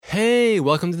Hey,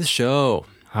 welcome to the show.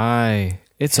 Hi,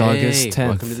 it's August 10th.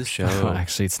 Welcome to the show. Oh,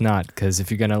 actually, it's not, because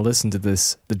if you're going to listen to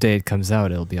this the day it comes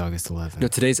out, it'll be August 11th. No,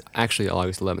 today's actually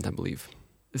August 11th, I believe.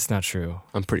 It's not true.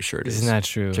 I'm pretty sure it is. Isn't that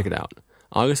true? Check it out.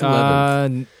 August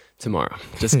 11th, tomorrow.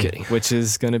 Just kidding. Which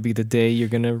is going to be the day you're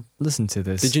going to listen to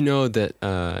this. Did you know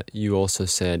that you also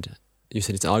said,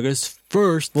 it's August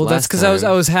 1st? Well, that's because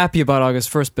I was happy about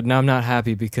August 1st, but now I'm not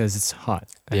happy because it's hot.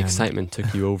 The excitement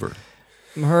took you over.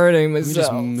 I'm hurting Let me just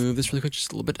myself. move this really quick,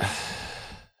 just a little bit.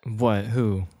 What?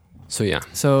 Who? So yeah,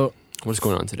 So, what's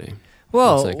going on today?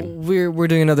 well, 1 second. we're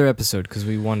doing another episode because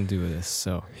we want to do this.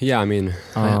 So, Yeah, I mean,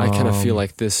 I kind of feel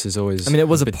like this is always. I mean, it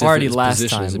was a bit party different. This last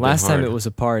position is time. a bit Last time hard. it was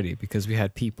a party because we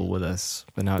had people with us,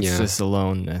 but now it's Yeah. just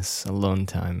alone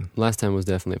time. Last time was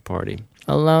definitely a party.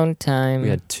 Alone time. We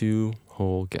had 2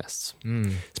 whole guests.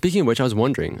 Mm. Speaking of which, I was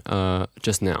wondering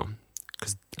just now,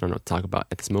 because I don't know what to talk about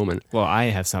at this moment. Well, I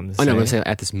have something to say. Oh no, I'm going to say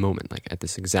at this moment, like at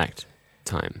this exact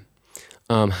time.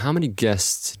 How many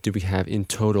guests do we have in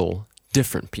total?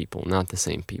 Different people, not the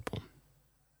same people.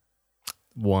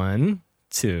 1,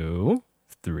 2,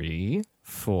 3,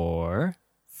 4,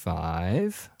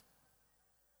 5.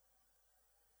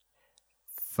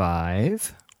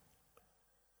 5.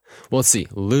 Well, let's see.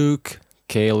 Luke,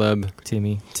 Caleb,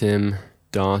 Timmy. Tim,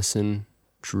 Dawson,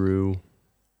 Drew,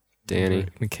 Danny.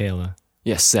 Michaela.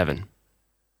 Yes, 7.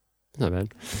 Not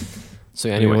bad. So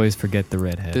yeah, We anyway, always forget the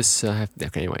redhead. this okay.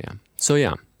 Anyway, yeah. So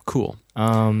yeah, cool.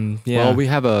 Yeah. Well, we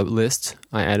have a list.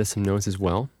 I added some notes as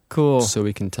well, cool. so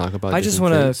we can talk about. I just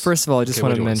want to. first of all, I just Okay,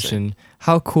 want what to do you wanna say? mention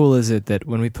how cool is it that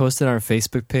when we post it on our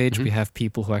Facebook page, Mhm. we have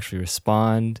people who actually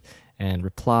respond and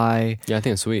reply. Yeah, I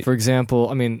think it's sweet. For example,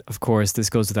 I mean, of course, this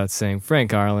goes without saying,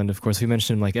 Frank Ireland, of course, we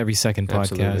mention him like every second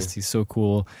podcast. Absolutely. He's so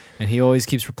cool. And he always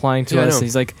keeps replying to Yeah, I us. know. And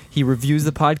he's like, he reviews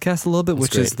the podcast a little bit, That's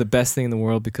which is great. the best thing in the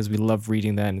world because we love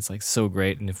reading that. And it's like so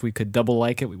great. And if we could double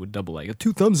like it, we would double like it.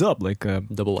 2 thumbs up. Like,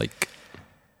 Double like.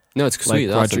 No, it's sweet.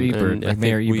 Roger awesome. Ebert, And like I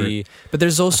Mayor think Ebert. we but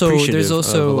there's also appreciative of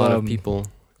a lot of um, people.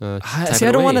 see,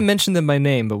 I don't want to mention them by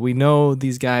name, but we know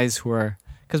these guys who are,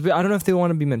 because I don't know if they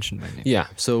want to be mentioned by name. Yeah,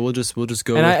 so we'll just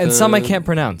go. And, with, some I can't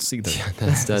pronounce either. Yeah,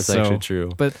 that's So, actually true.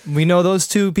 But we know those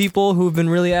 2 people who've been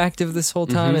really active this whole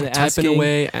time and Typing asking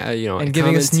away, and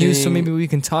giving us news, so maybe we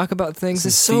can talk about things. some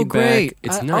It's so feedback. great.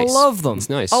 It's I nice. love them. It's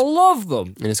nice. I love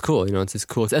them. And it's cool. It's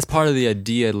cool. That's part of the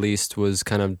idea. At least was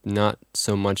kind of not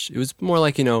so much. It was more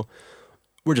like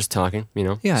we're just talking.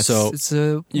 Yeah, so it's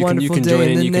a you wonderful can day join in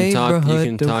in. the You can talk. You neighborhood,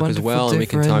 can a talk as wonderful well, and day we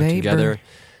can for a talk neighbor. together.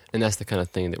 And that's the kind of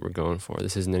thing that we're going for.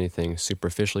 This isn't anything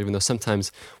superficial, even though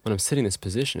sometimes when I'm sitting in this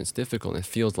position, it's difficult. And it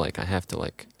feels like I have to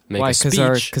make Why? a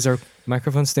speech. Because our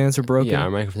microphone stands are broken. Yeah, our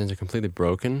microphones are completely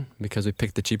broken because we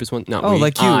picked the cheapest one. Not Oh, we,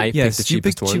 like you? I Yes, picked the you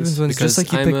picked cheapest the cheapest ones, because just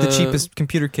like you I'm picked the a- cheapest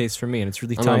computer case for me, and it's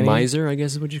really I'm tiny. a miser, I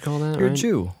guess is what you call that. You're right? a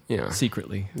Jew, Yeah,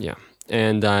 secretly. yeah.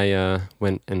 And I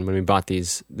went and when we bought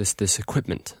this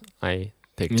equipment, I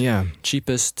picked Yeah.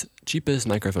 cheapest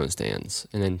microphone stands,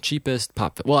 and then cheapest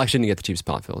pop. Well, I shouldn't get the cheapest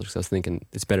pop filters because I was thinking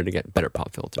it's better to get better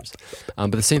pop filters.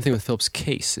 But the same thing with Philips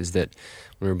case is that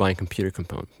when we were buying computer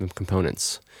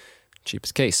components,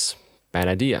 cheapest case, bad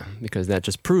idea because that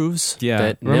just proves Yeah.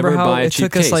 that Remember never how buy a it cheap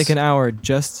took case. us like an hour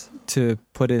just to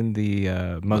put in the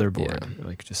motherboard, Yeah.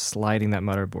 like just sliding that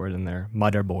motherboard in there.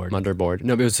 Motherboard.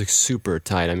 No, but it was like super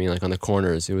tight. I mean, like on the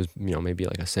corners, it was maybe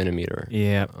like a centimeter.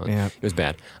 Yeah. Yeah. It was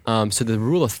bad. So the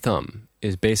rule of thumb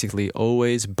is basically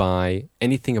always buy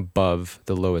anything above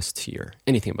the lowest tier.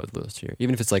 Anything above the lowest tier.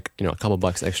 Even if it's like, a couple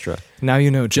bucks extra. Now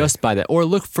you know. Jeff. Just buy that. Or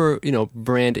look for,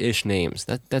 brand-ish names.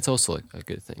 That's also a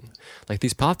good thing. Like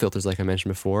these pop filters, like I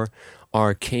mentioned before,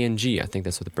 are K&G. I think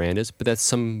that's what the brand is. But that's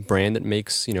some brand that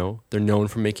makes, they're known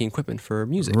for making equipment for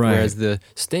music. Right. Whereas the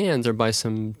stands are by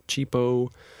some cheapo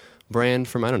brand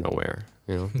from I don't know where.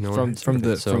 No one has from heard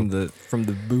of it.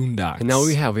 the boondocks. And now what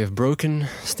we have broken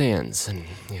stands, and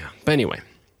yeah. But anyway,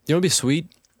 it'd be sweet.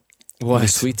 What? It'd be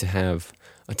sweet to have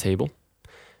a table.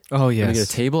 Oh And we yes. get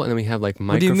a table, and then we have like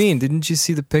What do you mean? Didn't you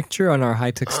see the picture on our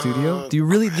high tech studio? Do you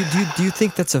really? Do you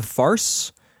think that's a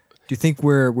farce? Do you think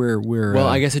we're Well,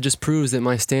 I guess it just proves that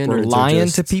my standards we're lying are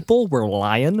just, to people? We're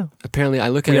lying. Apparently, I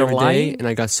look at We it are every day, lying? and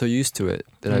I got so used to it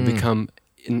that I've become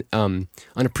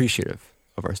unappreciative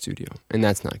of our studio, and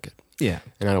that's not good. Yeah.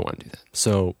 And I don't want to do that.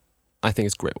 So I think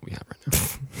it's great what we have right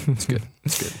now. It's good.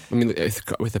 It's good. I mean,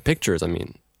 with the pictures,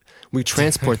 we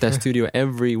transport that studio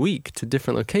every week to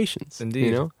different locations.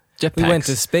 Indeed. Jetpacks. We went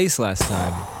to space last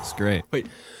time. It's great. Wait.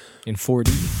 In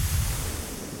 4D.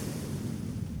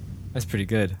 That's pretty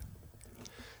good.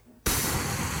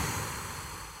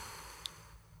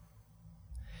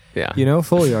 Yeah.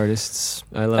 Foley artists,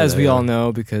 I love as that, we yeah. all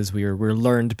know, because we're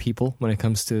learned people when it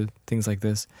comes to things like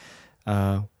this.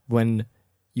 When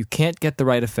you can't get the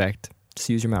right effect, just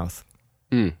use your mouth.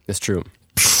 That's true.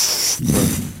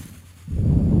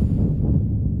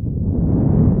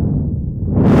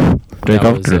 Take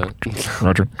off. Was,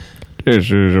 Roger.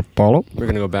 This is Apollo. we're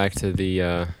gonna go back to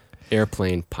the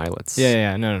airplane pilots.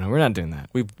 Yeah. No. We're not doing that.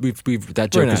 We've that We're joke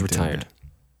is not doing retired. that.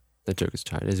 That joke is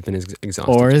retired. It's been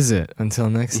exhausted. Or is it? Until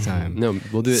next time. No,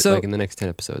 we'll do it So- like in the next 10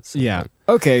 episodes. Yeah.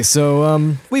 Okay.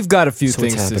 So we've got a few So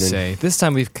what's things to happening? say. This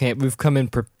time we've came in, we've come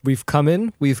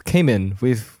in, We've come in,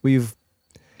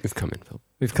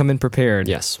 Phil. prepared.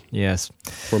 Yes. Yes.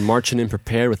 We're marching in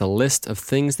prepared with a list of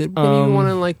things that maybe you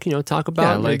want to talk about.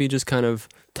 yeah, like- maybe just kind of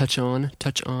touch on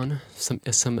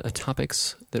some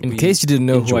topics that In we case you didn't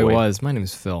know who I enjoy. was, my name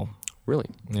is Phil. Really.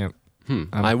 Yep.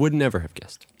 I would never have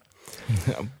guessed.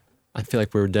 I feel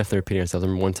like we were definitely repeating ourselves. I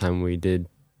remember one time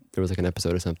there was like an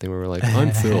episode or something where we're like,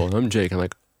 I'm Phil, I'm Jake. I'm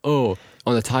like, oh,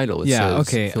 on the title it Yeah, says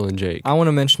okay. Phil and Jake. I want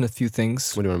to mention a few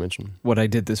things. What do you want to mention? What I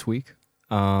did this week.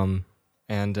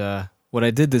 What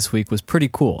I did this week was pretty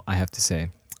cool, I have to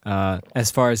say.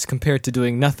 As far as compared to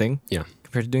doing nothing. Yeah.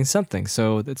 Compared to doing something.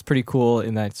 So it's pretty cool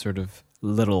in that sort of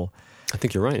little I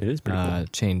think you're right. It is pretty cool.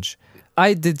 change.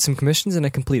 I did some commissions and I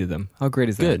completed them. How great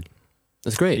is that? Good.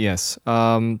 That's great. Yes.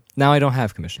 Now I don't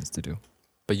have commissions to do.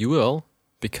 But you will,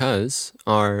 because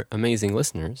our amazing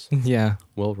listeners Yeah,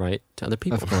 will write to other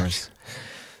people. of course.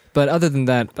 But other than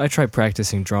that, I try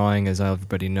practicing drawing. As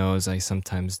everybody knows, I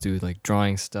sometimes do like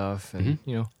drawing stuff and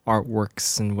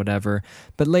artworks and whatever.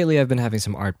 But lately, I've been having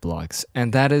some art blocks,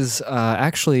 and that is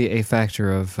actually a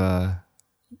factor of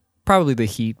probably the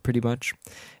heat, pretty much.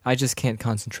 I just can't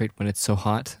concentrate when it's so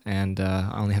hot, and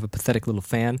I only have a pathetic little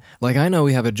fan. Like I know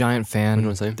we have a giant What do you fan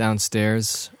wanna say?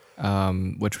 downstairs,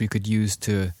 which we could use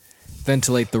to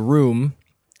ventilate the room.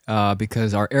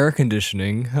 Because our air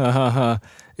conditioning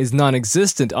is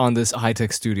non-existent on this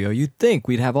high-tech studio. You'd think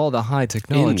we'd have all the high In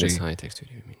technology. this high-tech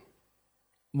studio, I mean.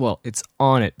 Well, it's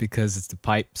on it because it's the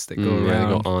pipes that go Yeah, they around.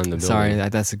 go on the building. Sorry,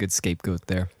 that's a good scapegoat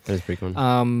there. That is pretty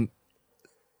cool.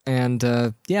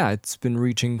 It's been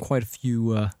reaching quite a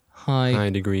few high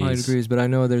degrees. but I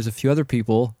know there's a few other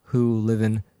people who live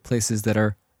in places that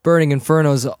are burning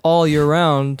infernos all year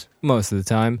round most of the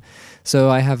time. So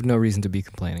I have no reason to be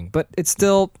complaining. But it's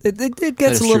still it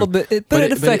gets is a little true. bit But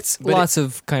it it- affects but it- lots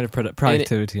of kind of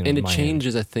productivity and it my end.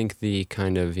 changes, I think, the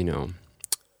kind of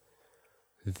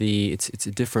it's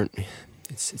a different.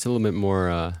 It's a little bit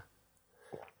more.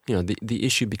 The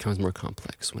issue becomes more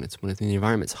complex when the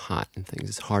environment's hot and things.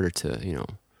 It's harder to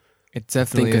It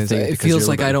definitely think of is. things It because feels you're a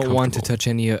like little I bit don't want to uncomfortable. touch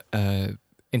any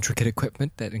intricate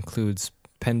equipment that includes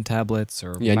pen tablets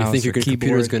or Yeah, and mouse you think your or keyboard.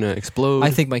 computer is going to explode. I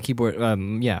think my keyboard,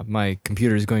 my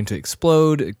computer is going to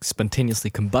explode, spontaneously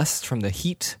combust from the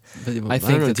heat. But, I don't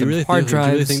think know, that do you the really hard think, do you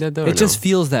really drives. think that though? It just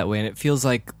feels that way, and it feels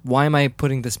like, why am I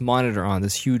putting this monitor on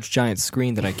this huge giant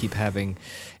screen that I keep having?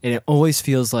 And it always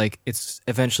feels like it's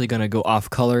eventually going to go off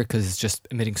color because it's just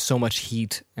emitting so much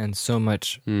heat and so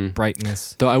much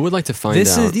brightness. Though I would like to find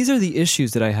out. These are the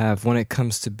issues that I have when it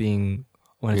comes to being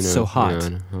when it's so hot yeah,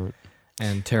 I know.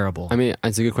 and terrible. I mean,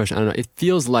 it's a good question. I don't know. It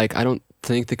feels like I don't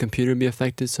think the computer would be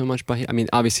affected so much by heat. I mean,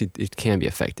 obviously it can be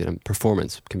affected and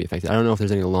performance can be affected. I don't know if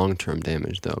there's any long-term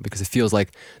damage though, because it feels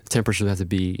like the temperature has to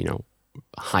be,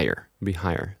 higher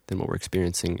than what we're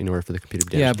experiencing in order for the computer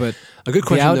to be yeah, damaged. but A good the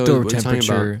question though, outdoor is what you're talking about-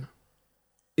 temperature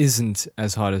isn't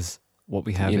as hot as what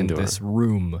we have Indoor. in this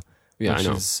room. Yeah, I which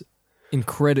know. is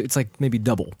incredible. It's like maybe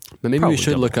double. But maybe Probably we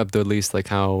should double. look up though at least like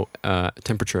how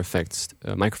temperature affects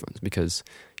microphones, because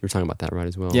you were talking about that, right,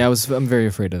 as well. Yeah, I'm very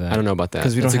afraid of that. I don't know about that.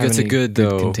 because we don't That's have it's any a good good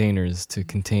though. containers to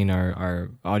contain our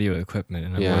audio equipment,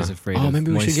 and I'm Yeah. always afraid. Oh, of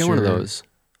maybe we should get one of moisture. those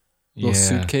little Yeah,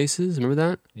 suitcases. Remember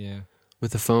that yeah.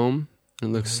 with the foam? It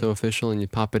looks Mm-hmm. so official, and you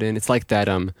pop it in. It's like that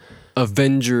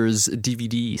Avengers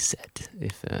DVD set.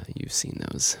 If you've seen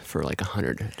those for like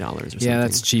 $100 or something. Yeah,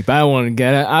 that's cheap. I wouldn't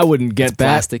get it. I wouldn't get it's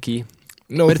that. plasticky.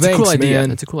 No, But it's thanks, a cool idea.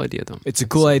 man. It's a cool idea, though. It's a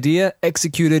cool idea,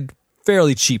 executed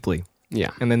fairly cheaply,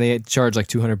 Yeah. and then they charge like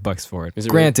 $200 for it. Is it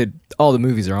Granted, all the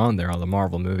movies are on there, all the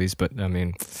Marvel movies, but I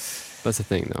mean, That's the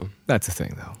thing, though. that's the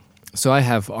thing, though. So I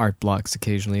have art blocks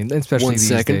occasionally, and especially 1 these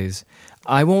second. days.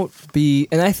 I won't be,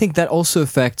 and I think that also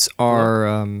affects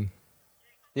our.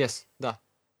 Yes. Da.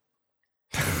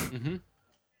 Mm-hmm.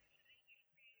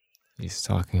 He's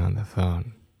talking on the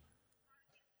phone.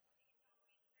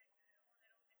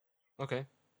 Okay.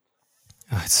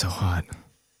 Oh, it's so hot.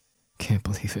 Can't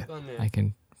believe it. Fun, man. I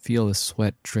can feel the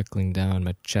sweat trickling down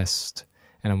my chest,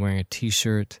 and I'm wearing a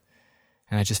t-shirt,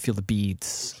 and I just feel the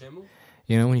beads.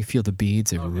 You know, when you feel the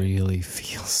beads, it really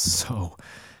feels so.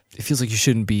 It feels like you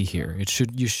shouldn't be here.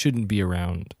 You shouldn't be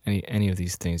around any of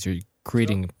these things. You're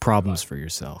creating problems for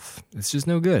yourself. It's just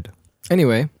no good.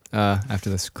 Anyway, after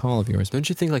this call of yours, Don't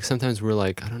you think like sometimes we're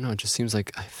like, I don't know, it just seems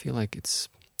like I feel like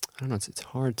I don't know, it's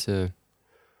hard to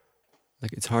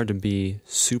it's hard to be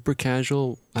super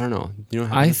casual. I don't know. You know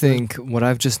how I think what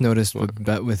I've just noticed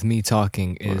with me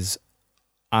talking is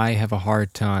I have a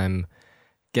hard time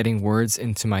getting words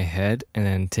into my head and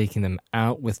then taking them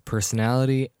out with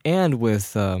personality and with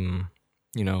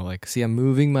see, I'm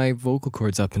moving my vocal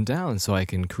cords up and down so I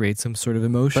can create some sort of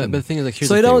emotion. But the thing is, like, here's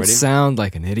so the I thing, don't ready? sound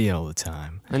like an idiot all the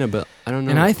time. I know, but I don't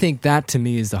know. And I think that to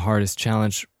me is the hardest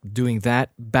challenge, doing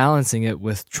that, balancing it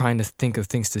with trying to think of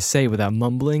things to say without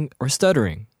mumbling or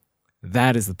stuttering.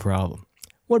 That is the problem.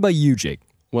 What about you, Jake?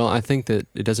 Well, I think that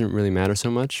it doesn't really matter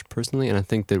so much personally, and I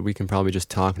think that we can probably just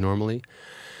talk normally.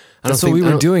 That's what we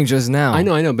were doing just now. I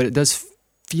know, but it does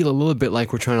feel a little bit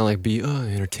like we're trying to like be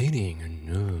entertaining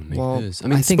and make this. I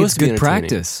mean, I think it's supposed to be good entertaining.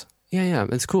 practice. Yeah,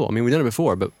 it's cool. I mean, we've done it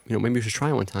before, but maybe we should try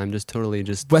it one time. Just totally,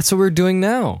 That's what we're doing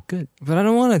now. Good. But I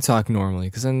don't want to talk normally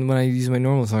because then when I use my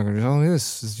normal talk, I'm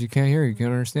just, this you can't hear, you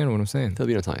can't understand what I'm saying. Phil,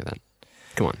 you don't talk like that.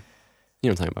 Come on, you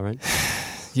know what I'm talking about,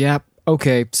 right? Yeah.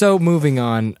 Okay. So moving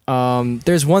on.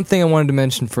 There's one thing I wanted to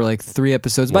mention for like 3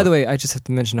 episodes. By What? the way, I just have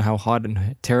to mention how hot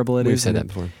and terrible it We've is. said and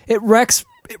that before. It wrecks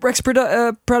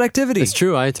productivity. It's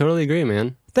true. I totally agree,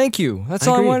 man. Thank you. That's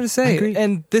I all agree. I wanted to say. I agree.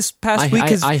 And this past week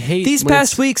I hate these when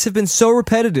past it's- weeks have been so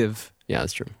repetitive. Yeah,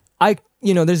 that's true.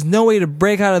 There's no way to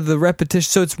break out of the repetition,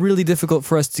 so it's really difficult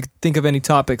for us to think of any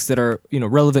topics that are,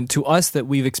 relevant to us that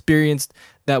we've experienced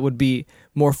that would be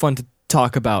more fun to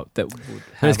talk about, that would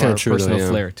have kinda our true, though, personal yeah.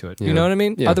 flair to it. Yeah. You know what I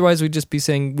mean? Yeah. Otherwise, we'd just be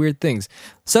saying weird things,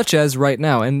 such as right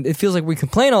now. And it feels like we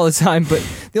complain all the time, but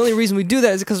the only reason we do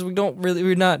that is because we don't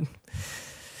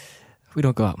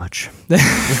go out much.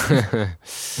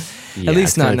 Yeah, At least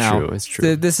it's not kinda now. True. It's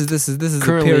true. This is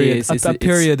Currently, a period, it's- a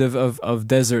period of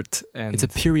desert, and It's a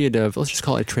period of, let's just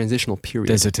call it a transitional period.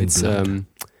 Desert and it's blood.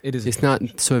 It is, it's not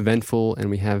so eventful, and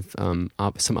we have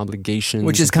some obligations,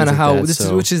 which is and kind of things like how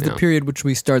that, which is the yeah. period which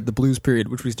we start the blues period,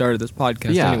 which we started this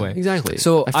podcast Yeah, anyway. exactly.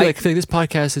 So I feel like this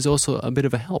podcast is also a bit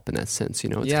of a help in that sense.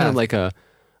 It's Yeah. kind of like a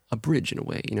bridge in a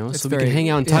way. It's So we very- can hang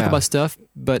out and talk yeah. about stuff,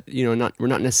 but we're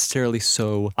not necessarily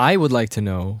so I would like to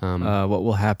know what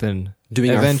will happen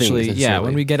doing eventually. our things. Yeah,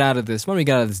 when we get out of this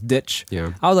ditch,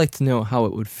 yeah. I would like to know how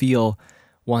it would feel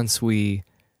once we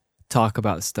talk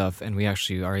about stuff and we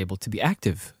actually are able to be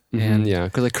active. And yeah,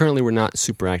 because like currently we're not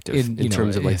super active in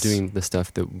terms of like yes. doing the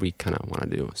stuff that we kind of want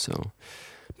to do. So,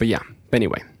 but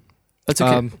anyway, that's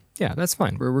okay. Yeah, that's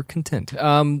fine. We're content.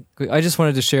 I just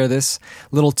wanted to share this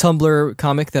little Tumblr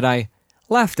comic that I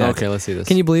laughed at. Okay, let's see this.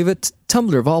 Can you believe it?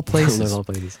 Tumblr of all places. Tumblr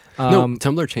places. No,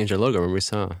 Tumblr changed their logo when we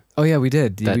saw Oh yeah, we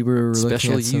did. that We were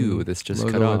special looking at U some that's just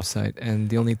logo cut off. website, and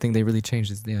the only thing they really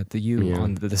changed is the U Yeah.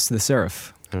 on the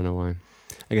serif. I don't know why.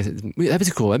 I guess that'd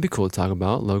be cool. That'd be cool to talk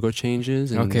about logo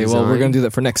changes. And Okay, well we're gonna do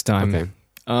that for next time. Okay,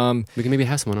 we can maybe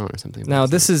have someone on or something. Now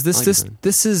about this that. is I like design.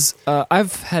 this is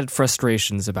I've had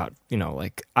frustrations about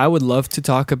like I would love to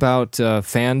talk about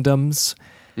fandoms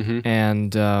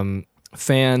and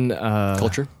fan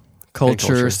culture.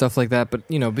 culture, stuff like that. But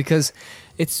because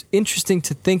it's interesting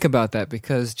to think about that,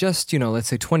 because just let's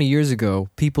say 20 years ago,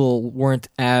 people weren't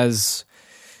as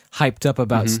hyped up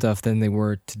about stuff than they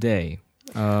were today.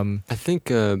 I think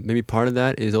maybe part of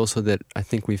that is also that I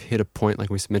think we've hit a point, like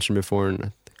we mentioned before, in a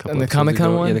couple the episodes Comic-Con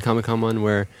ago. one? Yeah, the Comic-Con one,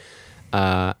 where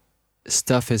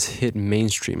stuff has hit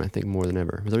mainstream. I think more than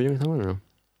ever. Was that what you were talking about? Or no?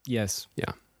 Yes.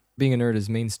 Yeah. Being a nerd is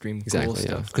mainstream cool Exactly, yeah.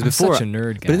 stuff. 'Cause I'm before- such a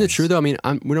nerd, guys. But isn't it true though? I mean,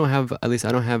 we don't have, at least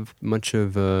I don't have much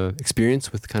of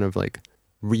experience with kind of like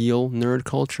real nerd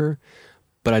culture,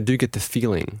 but I do get the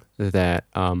feeling that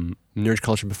nerd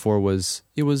culture before was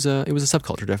a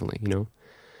subculture, definitely,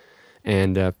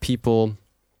 and people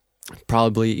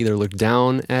probably either looked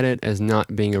down at it as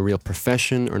not being a real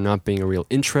profession or not being a real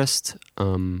interest,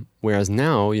 whereas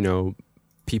now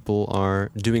people are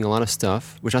doing a lot of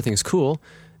stuff, which I think is cool,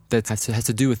 that has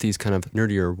to do with these kind of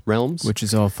nerdier realms, Which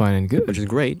is all fine and good. which is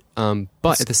great.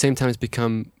 But at the same time, it's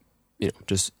become,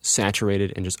 just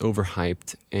saturated and just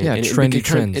overhyped. And, Yeah, and trendy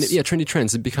trends. Trendy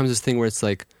trends. It becomes this thing where it's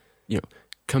like,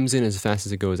 comes in as fast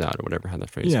as it goes out, or whatever, how that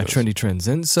phrase Yeah, goes. trendy trends.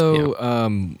 And so,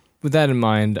 with that in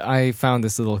mind, I found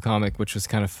this little comic, which was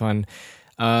kind of fun.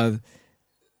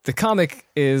 The comic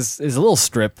is a little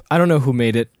strip. I don't know who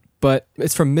made it, but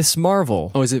it's from Miss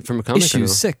Marvel. Oh, is it from a comic? or Issue no?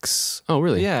 6. Oh,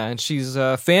 really? Yeah, and she's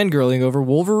fangirling over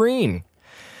Wolverine.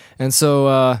 And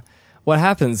so what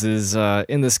happens is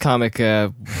in this comic,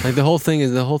 Like the whole thing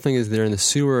is they're in the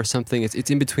sewer or something. It's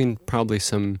in between probably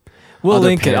some. we'll other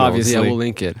link it, panels. obviously. Yeah, we'll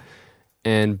link it.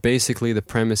 And basically, the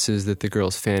premise is that the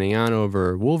girl's fanning out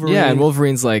over Wolverine. Yeah, and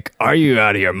Wolverine's like, Are you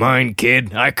out of your mind,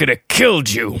 kid? I could have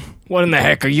killed you. What in the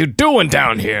heck are you doing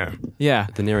down here? yeah.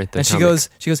 to narrate the And comic.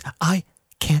 she goes, I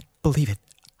can't believe it.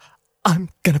 I'm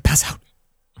gonna pass out.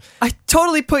 I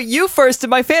totally put you first in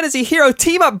my fantasy hero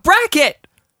team up bracket.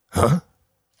 Huh?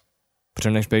 Put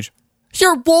on next page.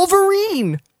 You're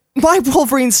Wolverine. My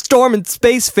Wolverine Storm and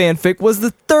Space fanfic was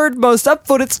the third most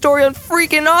upvoted story on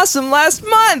Freaking Awesome last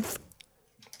month.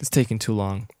 It's taking too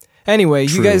long. Anyway,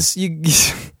 True. you guys, We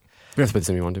have to put this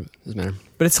in if you want to. Doesn't matter.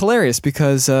 but it's hilarious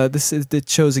because it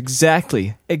shows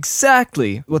exactly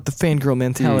what the fangirl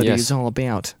mentality yes. is all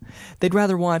about. They'd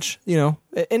rather watch, and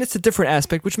it's a different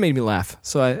aspect, which made me laugh.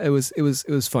 So it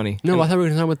was funny. No, And I thought we were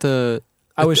going to talk about the...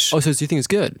 I was- Oh, so you think it's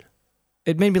good?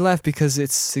 it made me laugh because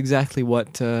it's exactly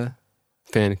what.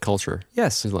 Fan culture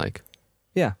Yes, is like.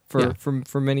 yeah, Yeah.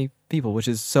 for many people, which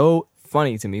is so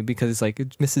funny to me because it's like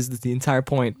it misses the entire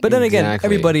point. But then again, Exactly.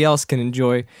 everybody else can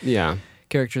enjoy Yeah,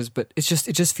 characters, but it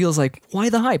just feels like, why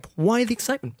the hype? Why the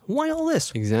excitement? Why all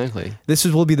this? exactly.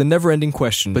 Will be the never-ending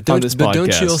question But on don't, this but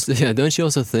podcast. don't you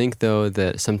also think though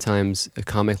that sometimes a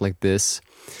comic like this,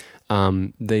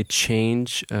 they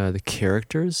change the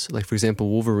characters? Like for example,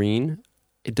 Wolverine.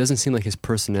 It doesn't seem like his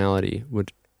personality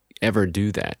would ever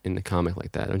do that in the comic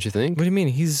like that. Don't you think? What do you mean?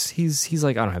 He's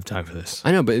like, I don't have time for this.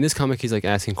 I know, but in this comic, he's like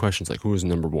asking questions like, "Who is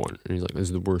number one?" And he's like, "This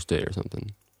is the worst day" or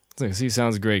something. It's like, see,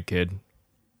 sounds great, kid.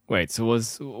 Wait, so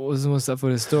what's up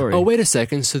with his story? Oh, wait a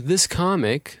second. So this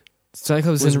comic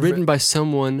Cyclops was written by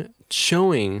someone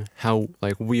showing how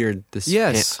like weird this.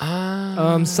 Yes.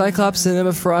 Cyclops and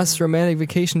Emma Frost's romantic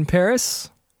vacation Paris.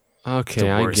 Okay, The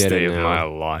I worst get day it of my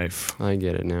now. life. I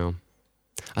get it now.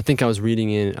 I think I was reading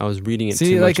it.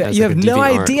 See, too like much as you like have a no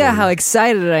DeviantArt idea thing. how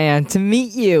excited I am to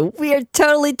meet you. We are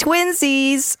totally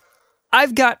twinsies.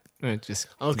 I've got just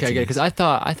Okay, I get it because I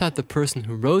thought the person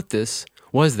who wrote this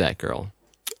was that girl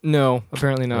no,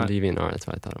 apparently on not. DeviantArt. That's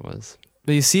what I thought it was.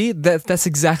 But you see, that's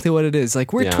exactly what it is.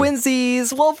 Like we're Yeah.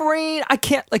 twinsies, Wolverine. I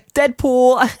can't like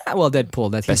Deadpool. Well,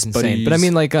 Deadpool, that's Best insane. But I buddies.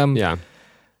 mean, like Yeah,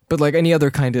 but like any other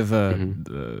kind of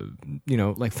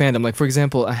Mm-hmm. like fandom. Like for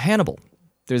example, Hannibal.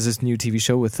 There's this new TV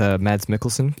show with Mads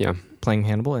Mikkelsen yeah. playing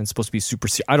Hannibal, and it's supposed to be super.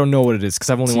 I don't know what it is because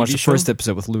I've only TV watched the show? first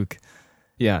episode with Luke.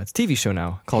 Yeah, it's a TV show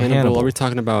now called Hannibal. Hannibal. Are we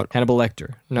talking about? Hannibal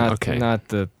Lecter, not Okay. not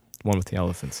the one with the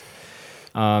elephants.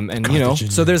 And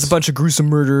Carthaginians. so there's a bunch of gruesome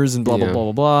murders and blah blah Yeah. blah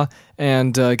blah blah.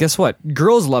 And guess what?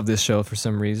 Girls love this show for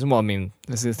some reason. Well, I mean,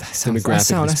 I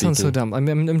sound so speaking. dumb. I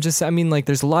mean, like,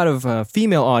 there's a lot of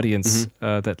female audience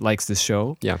that likes this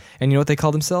show. Yeah. And you know what they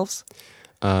call themselves?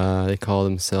 They call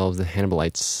themselves the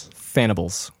Hannibalites.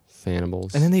 Fannibals.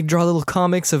 Fannibals. And then they draw little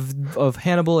comics of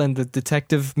Hannibal and the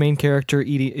detective main character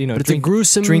eating, but it's a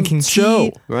gruesome drinking show,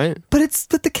 tea. right? But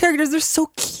the characters, they're so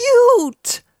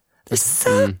cute. They're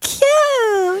so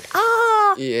cute.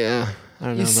 Ah. Yeah, I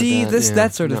don't know. You about see that. this Yeah,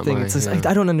 that sort of not thing. mine, It's just, yeah.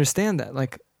 I don't understand that.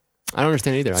 Like, I don't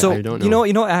understand either. so I don't know.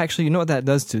 you know what that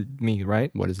does to me, right?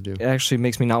 What does it do? It actually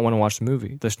makes me not want to watch the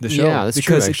movie, the show, Yeah, that's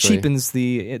true, because it actually. cheapens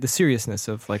the seriousness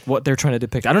of like what they're trying to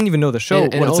depict. I don't even know the show,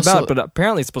 And what it's also- about, but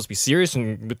apparently it's supposed to be serious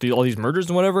and with all these murders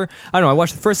and whatever. I don't know. I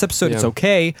watched the first episode; it's Yeah.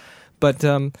 okay, but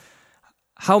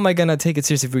how am I gonna take it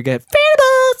seriously if we get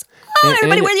Fannibals? Oh, And-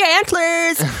 everybody and- wear your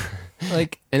antlers!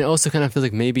 Like, And it also kind of feels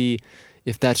like maybe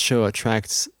if that show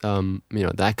attracts,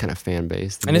 that kind of fan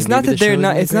base. then and it's maybe not the that they're show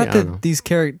not. isn't It's not great. I don't know. that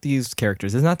these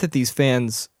characters. It's not that these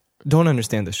fans don't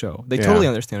understand the show. They Yeah. totally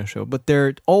understand the show, but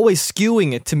they're always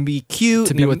skewing it to be cute,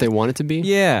 to be and- what they want it to be.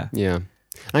 Yeah. Yeah.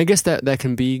 I guess that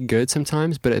can be good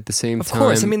sometimes, but at the same Of time,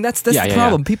 course, I mean that's Yeah, the yeah,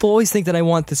 problem. People always think that I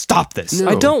want to stop this. No.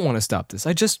 I don't want to stop this.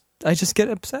 I just get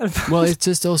upset about Well, it. it's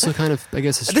just also kind of, I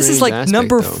guess, a strange This is like aspect,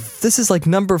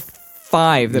 number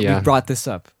 5 that Yeah. we brought this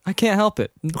up. I can't help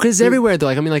it because it's everywhere though.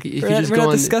 Like I mean, like if you We're, just we're go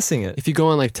not on, discussing it. if you go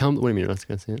on like Tumblr, what do you mean you're not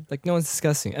discussing it? Like no one's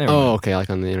discussing it. Anyway. Oh, okay, like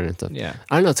on the internet stuff. Yeah.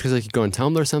 I don't know. It's because like you go on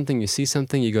Tumblr or something, you see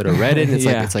something, you go to Reddit, and it's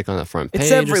Yeah. like on the front page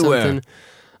It's or everywhere.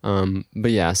 something.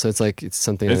 But yeah, so it's like it's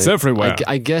something. It's that- everywhere.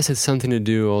 I guess it's something to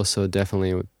do also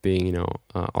definitely with being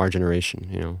our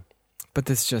generation. But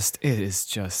it's just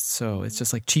so it's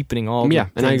just like cheapening all. Yeah,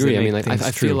 the and I things that agree. I make mean, like things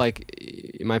I feel true. like,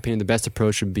 in my opinion, the best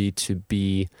approach would be to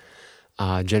be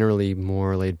generally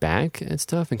more laid back and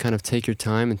stuff, and kind of take your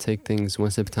time and take things one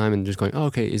step at a time, and just going, oh,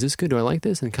 okay, is this good? Do I like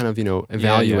this? And kind of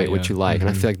evaluate what yeah. you like. And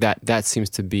I Mhm. feel like that seems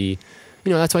to be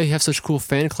that's why you have such cool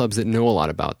fan clubs that know a lot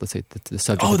about, let's say, the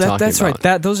subject. Oh, we're talking that's about.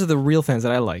 right. Those are the real fans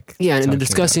that I like. Yeah, and they're talking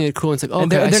discussing about. it cool. And it's like, oh,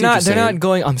 And okay, I see what they're you're not saying.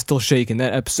 going. I'm still shaking.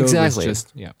 That episode Exactly. was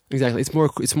just Exactly.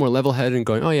 It's more level headed and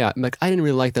going, oh yeah, like I didn't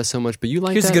really like that so much, but you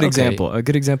like Here's that. a good Okay. example. A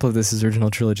good example of this is original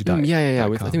trilogy. Yeah.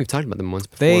 I think we've talked about them once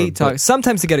before. They but- talk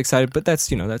sometimes to get excited, but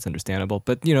that's understandable.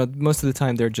 But most of the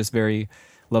time they're just very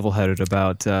level-headed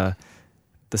about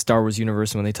the Star Wars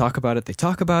universe. And when they talk about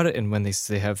it, and when they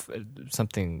have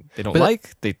something they don't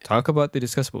like, they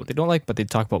discuss about what they don't like, but they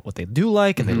talk about what they do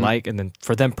like and they like. And then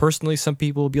for them personally, some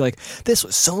people will be like, "This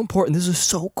was so important. This was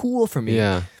so cool for me."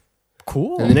 Yeah.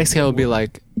 Cool. And the next guy will be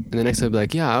like,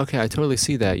 yeah, okay, I totally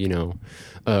see that,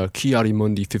 Chiari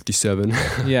Mundi 57.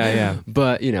 Yeah.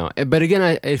 But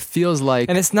again, it feels like.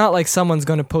 And it's not like someone's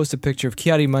going to post a picture of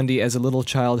Kiari Mundi as a little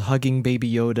child hugging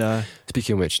Baby Yoda.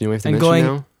 Speaking of which, you know what I have to And mention going-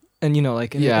 now?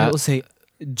 And Yeah. it'll say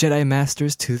Jedi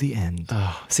Masters to the end.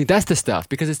 See, that's the stuff,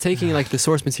 because it's taking like the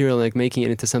source material and like making it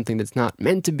into something that's not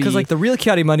meant to be. Because like the real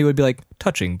Kiari Mundi would be like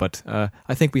touching, but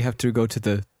I think we have to go to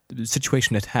the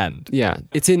situation at hand. Yeah,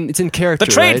 it's in character.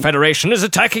 The Trade right? Federation is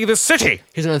attacking the city.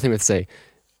 Here's another thing to say.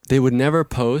 They would never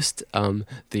post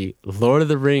the Lord of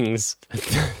the Rings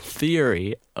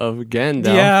theory of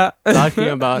Gandalf talking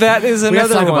about that is We have to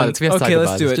another talk one. about it. We have to Okay, talk let's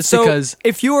about do it. it. Just So because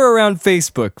if you were around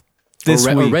Facebook this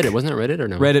or week, Reddit, wasn't it Reddit or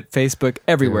no? Reddit, Facebook,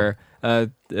 everywhere. I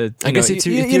guess if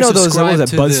you're those subscribed that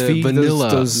to BuzzFeed, the vanilla,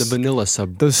 those the vanilla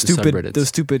sub, those stupid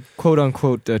subreddits. quote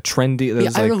unquote trendy. Those, Yeah,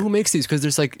 I don't know who makes these, because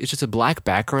there's like it's just a black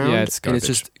background. Yeah, it's and it's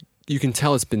garbage. just you can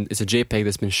tell it's a JPEG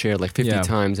that's been shared like 50 Yeah.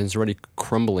 times and it's already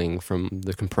crumbling from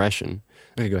the compression.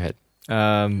 Okay, go ahead.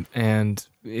 And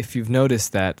if you've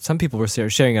noticed that some people were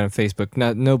sharing it on Facebook,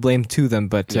 no blame to them,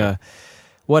 but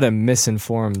what a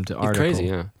misinformed article. It's crazy,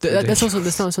 yeah.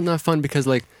 That's not fun, because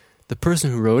like the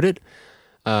person who wrote it,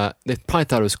 they probably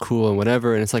thought it was cool and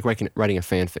whatever, and it's like writing a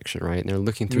fan fiction, right? And they're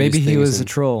looking through. Maybe these he things was a and,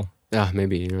 troll.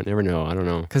 maybe you never know. I don't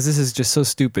know. Because this is just so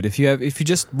stupid. If you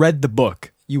just read the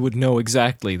book, you would know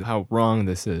exactly how wrong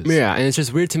this is. Yeah, and it's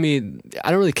just weird to me.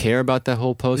 I don't really care about that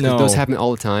whole post, because No. those happen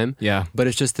all the time. Yeah. But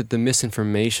it's just that the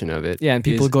misinformation of it. Yeah, and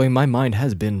people is- going, my mind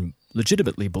has been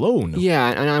legitimately blown. Yeah,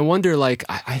 and I wonder, like,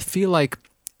 I feel like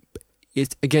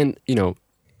it's, again,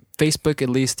 Facebook, at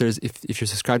least, there's if you're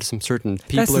subscribed to some certain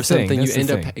people the or something, thing, you that's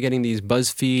the end up thing. getting these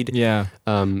BuzzFeed Yeah.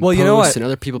 well, you know posts what? and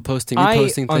other people posting On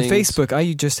things. Facebook,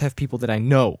 I just have people that I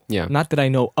know. Yeah. Not that I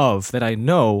know of, that I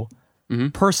know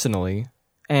Mhm. personally,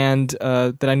 and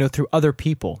that I know through other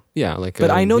people. Yeah, like.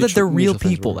 But I know that they're real mutual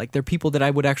friends people. were- Like they're people that I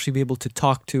would actually be able to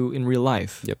talk to in real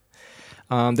life. Yep.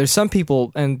 There's some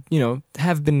people, and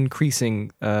have been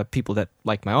increasing people that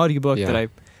like my audiobook Yeah. that I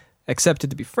accepted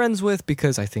to be friends with,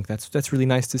 because I think that's really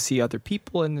nice to see other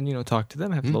people and then talk to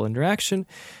them, have a little interaction,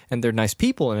 and they're nice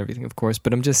people and everything, of course.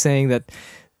 But I'm just saying that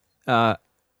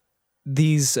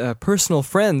these personal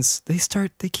friends,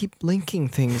 they keep linking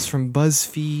things from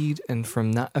BuzzFeed and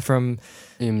from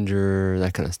Imgur,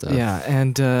 that kind of stuff. yeah,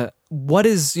 and what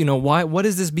is what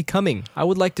is this becoming? I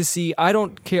would like to see. I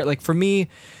don't care. Like for me,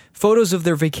 photos of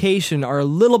their vacation are a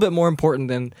little bit more important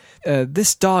than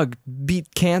this dog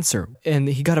beat cancer and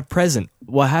he got a present.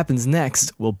 What happens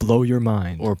next will blow your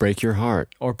mind Or break your heart.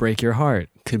 or break your heart.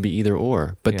 Could be either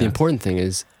or. But the Yeah. important thing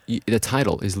is the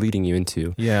title is leading you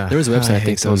into. Yeah, There was a website I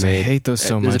think someone made. I hate those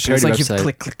so There's a much. It's parody like you website.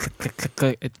 click, click, click, click,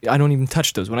 click, click. I don't even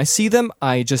touch those. When I see them,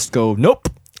 I just go, nope.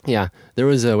 Yeah, there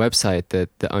was a website that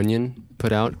The Onion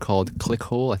put out called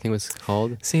Clickhole, I think it was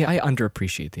called. See, I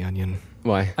underappreciate The Onion.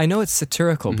 Why? I know it's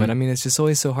satirical, but I mean, it's just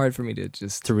always so hard for me to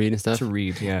To read and stuff? to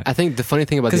read. Yeah, I think the funny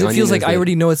thing about The because Onion it feels like is I that-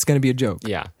 already know it's going to be a joke.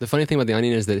 Yeah. The funny thing about The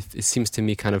Onion is that it seems to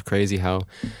me kind of crazy how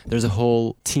there's a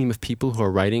whole team of people who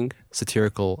are writing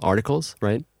satirical articles,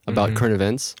 right, about current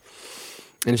events.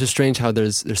 And it's just strange how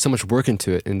there's so much work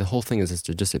into it, and the whole thing is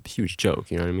just a huge joke.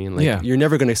 You know what I mean? Like, Yeah. you're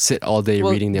never going to sit all day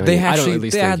reading The They Onion. I don't at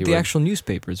least they think had you the would. actual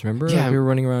newspapers. Remember? Yeah. We were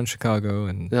running around Chicago,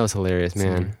 and That was hilarious,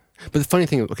 man. But the funny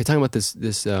thing, okay, talking about this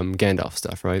Gandalf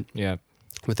stuff, right? yeah.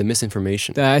 With the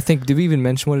misinformation. I think, did we even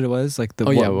mention what it was? Like the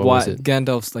Oh, yeah, what was it?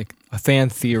 Gandalf's like a fan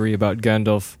theory about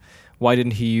Gandalf. Why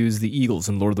didn't he use the eagles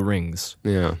in Lord of the Rings?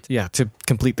 Yeah. Yeah, to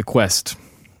complete the quest.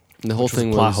 The whole Which was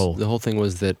thing a plot was hole. the whole thing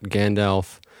was that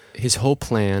Gandalf, his whole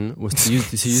plan was to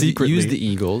Secretly. use the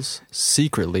eagles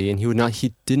secretly, and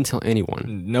he didn't tell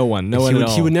anyone. No one he at would,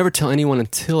 all. he would never tell anyone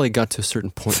until it got to a certain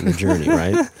point in the journey,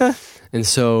 right? And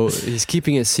so he's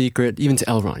keeping it secret, even to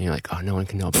Elrond. You're like, oh, no one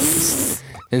can know about this.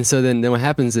 And so then what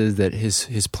happens is that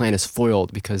his plan is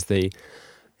foiled because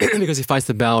because he fights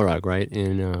the Balrog, right,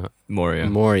 in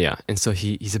Moria. And so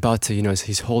he's about to,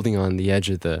 he's holding on the edge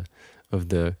of the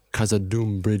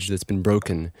Khazad-dûm bridge that's been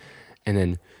broken, and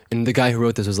then And the guy who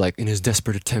wrote this was like, in his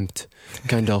desperate attempt,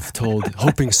 Gandalf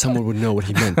hoping someone would know what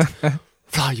he meant.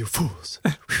 Fly, you fools.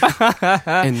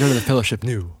 And none of the fellowship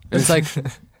knew. And it's like,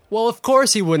 well, of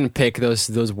course he wouldn't pick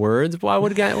those words. Why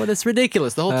would well, that's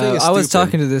ridiculous. The whole thing is I was stupid.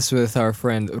 talking to this with our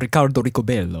friend Riccardo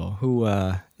Ricobello, who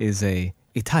is a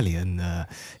Italian.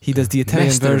 He does the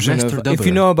Italian version Master of. Dubber. If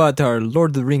you know about our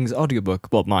Lord of the Rings audiobook,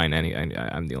 well, mine.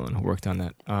 I'm the only one who worked on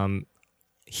that.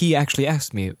 He actually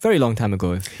asked me a very long time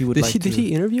ago if he would like to. Did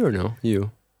he interview or no?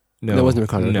 You? No, That wasn't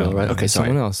Riccardo no, Ricobello, right? no, Okay, sorry.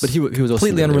 someone else. But he was also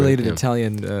completely an unrelated yeah.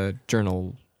 Italian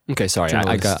journal. Okay, sorry. I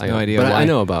journalist. got No idea But why. I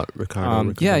know about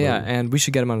Riccardo. Yeah, and we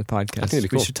should get him on the podcast. I think it'd be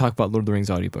cool. We should talk about Lord of the Rings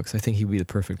audiobooks. I think he'd be the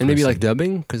perfect And maybe person. like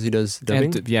dubbing, because he does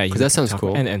dubbing. Yeah, because that sounds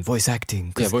cool. And voice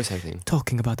acting. 'cause Yeah, voice acting.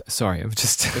 talking about sorry, I'm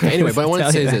just Okay, anyway, but I wanted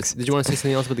to say Italian this. Did you want to say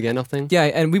something else about the Gandalf thing? Yeah,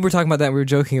 and we were talking about that. And we were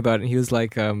joking about it. And he was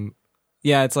like,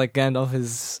 "Yeah, it's like Gandalf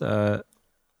is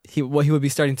he would be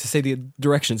starting to say the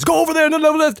directions. Go over there and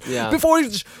then left. Yeah. Before you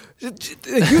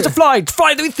use a fly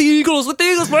with the eagles.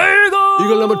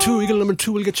 Eagle number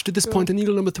two will get you to this point, and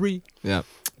eagle number 3. Yeah.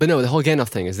 But no, the whole Gandalf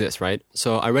thing is this, right?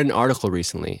 So I read an article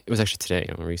recently. It was actually today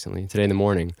in the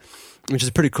morning, which is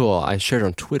pretty cool. I shared it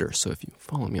on Twitter, so if you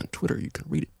follow me on Twitter, you can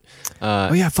read it.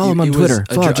 Follow him on it was Twitter.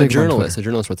 A, Follow a Jake on journalist, Twitter. a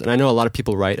journalist wrote, and I know a lot of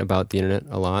people write about the internet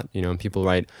a lot. And people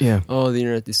write, Yeah. oh, the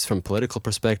internet is from political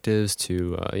perspectives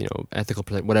to ethical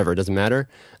perspectives, whatever. It doesn't matter.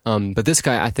 But this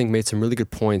guy, I think, made some really good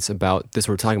points about this.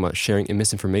 We're talking about sharing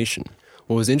misinformation.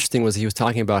 What was interesting was he was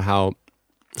talking about how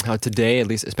today, at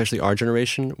least especially our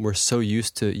generation, we're so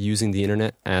used to using the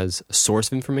internet as a source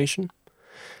of information.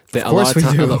 Of course we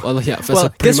do. Well,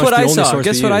 guess what I saw?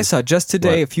 Guess what I saw? Just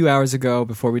today, What? a few hours ago,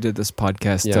 before we did this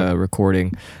podcast Yeah.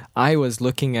 recording, I was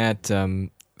looking at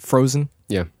Frozen.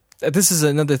 Yeah. This is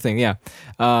another thing, yeah.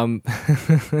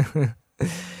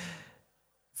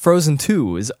 Frozen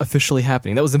 2 is officially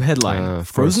happening. That was the headline. Of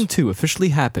Frozen course. 2 officially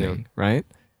happening, right?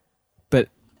 But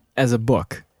as a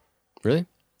book. Really?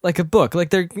 Like a book.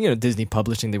 Like they're, Disney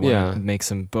publishing, they want Yeah. to make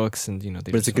some books and, they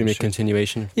But is it going to be a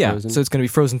continuation? of Yeah, Frozen? so it's going to be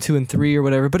Frozen 2 and 3 or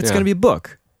whatever, but it's Yeah. going to be a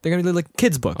book. They're going to be like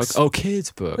kids' books. Oh, kids'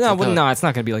 books. No, I well, thought- no, it's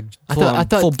not going to be like I thought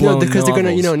full blown because they're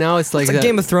gonna, novels. now it's like It's like that,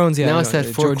 Game of Thrones, yeah. now it's that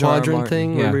four George R. R. quadrant Martin, thing.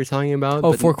 yeah. Remember you're talking about?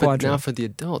 Oh, but, four but now quadrant. for the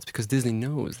adults, because Disney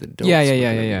knows the adults. Yeah, what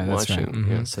yeah, they're yeah, that's watching. right. Mhm.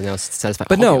 Yeah, so now it's satisfied.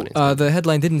 But all the no, audience. the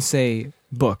headline didn't say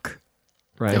book,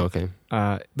 right? Oh, okay.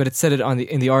 But it said it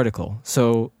in the article.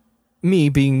 So, me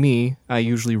being me, I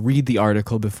usually read the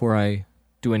article before I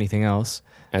do anything else.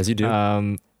 As you do.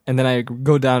 And then I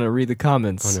go down and read the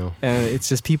comments. Oh, no. And it's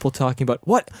just people talking about,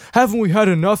 what? Haven't we had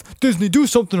enough? Disney, do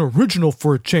something original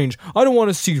for a change. I don't want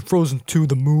to see Frozen 2,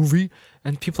 the movie.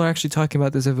 And people are actually talking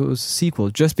about this if it was a sequel,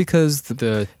 just because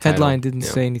the headline title, didn't yeah.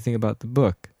 say anything about the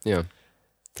book. Yeah.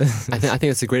 I think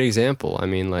it's a great example. I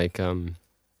mean, like,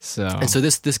 So, and so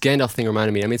this Gandalf thing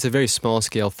reminded me. I mean, it's a very small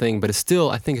scale thing, but I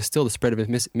think it's still the spread of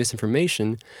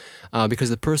misinformation, because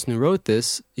the person who wrote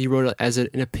this, he wrote it as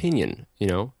an opinion,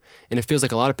 and it feels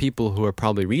like a lot of people who are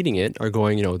probably reading it are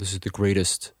going, this is the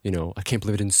greatest, I can't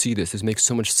believe I didn't see this. This makes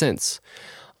so much sense,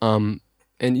 and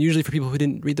usually for people who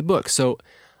didn't read the book. So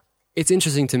it's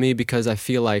interesting to me because I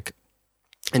feel like,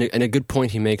 and a good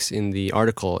point he makes in the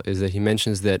article is that he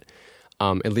mentions that.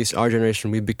 At least our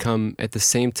generation, we've become at the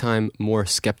same time more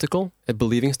skeptical at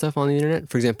believing stuff on the internet.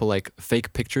 For example, like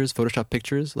fake pictures, Photoshop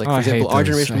pictures. Like, Oh, for I example, hate our those.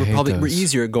 generation, I hate we're those.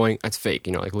 easier at going, that's fake,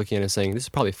 like looking at it and saying, this is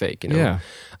probably fake, yeah.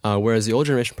 Whereas the old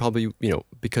generation probably,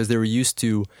 because they were used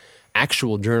to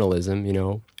actual journalism,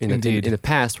 in Indeed. the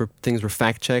past where things were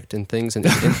fact checked and things, and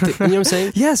you know what I'm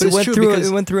saying? Yes, But it it's went true through. because-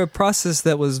 It went through a process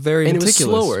that was very and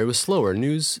meticulous. it was slower.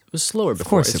 News was slower before.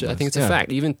 course it I was, think it's yeah. a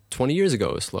fact. Even 20 years ago,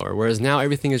 it was slower. Whereas now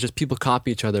everything is just people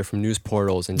copy each other from news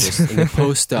portals and they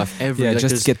post stuff every. Yeah, like,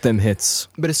 just there's- to get them hits.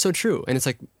 But it's so true, and it's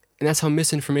like, and that's how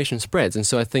misinformation spreads. And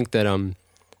so I think that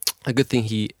a good thing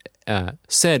he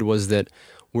said was that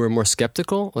we're more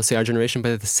skeptical, let's say our generation, but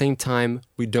at the same time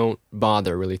we don't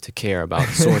bother really to care about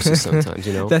sources sometimes.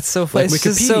 That's so funny. Like It's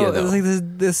just Wikipedia, so, though. it's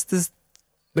like this.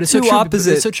 But it's two so true,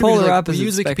 opposite- it's so true polar because, opposite we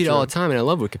use Wikipedia all the spectrum. time, and I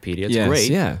love Wikipedia. It's Yes, great.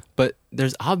 yeah. But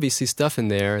there's obviously stuff in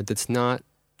there that's not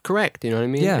correct. You know what I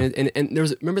mean? Yeah. And there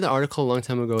was, remember the article a long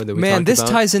time ago that we Man, talked this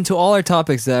about? ties into all our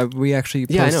topics that we actually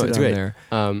posted Yeah, I know, it's on great. there.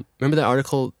 Remember that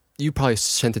article? You probably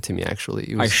sent it to me, actually.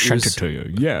 It was, to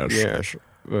you. Yes. Yes.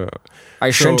 I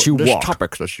sent you this what?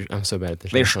 topic that you, I'm so bad at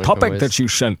this. This I'm topic always- that you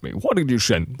sent me. What did you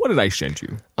send? What did I send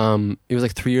you? it was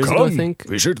like 3 years ago, I think.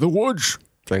 visit the woods.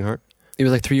 Dragonheart. It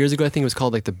was like 3 years ago. I think it was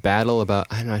called like the battle about.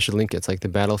 I don't know. I should link it. It's like the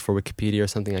battle for Wikipedia or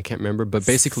something. I can't remember. But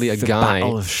basically, a The guy.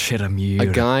 battle of shit, I'm you. A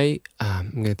guy,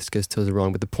 I'm going to get this guy's toes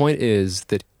wrong, but the point is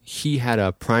that he had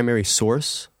a primary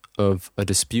source of a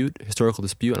dispute, historical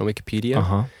dispute on Wikipedia. Uh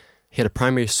huh. he had a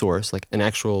primary source, like an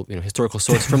actual historical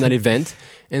source from that event,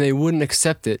 and they wouldn't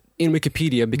accept it in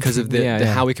Wikipedia because of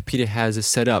how Wikipedia has it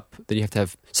set up, that you have to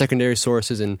have secondary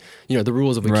sources and the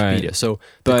rules of Wikipedia. Right. So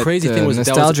the crazy thing was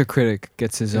Nostalgia Critic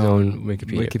gets his own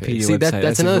Wikipedia website. See,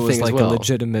 that's another thing like as well. a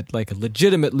legitimate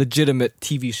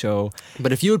TV show.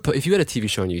 But if you had a TV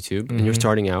show on YouTube and you're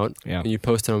starting out and you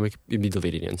post it on Wikipedia, you'd be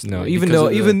deleting it instantly.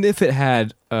 No, even if it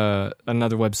had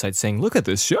another website saying, "Look at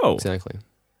this show." Exactly.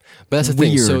 But that's the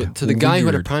thing. So Weird. the guy who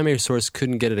had a primary source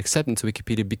couldn't get it accepted into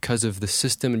Wikipedia because of the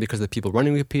system and because of the people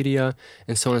running Wikipedia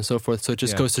and so on and so forth. So it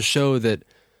just goes to show that,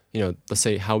 let's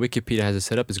say how Wikipedia has it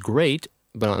set up is great,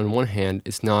 but on one hand,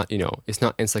 it's not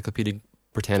Encyclopedia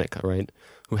Britannica, right?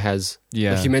 Who has,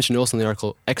 like you mentioned also in the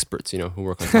article, experts, who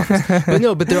work on topics.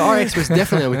 but there are experts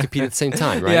definitely on Wikipedia at the same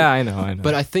time, right? Yeah, I know.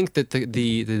 But I think that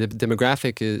the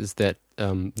demographic is that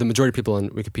the majority of people on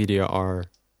Wikipedia are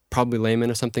probably laymen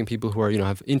or something, people who are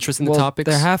have interest in the topics.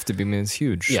 There have to be. I mean, it's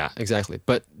huge. Yeah, exactly.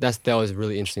 But that was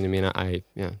really interesting to me, and I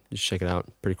you should check it out.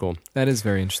 Pretty cool. That is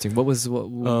very interesting. What was the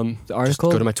article? Just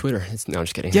go to my Twitter. No, I'm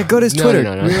just kidding. Yeah, go to his Twitter.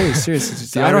 No. Really,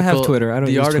 seriously. I don't have Twitter. I don't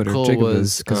use Twitter. Article Jacob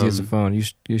was because he has a phone.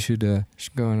 You should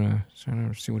go and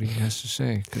see what he has to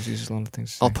say because he has a lot of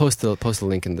things to say. I'll post a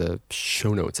link in the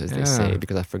show notes, as they say,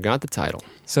 because I forgot the title.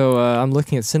 So I'm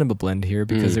looking at Cinema Blend here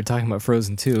because they're talking about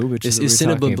Frozen 2, which is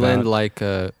Cinema Blend like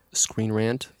Screen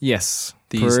Rant? Yes.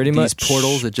 These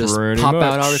portals that just pop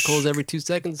out articles every 2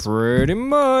 seconds? Pretty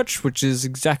much, which is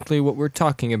exactly what we're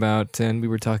talking about. And we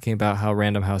were talking about how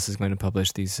Random House is going to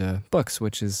publish these books,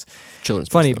 which is children's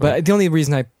funny. books, but the only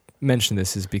reason I mention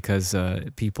this is because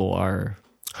people are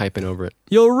hyping over it.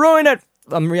 You'll ruin it!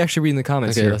 I'm actually reading the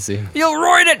comments here. Let's see. You'll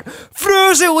ruin it!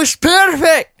 Frozen was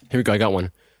perfect! Here we go, I got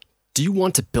one. Do you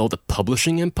want to build a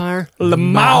publishing empire?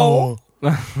 Lamau!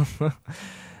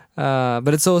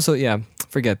 But it's also,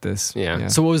 forget this. Yeah.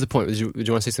 So what was the point? Did you want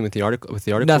to say something with the article?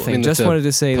 Nothing. I mean, just wanted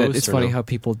to say that it's funny no? how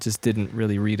people just didn't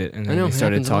really read it, and then they it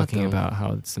started happens a lot, talking though. about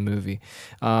how it's the movie.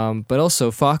 But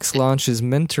also, Fox launches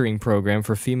mentoring program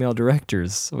for female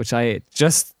directors, which I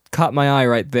just caught my eye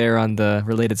right there on the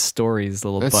related stories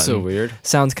little That's button. so weird.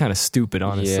 Sounds kind of stupid,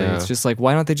 honestly. Yeah. It's just like,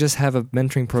 why don't they just have a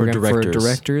mentoring program for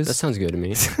directors? That sounds good to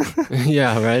me.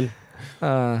 Yeah, right?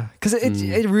 Because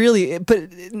it really, but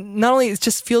not only, it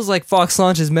just feels like Fox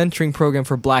launches mentoring program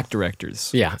for black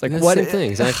directors. Yeah. It's like, that's what? the same thing,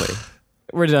 exactly.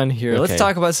 We're done here. Let's Okay.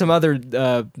 talk about some other.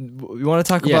 We want to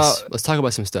talk Yes, about. let's talk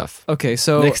about some stuff. Okay,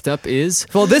 so Next up is...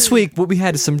 well, this week we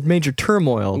had some major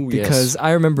turmoil Ooh, because yes.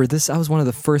 I remember this. I was one of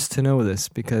the first to know this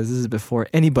because this is before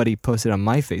anybody posted on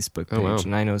my Facebook page, Oh, wow.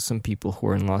 and I know some people who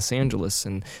are in Los Angeles,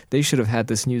 and they should have had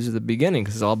this news at the beginning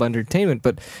because it's all about entertainment.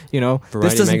 But this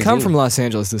Variety doesn't come magazine. from Los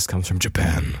Angeles. This comes from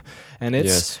Japan, and it's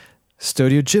Yes.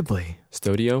 Studio Ghibli.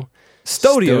 Studio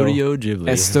Ghibli.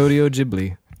 Ghibli. Studio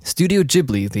Ghibli. Studio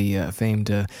Ghibli, the famed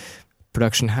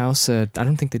production house. I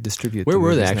don't think they distribute. Where the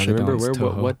were they movies now, actually? Remember don't. It's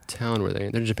Toho. what town were they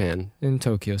in? They're in Japan. In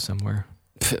Tokyo somewhere.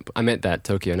 I meant that,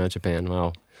 Tokyo, not Japan.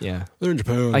 Wow. Yeah. They're in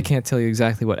Japan. I can't tell you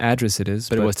exactly what address it is,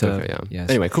 But it was Tokyo, yeah. Yes.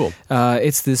 Anyway, cool.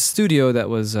 It's this studio that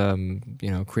was,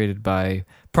 created by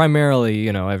primarily,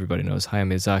 everybody knows Hayao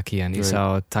Miyazaki and Right.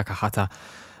 Isao Takahata,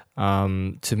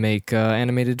 to make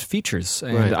animated features.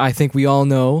 And Right. I think we all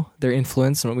know their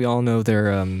influence, and we all know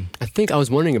their I think I was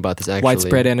wondering about this actually.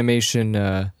 widespread animation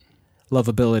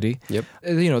lovability. Yep.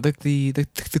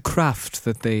 The craft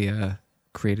that they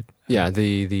created. Yeah,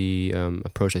 the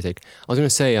approach I take. I was going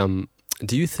to say,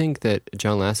 do you think that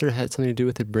John Lasseter had something to do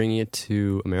with it, bringing it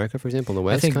to America, for example, in the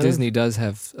West? I think kind of? Disney does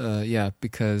have,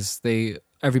 because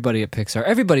everybody at Pixar,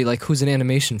 everybody like who's an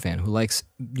animation fan who likes,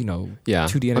 Yeah,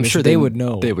 2D animation, I'm sure they would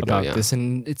know they would know, about yeah. this.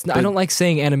 And it's not, But- I don't like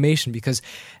saying animation because,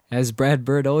 as Brad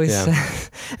Bird always Yeah.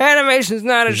 says, animation is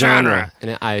not a genre.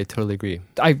 And I totally agree.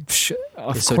 Of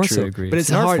It's so course true. I agree. But it's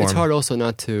an art hard. It's form. hard also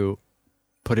not to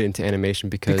put it into animation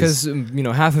because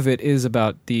half of it is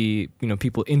about the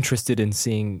people interested in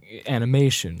seeing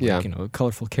animation, Yeah. like,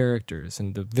 colorful characters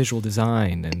and the visual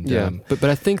design and but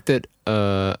I think that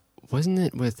wasn't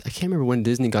it with, I can't remember when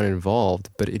Disney got involved,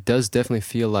 but it does definitely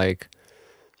feel like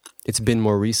it's been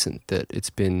more recent that it's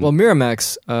been. Well,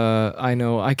 Miramax, I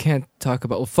know I can't talk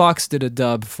about. Well, Fox did a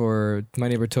dub for My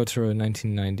Neighbor Totoro in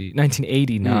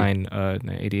 1989,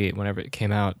 88, whenever it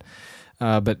came out.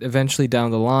 But eventually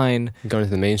down the line, gone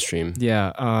into the mainstream.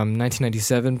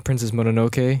 1997, Princess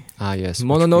Mononoke. Ah, yes.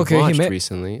 Mononoke which we watched Hime.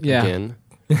 recently. Yeah. Again.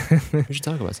 We should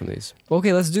talk about some of these.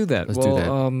 Okay, let's do that. Let's do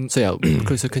that. So yeah,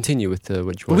 so continue with what you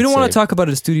want. But we don't want want to talk about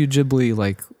a Studio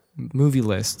Ghibli movie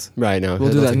list. Right. No,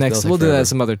 We'll do that next. We'll do that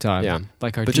some other time. Yeah,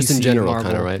 like our but just in DC, general, Marvel.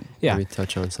 kind of right. Yeah. We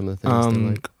touch on some of the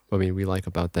things that we like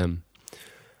about them.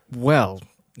 Well,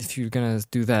 if you're gonna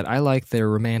do that, I like their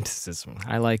romanticism.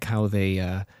 I like how they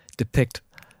depict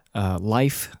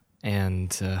life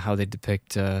and how they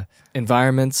depict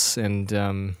environments and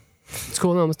It's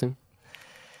cool. No, I'm listening.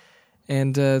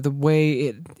 and the way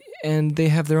it, and they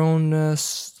have their own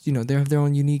they have their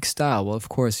own unique style. Well, of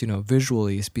course,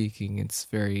 visually speaking, it's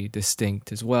very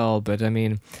distinct as well. But I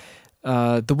mean,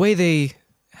 the way they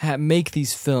make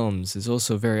these films is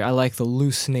also very. I like the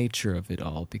loose nature of it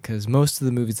all, because most of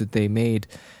the movies that they made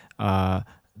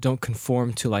don't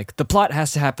conform to like the plot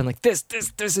has to happen like this.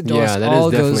 It does. Yeah, that is all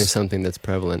definitely goes, something that's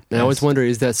prevalent. And I Yes. always wonder,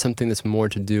 is that something that's more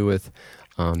to do with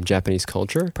Japanese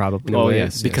culture? probably. In a way?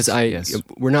 Yes, because yes.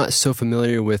 we're not so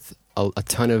familiar with a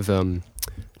ton of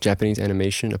Japanese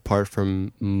animation apart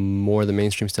from more of the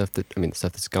mainstream stuff the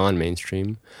stuff that's gone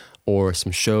mainstream, or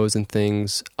some shows and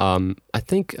things. I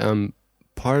think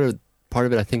part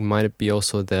of it I think might be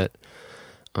also that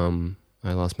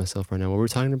I lost myself right now. What were we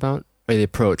talking about? Oh, the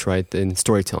approach, right? In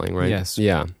storytelling, right? Yes.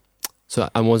 Yeah. So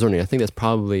I was wondering. I think that's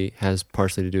probably has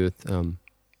partially to do with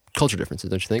culture differences,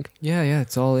 don't you think? Yeah.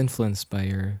 It's all influenced by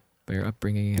your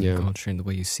upbringing and Yeah. culture and the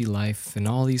way you see life and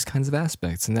all these kinds of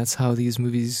aspects. And that's how these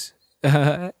movies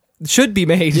should be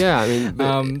made. Yeah, I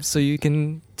mean, So you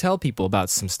can tell people about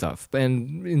some stuff.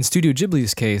 And in Studio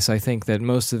Ghibli's case, I think that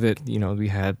most of it, we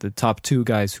had the top two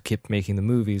guys who kept making the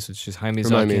movies, which is Hayao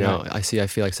remind me Miyazaki. now. I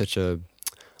feel like such a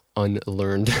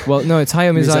unlearned. Well, no, it's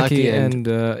Hayao Miyazaki Miyazaki and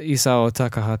Isao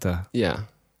Takahata. Yeah,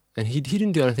 and he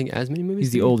didn't do I don't think as many movies.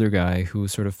 He's the did he? older guy who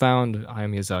sort of found Hayao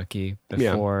Miyazaki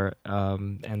Yeah. before,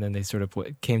 and then they sort of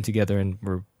came together and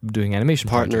were doing animation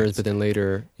partners, projects. but then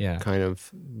later Yeah. kind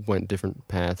of went different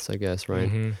paths, I guess,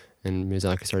 right? Mhm. And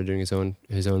Miyazaki started doing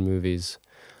his own movies.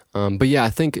 But yeah, I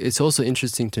think it's also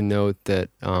interesting to note that,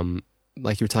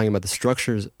 like you were talking about the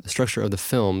structure of the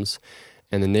films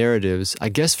and the narratives. I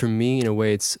guess for me, in a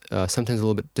way, it's sometimes a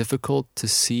little bit difficult to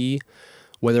see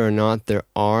whether or not there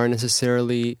are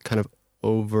necessarily kind of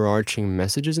overarching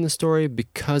messages in the story,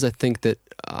 because I think that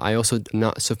I also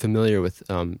not so familiar with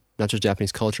not just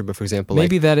Japanese culture, but for example,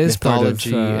 Maybe like that is part of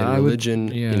mythology and I would- religion.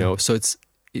 yeah. So it's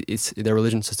their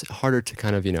religion, so it's harder to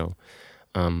kind of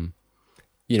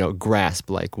grasp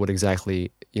like what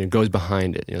exactly goes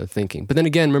behind it, the thinking. But then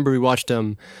again, remember we watched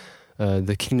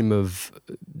the Kingdom of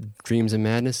Dreams and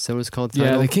Madness. Is that what it's called? Yeah,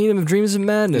 title? The Kingdom of Dreams and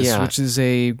Madness, Yeah. which is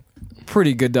a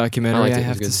pretty good documentary, liked I it. It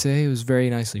have was to good. say. It was very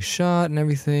nicely shot and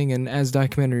everything. And as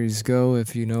documentaries go,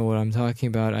 if you know what I'm talking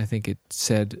about, I think it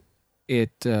said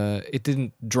it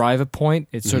didn't drive a point.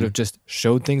 It sort Mhm. of just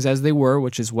showed things as they were,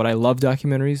 which is what I love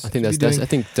documentaries. I think to be that's doing. I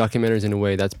think documentaries in a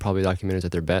way, that's probably documentaries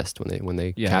at their best when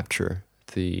they Yeah. capture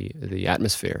the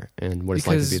atmosphere and what it's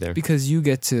like to be there. Because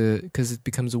it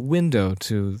becomes a window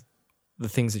to the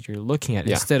things that you're looking at,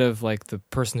 Yeah. instead of like the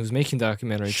person who's making the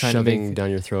documentary trying to Shoving make down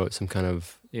your throat some kind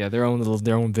of their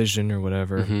own vision or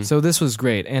whatever. Mhm. So this was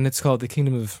great, and it's called The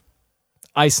Kingdom of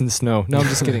Ice and Snow. No, I'm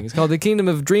just kidding. It's called The Kingdom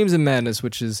of Dreams and Madness,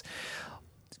 which is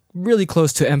really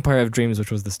close to Empire of Dreams,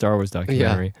 which was the Star Wars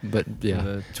documentary. but yeah,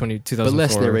 The 2004 but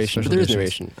less narration. special But there is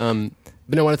editions. narration.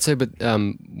 But no, what I'd say, with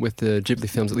the Ghibli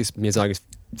films, at least Miyazaki's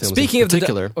films Speaking in of the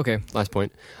particular, okay, last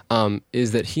point,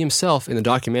 is that he himself, in the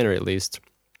documentary at least,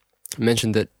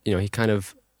 mentioned that he kind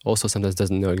of also sometimes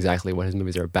doesn't know exactly what his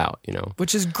movies are about.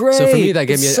 which is great. So for me, that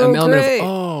gave me It's an so element great.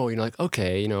 of, like,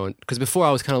 okay, because before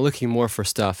I was kind of looking more for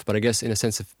stuff, but I guess in a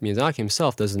sense, if Miyazaki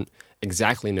himself doesn't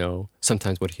exactly know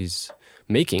sometimes what he's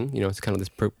making, it's kind of this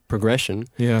progression,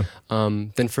 Yeah,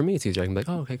 then for me, it's easier. I can be like,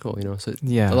 oh, okay, cool, so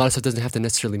yeah. a lot of stuff doesn't have to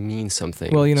necessarily mean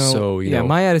something. Well, so,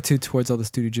 my attitude towards all the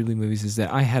Studio Ghibli movies is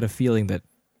that I had a feeling that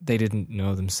they didn't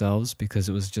know themselves because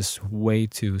it was just way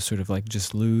too sort of like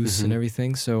just loose and Mhm.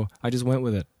 everything. So I just went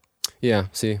with it, yeah,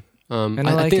 see. and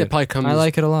I like think it. it probably comes, I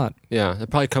like it a lot. yeah, it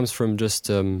probably comes from just,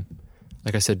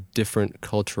 like I said, different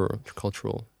cultural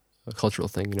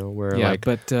thing, where Yeah, like,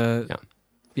 but yeah.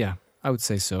 yeah, I would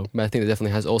say so. but I think it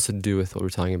definitely has also to do with what we're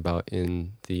talking about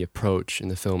in the approach in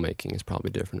the filmmaking is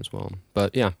probably different as well.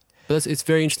 But yeah, but it's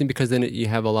very interesting because then you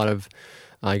have a lot of,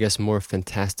 I guess, more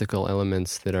fantastical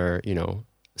elements that are,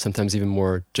 sometimes even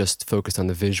more just focused on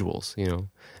the visuals,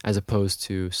 as opposed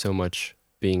to so much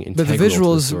being integral But the to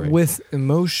visuals story. with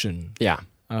emotion, Yeah,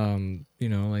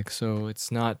 so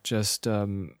it's not just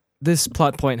this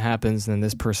plot point happens and then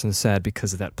this person's sad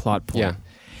because of that plot point. yeah,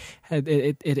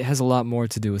 It has a lot more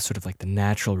to do with sort of like the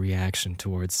natural reaction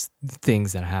towards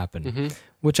things that happen, hmm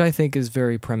which I think is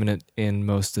very prominent in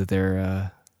most of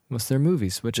their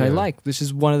movies, which I Yeah. like. Which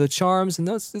is one of the charms, and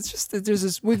there's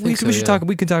this. We think so, should yeah. talk.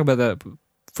 We can talk about that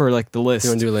for like the list.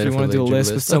 You want to do it later? If you want to do a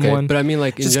list with Okay, someone, but I mean,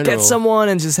 like in just general, get someone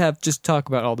and just talk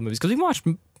about all the movies because we watched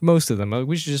most of them.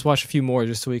 We should just watch a few more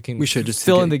just so we can. We should just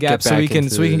fill in the gaps so we can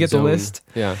get zone. the list.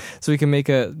 Yeah. So we can make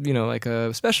a like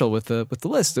a special with the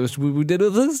list. We did a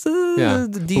list. Yeah.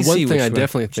 The But DC. one thing which I went-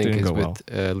 definitely which think didn't is go with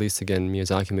at least again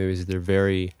Miyazaki movies, they're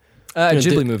very.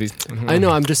 Ghibli movies. I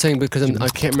know. I'm just saying because I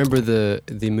can't remember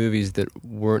the movies that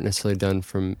weren't necessarily done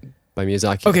by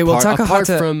Miyazaki. Okay, well, apart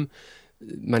Takahata- from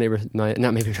my neighbor, my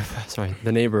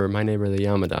neighbor, the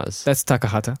Yamadas. That's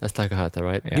Takahata. That's Takahata,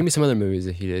 right? Yeah. Give me some other movies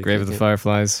that he did. Grave of the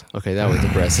Fireflies. Okay, that was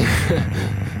depressing.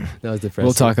 That was depressing.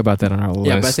 We'll talk about that on our list.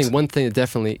 Yeah, but I think one thing that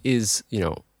definitely is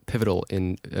pivotal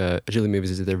in Ghibli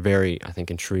movies is that they're very, I think,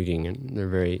 intriguing and they're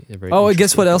very. Oh, and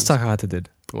guess what else interesting Takahata did?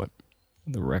 What?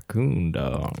 The Raccoon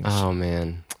Dogs. films. Oh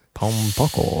man,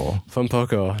 Pompoko.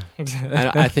 Pompoko.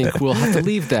 I think we'll have to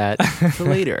leave that for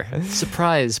later.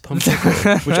 Surprise,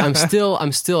 Pompoko. Which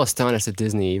I'm still astonished that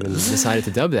Disney even decided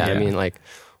to dub that. Yeah. I mean, like,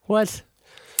 what?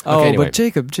 Oh, Okay, anyway. but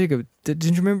Jacob, did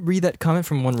you read that comment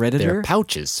from one They're Redditor?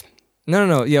 pouches.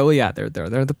 No. Yeah, well, yeah, they're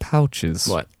the pouches.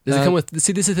 What? Does it come with?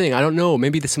 See, this is the thing. I don't know.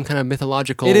 Maybe there's some kind of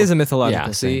mythological. It is a mythological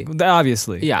Yeah, see? thing.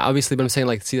 Obviously. Yeah, obviously, but I'm saying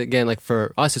like, see, again, like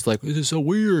for us, it's like this is so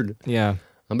weird. Yeah.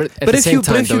 But at But the if same you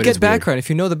time, though, it get is weird. background, if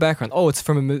you know the background, oh, it's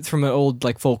from an old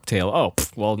like folk tale. Oh,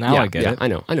 well, now I get it. I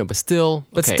know, but still,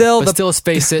 But okay. still but the- still, let's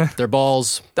face it, they're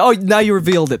balls. Oh, now you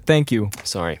revealed it. Thank you.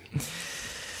 Sorry.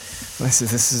 This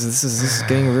is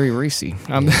getting very racy.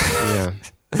 Yeah.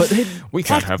 But hey, We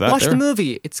can't have that Watch there. the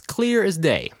movie. It's clear as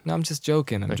day. No, I'm just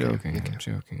joking. I'm Okay, joking. okay. I'm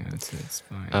joking. It's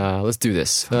fine. Let's do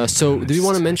this. Fine, So, fine, do you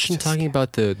want to just- mention just- talking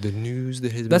about the news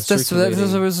that has been That's circulating?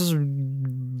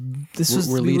 this was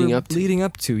We're leading up to. leading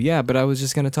up to. Yeah, but I was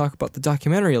just going to talk about the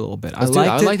documentary a little bit. Let's do that.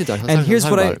 I it. liked it. Let's And talk- here's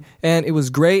talk what about it. and it was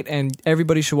great, and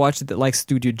everybody should watch it that likes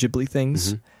Studio Ghibli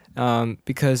things,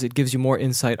 because it gives you more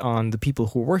insight on the people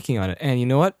who are working on it. And you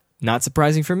know what? Not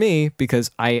surprising for me,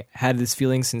 because I had this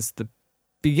feeling since the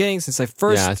beginning, since I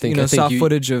first Yeah, I think saw you-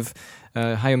 footage of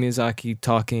Hayao Miyazaki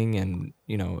talking and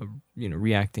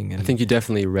reacting. And I think you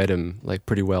definitely read him like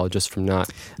pretty well just from not.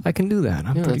 I can do that.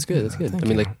 I'm Yeah, pretty that's good. That's good. Thank I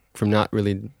mean, you. like from not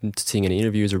really seeing any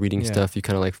interviews or reading Yeah. stuff, you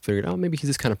kind of like figured, oh, maybe he's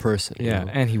this kind of person. you Yeah,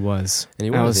 know? and he was. And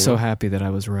he I was, was you so know? happy that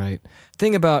I was right.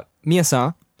 Thing about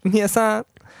Miyasa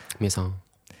Miyazaki.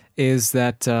 is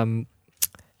that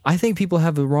I think people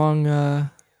have the wrong,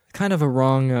 kind of a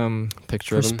wrong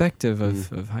Picture of him. perspective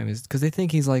of Jaime, because they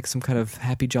think he's like some kind of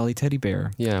happy, jolly teddy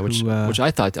bear. Yeah, which who,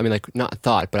 I thought. I mean, like not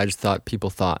thought, but I just thought people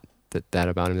thought that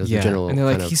about him. There's the general and they're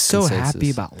like, kind of he's so consensus. happy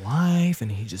about life,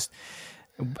 and he just.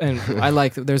 And I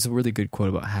like. There's a really good quote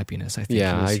about happiness. I think.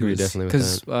 Yeah, I agree definitely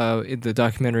with because in the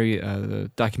documentary,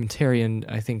 the documentarian,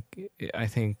 I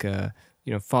think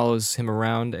follows him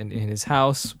around and in his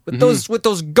house with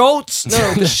those goats.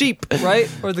 No, the sheep, right?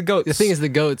 Or the goats. The thing is, the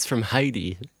goats from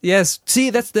Heidi. Yes. See,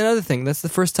 that's the other thing. That's the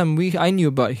first time I knew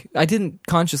about. I didn't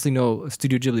consciously know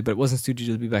Studio Ghibli, but it wasn't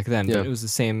Studio Ghibli back then. Yeah. But it was the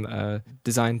same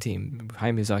design team,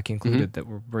 Hayao Miyazaki included, that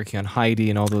were working on Heidi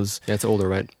and all those. Yeah, it's older,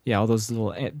 right? Yeah, all those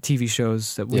little TV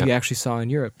shows that we Yeah. actually saw in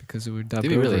Europe because it were dubbed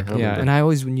Did we over. really? I don't Yeah, remember. and I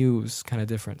always knew it was kind of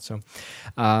different. So,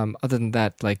 other than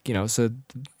that, so the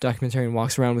documentarian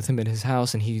walks around with him in his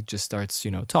house, and he just starts,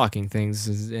 talking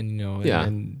things, Yeah.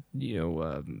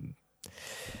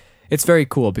 it's very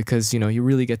cool because you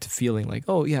really get to feeling like,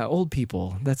 oh yeah, old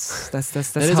people. That's That is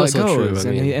how it also true, goes, I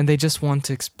and mean- they just want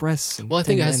to express. Well, I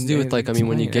think it has to do with, like, I mean,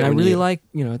 when you get- I when really you- like,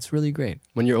 it's really great.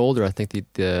 When you're older, I think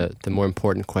the more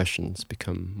important questions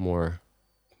become more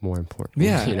important.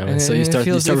 Yeah, and so you start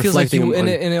reflecting like on.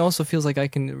 and it also feels like I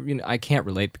can, I can't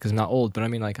relate because I'm not old, but I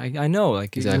mean, like I know,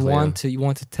 like Exactly, you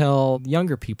want to tell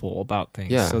younger people about things,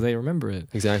 Yeah. so they remember it,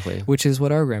 Exactly. which is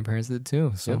what our grandparents did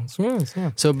too. So Yep. it's nice,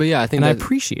 yeah. So, but yeah, I think And I that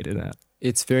appreciated that.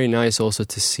 it's very nice also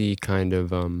to see kind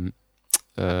of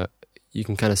you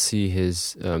can kind of see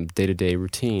his day-to-day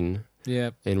routine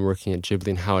Yeah, in working at Ghibli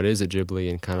and how it is at Ghibli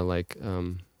and kind of like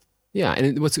and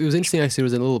it was interesting actually. There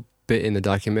was a little bit in the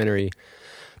documentary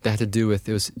that had to do with,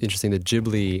 it was interesting that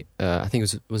Ghibli, I think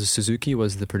it was Suzuki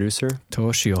was the producer.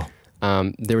 Toshio.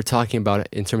 They were talking about it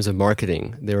in terms of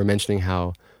marketing. They were mentioning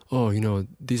how,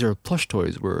 these are plush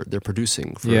toys they're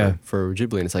producing for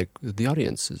Ghibli, and it's like the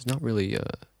audience is not really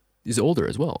is older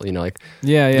as well.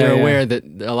 Yeah, They're aware that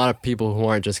a lot of people who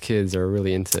aren't just kids are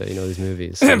really into these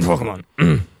movies. Pokemon.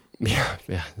 Yeah,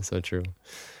 that's so true.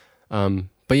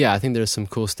 But yeah, I think there's some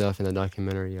cool stuff in the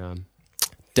documentary.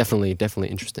 Definitely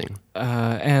interesting.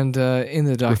 And in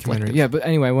the documentary, Reflective. yeah. But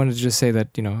anyway, I wanted to just say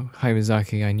that Hayao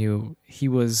Miyazaki, I knew he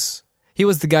was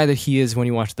the guy that he is when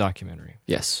you watch the documentary.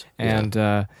 Yes, And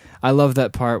I love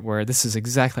that part where this is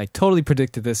exactly, I totally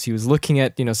predicted this. He was looking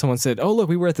at, someone said, oh, look,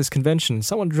 we were at this convention.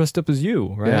 Someone dressed up as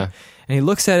you, right? Yeah. And he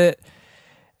looks at it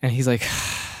and he's like,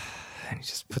 and he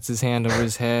just puts his hand over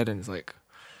his head and he's like,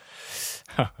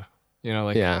 You know,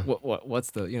 like Yeah.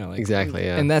 what's the like Exactly,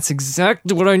 yeah. And that's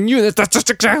exactly what I knew. That's just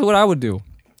exactly what I would do.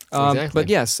 Exactly. But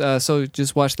yes, so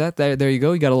just watch that. There you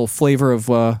go. You got a little flavor of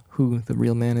who the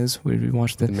real man is. We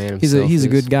watched that. The man He's himself a is-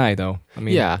 good guy though. I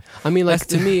mean, Yeah, I mean, like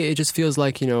that's to me, it just feels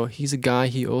like he's a guy.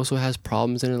 He also has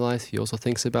problems in his life. He also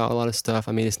thinks about a lot of stuff.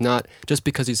 I mean, it's not just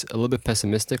because he's a little bit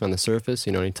pessimistic on the surface.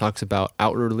 And he talks about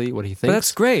outwardly what he thinks. But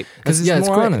that's great because it's it's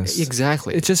more great. honest.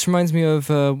 Exactly. It just reminds me of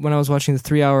when I was watching the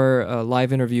 3-hour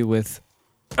live interview with.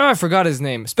 I forgot his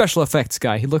name. Special effects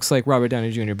guy. He looks like Robert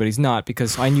Downey Jr., but he's not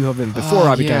because I knew of him before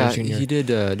Robert Downey Jr. He did.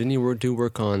 Didn't he do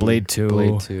work on Blade 2,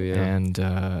 Blade 2, yeah.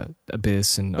 and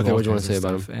Abyss, and Okay, all what do you wanna kinds of say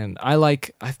about stuff. And I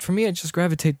like, for me, I just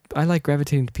gravitate. I like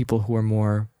gravitating to people who are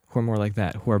more like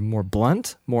that, who are more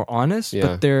blunt, more honest,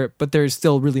 Yeah. but they're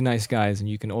still really nice guys, and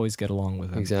you can always get along with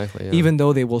them, Exactly. Yeah. even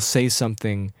though they will say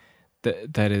something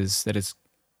that is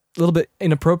a little bit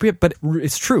inappropriate, but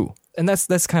it's true. And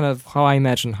that's kind of how I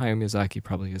imagine Hayao Miyazaki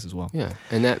probably is as well. Yeah,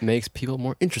 and that makes people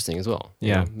more interesting as well. you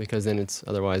Yeah. know, because then it's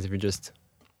otherwise if you're just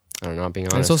not being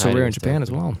honest. And it's also hiding rare in stuff. Japan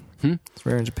as well. Hmm? It's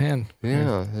rare in Japan.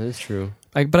 Yeah, that is true.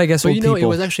 But I guess But old people. it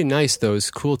was actually nice though.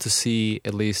 It's cool to see,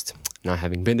 at least not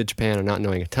having been to Japan or not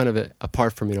knowing a ton of it,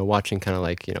 apart from watching kind of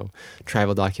like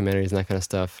travel documentaries and that kind of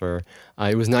stuff. Or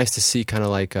it was nice to see kind of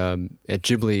like at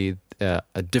Ghibli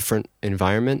a different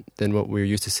environment than what we were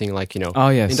used to seeing. Like Oh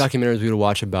yes. in documentaries we would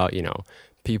watch about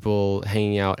people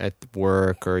hanging out at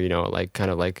work, or like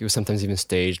kind of like it was sometimes even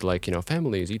staged, like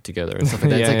families eat together and stuff like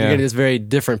that. It's Yeah, like yeah. you're getting this very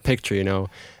different picture,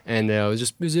 and it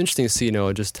was interesting to see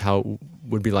just how it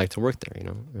would be like to work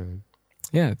there.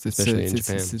 Yeah, it's especially in it's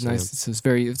Japan, It's so, nice.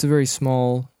 It's a very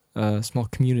small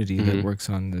community that Mhm. works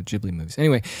on the Ghibli movies.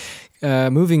 Anyway,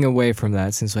 moving away from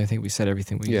that, since I think we said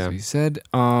everything we said.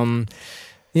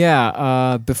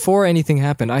 Before anything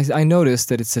happened, I noticed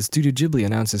that it says Studio Ghibli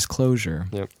announces closure.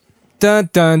 Yep. Dun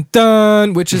dun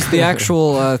dun, which is the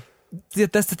actual.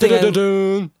 That's the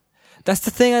thing. That's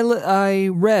the thing I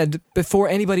read before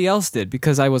anybody else did,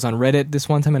 because I was on Reddit this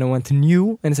one time and I went to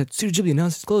New and it said Studio Ghibli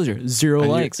announced its closure. 0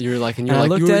 likes. You're like, And I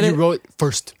looked at you it- wrote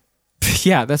first.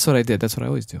 Yeah, that's what I did. That's what I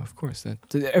always do. Of course.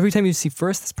 Every time you see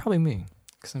first, that's probably me.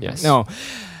 'Cause Yes. No,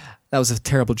 that was a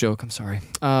terrible joke. I'm sorry.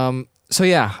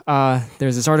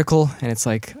 There's this article and it's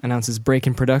like announces break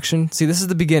in production. See, this is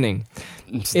the beginning.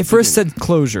 It first said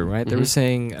closure, right? They were Mhm.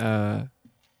 saying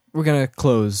we're gonna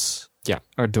close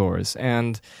our doors,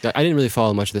 and I didn't really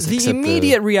follow much of this. the except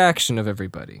immediate reaction of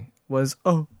everybody was,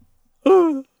 what?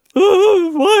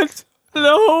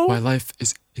 No, my life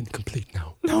is incomplete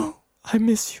now. no, I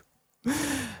miss you.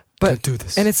 Can't do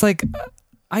this. And it's like,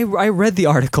 I read the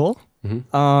article,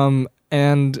 Mhm.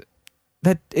 and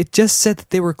that it just said that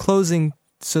they were closing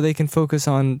so they can focus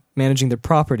on managing their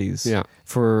properties Yeah.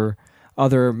 for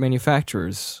other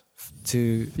manufacturers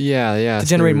to Yeah.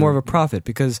 generate more of a profit.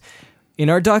 Because in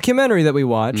our documentary that we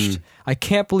watched, I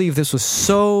can't believe this was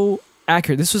so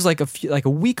accurate. This was like a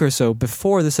week or so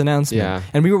before this announcement, Yeah.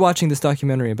 and we were watching this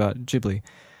documentary about Ghibli,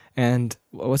 and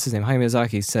what's his name, Hayao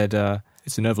Miyazaki said,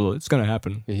 "It's inevitable. It's going to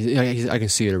happen." I can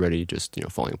see it already, just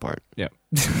falling apart. Yeah.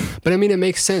 But I mean, it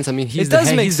makes sense. I mean, It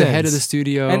does make he's the head of sense. the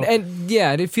studio, And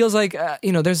yeah, it feels like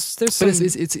there's but some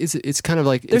it's kind of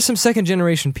like there's some second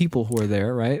generation people who are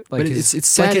there, right? Like But his, it's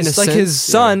sad in a like his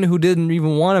sense, son who didn't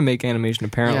even want to make animation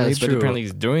apparently, that's but true. apparently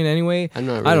he's doing it anyway. I'm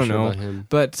not. Really I don't sure know. about him.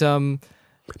 But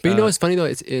But what's funny though?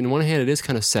 It's in one hand it is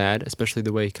kind of sad, especially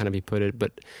the way kind of he put it.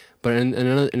 But in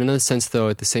another sense though,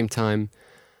 at the same time,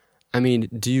 I mean,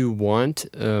 do you want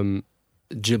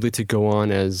Ghibli to go on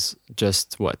as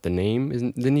just what the name?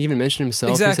 Didn't he even mention himself?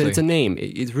 He Exactly. said it's a name.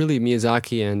 It's really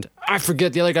Miyazaki and I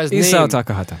forget the other guy's Isao name.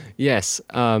 Takahata. Yes.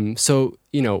 So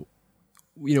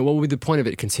what would be the point of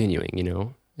it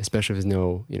continuing? Especially if there's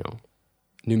no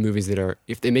new movies that are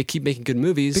if they keep making good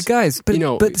movies. But guys,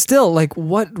 but still, like,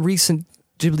 what recent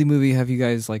Ghibli movie have you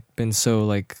guys like been so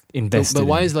like invested? But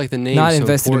why in? is like the name Not so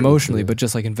invested important emotionally, to but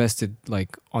just like invested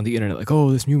like on the internet, like,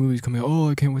 oh, this new movie's coming out. Oh,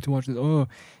 I can't wait to watch this. Oh,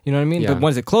 you know what I mean? Yeah. But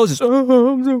once it closes,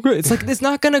 oh, I'm so great. It's like it's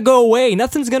not gonna go away.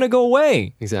 Nothing's gonna go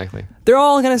away. exactly. They're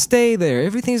all gonna stay there.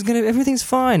 Everything's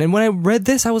fine. And when I read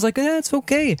this, I was like, it's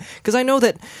okay, because I know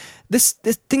that this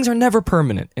things are never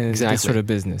permanent in this Exactly. sort of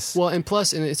business. Well, and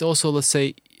plus, and it's also, let's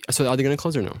say, so are they going to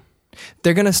close or no?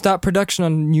 They're gonna stop production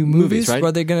on new movies, right?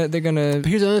 or they're gonna. But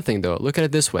here's the other thing, though. Look at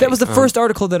it this way. That was the first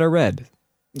article that I read,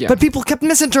 Yeah. but people kept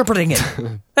misinterpreting it.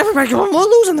 Everybody was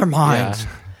losing their minds.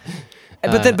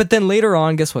 Yeah. But then later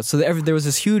on, guess what? So there was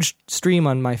this huge stream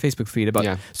on my Facebook feed about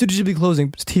Yeah. Studio Ghibli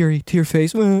closing, tear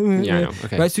face. Yeah, I know.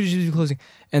 Okay. Right, Studio Ghibli closing,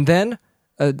 and then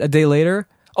a day later,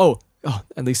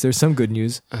 at least there's some good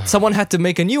news. Someone had to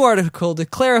make a new article to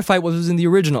clarify what was in the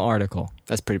original article.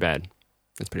 That's pretty bad.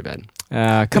 That's pretty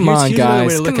bad. Come Here's- on, here's another way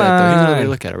guys. to look Come at it, though. Here's another way to on.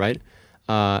 look at it,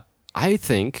 right? I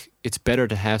think it's better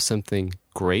to have something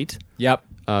great Yep.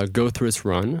 go through its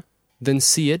run than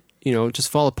see it, just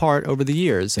fall apart over the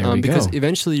years. There we because go.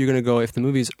 eventually you're going to go, if the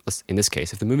movies, in this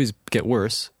case, if the movies get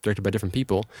worse, directed by different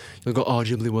people, you'll go, oh,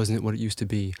 Ghibli wasn't what it used to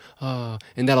be.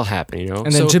 And that'll happen,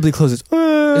 And then Ghibli closes.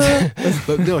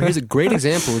 But no, here's a great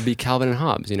example would be Calvin and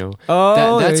Hobbes,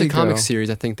 Oh, that's there a you comic go. series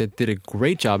I think that did a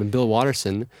great job, and Bill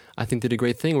Watterson I think did a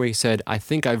great thing where he said, I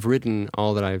think I've written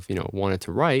all that I've wanted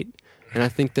to write, and I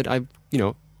think that I've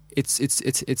it's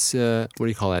what do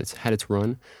you call that? It's had its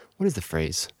run. What is the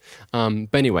phrase? But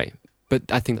anyway,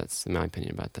 I think that's my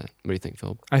opinion about that. What do you think,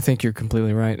 Philip? I think you're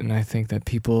completely right, and I think that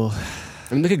people.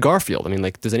 I mean, look at Garfield. I mean,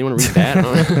 like, does anyone read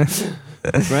that?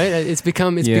 Right? It's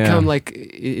become like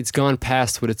it's gone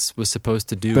past what it was supposed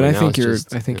to do. But I and now think it's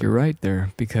just, you're right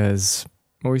there, because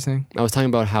what were you saying? I was talking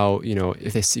about how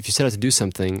if you set out to do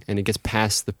something and it gets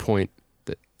past the point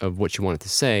of what you want it to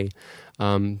say,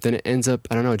 then it ends up,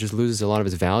 I don't know, it just loses a lot of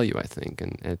its value, I think.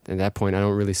 And at that point, I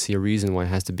don't really see a reason why it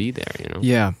has to be there.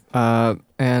 Yeah,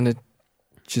 and it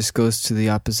just goes to the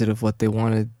opposite of what they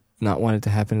not wanted to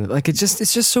happen. Like it's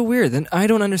just so weird. And I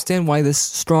don't understand why this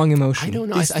strong emotion. I don't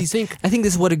know. I think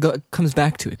this is what it comes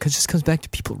back to. It just comes back to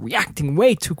people reacting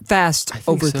way too fast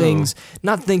over so. things,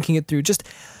 not thinking it through. Just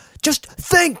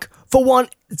think for 1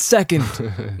 second.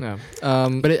 No.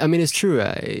 But it's true.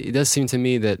 It does seem to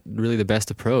me that really the best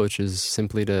approach is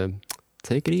simply to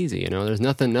take it easy. There's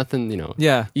nothing.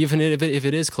 Yeah. Even if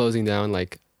it is closing down,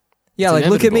 like. Yeah, it's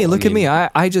like look at me, inevitable.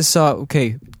 I just saw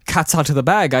Cat's out of the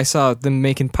bag. I saw them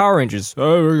making Power Rangers.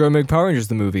 Oh, we're gonna make Power Rangers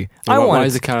the movie. Why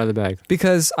is the cat out of the bag?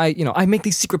 because I make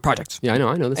these secret projects. Yeah, I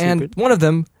know. That's And secret. one of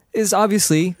them is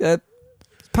obviously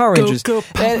Power Rangers. Go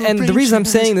Power and the reason I'm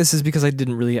Rangers. saying this is because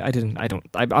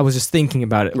I was just thinking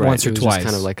about it once or It was twice. just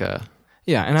kind of like a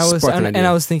yeah, and I was spark an and idea.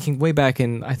 I was thinking way back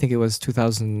in, I think it was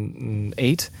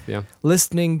 2008, yeah.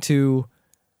 listening to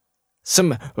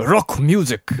some rock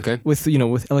music Okay. with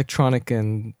with electronics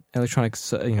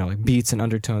like beats and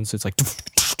undertones. So it's like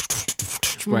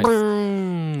right.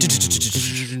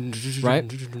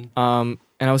 Right?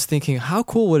 And I was thinking, how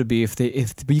cool would it be if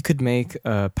we could make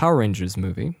a Power Rangers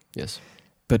movie, Yes.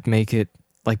 but make it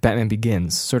like Batman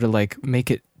Begins, sort of like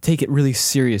take it really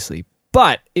seriously,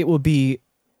 but it will be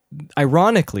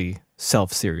ironically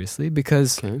self-seriously,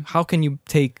 because Okay. how can you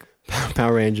take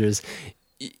Power Rangers.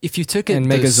 If you took it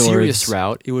And the Megazords. serious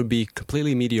route, it would be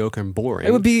completely mediocre and boring.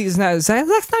 it would be Zack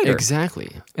Snyder.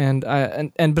 Exactly. And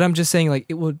but I'm just saying, like,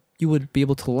 you would be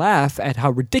able to laugh at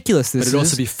how ridiculous this But is. it'd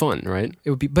also be fun, right?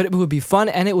 It would be fun,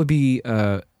 and it would be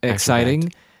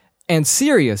exciting and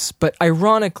serious, but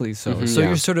ironically so. Mhm, So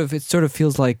yeah. it sort of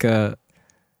feels like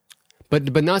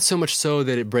But not so much so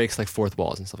that it breaks like fourth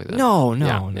walls and stuff like that. no.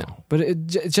 Yeah. But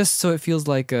just so it feels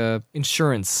like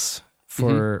insurance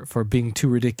Mm-hmm. for being too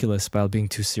ridiculous while being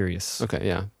too serious. Okay,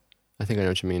 yeah. I think I know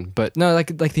what you mean. But No,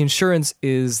 like the insurance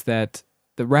is that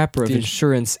the wrapper of The-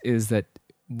 insurance is that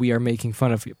we are making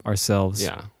fun of ourselves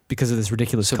yeah. because of this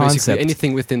ridiculous So concept. basically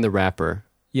anything within the wrapper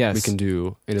yes. we can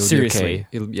do and it'll Seriously.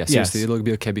 be okay. Yes. Seriously, it'll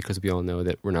be okay because we all know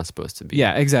that we're not supposed to be.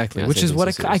 Yeah, exactly. Yeah, Which same is thing, what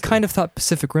so I seriously. kind of thought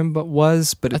Pacific Rim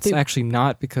was, but I it's think actually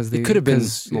not, because they It could have been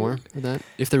because- more of that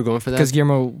if they were going for that. because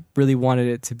Guillermo really wanted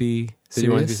it to be Did he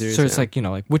want it serious. to be serious? So it's Yeah.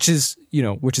 like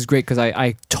which is great, because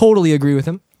I totally agree with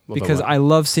him, What about because what? I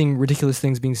love seeing ridiculous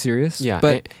things being serious. Yeah,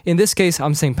 but in this case,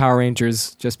 I'm saying Power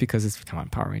Rangers just because it's come on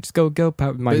Power Rangers go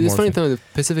Power. But it's funny though, the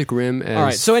Pacific Rim as All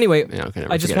right. So anyway, yeah, okay,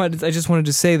 never I just forget it. wanted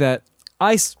to say that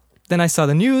then I saw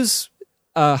the news.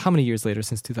 How many years later?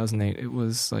 Since 2008, it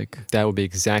was like That would be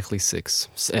exactly six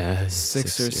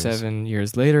six or years. 7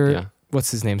 years later. Yeah.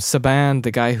 What's his name? Saban,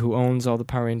 the guy who owns all the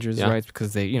Power Rangers, Yeah. right?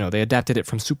 Because they adapted it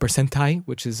from Super Sentai,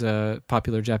 which is a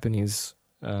popular Japanese,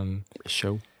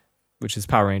 Show. which is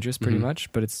Power Rangers, pretty Mhm. much,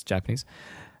 but it's Japanese.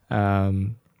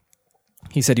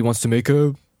 He said he wants to make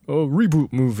a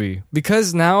reboot movie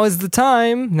because now is the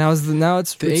time. Now it's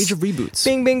The age of reboots.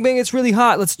 Bing, bing, bing! It's really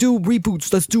hot. Let's do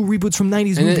reboots. Let's do reboots from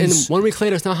 '90s And then movies. 1 week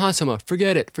later, it's not hot so much.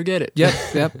 Forget it.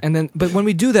 Yep. And then, but when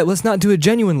we do that, let's not do it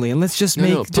genuinely, and let's just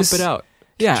Pump just it out.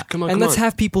 Yeah, Come on, and come let's on.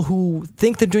 have people who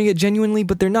think they're doing it genuinely,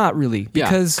 but they're not really.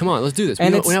 Because Yeah, come on, let's do this.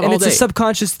 and we it's have and all it's day. a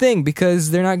subconscious thing because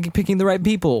they're not picking the right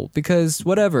people. Because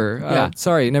whatever. Yeah.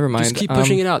 Sorry, never mind. Just keep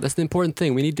pushing it out. That's the important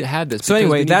thing. We need to have this. So because we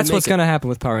anyway, need to that's make what's it. going to happen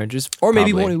with Power Rangers, or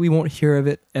maybe Probably. we won't hear of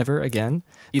it ever again.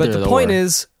 Either But the or. point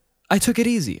is, I took it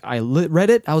easy. I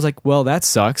read it. I was like, well, that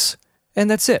sucks,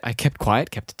 and that's it. I kept quiet,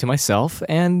 kept it to myself,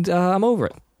 and I'm over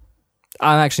it.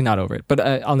 I'm actually not over it, but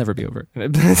I'll never be over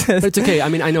it. But it's okay. I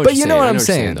mean, I know what But you're you know saying. what I I'm you're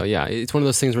saying. though. Yeah, it's one of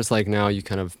those things where it's like now you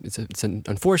kind of it's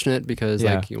unfortunate because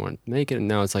Yeah. like you want to make it, and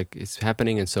now it's like it's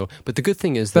happening, and so. But the good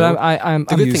thing is, But though, I'm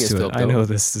the good used thing is, to it. Philip, I though, know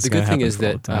this is the gonna good thing happen is for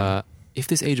all that the time. if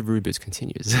this age of reboots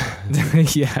continues,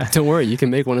 yeah, don't worry, you can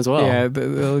make one as well. yeah,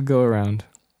 they'll go around.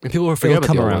 And people will forget It'll about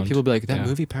come the old one. around. People will be like, that Yeah.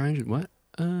 movie Power Rangers, what?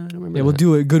 I don't remember. Yeah, we'll that.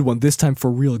 do a good one this time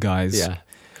for real, guys. Yeah.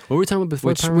 What were we talking about before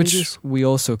which Power Rangers? we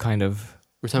also kind of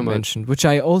We're talking about mentioned, which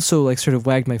I also like sort of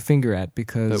wagged my finger at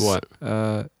because what?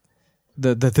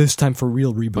 The this time for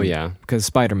real reboot. Oh yeah, because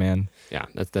Spider-Man. yeah.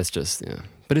 That's just yeah.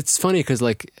 But it's funny because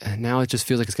like now it just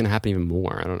feels like it's going to happen even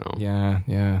more. I don't know.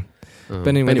 Yeah. But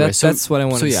anyway, that's what I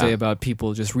wanted to say about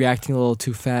people just reacting a little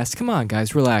too fast. Come on,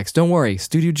 guys, relax. Don't worry.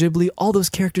 Studio Ghibli, all those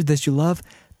characters that you love,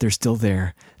 they're still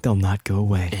there. They'll not go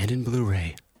away. And in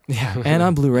Blu-ray. Yeah, and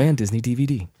on Blu-ray and Disney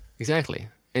DVD. Exactly.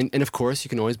 And of course, you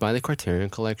can always buy the Criterion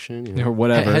Collection. You know. Or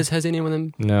whatever. Has any of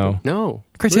them? No. No.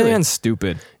 Criterion's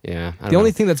stupid. Yeah. I don't The only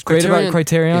know. thing that's great about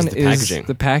Criterion is is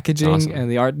the packaging Awesome. and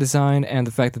the art design and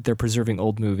the fact that they're preserving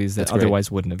old movies that That's great.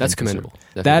 otherwise wouldn't have That's been commendable.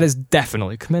 preserved. That is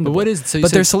definitely But commendable. what is so? You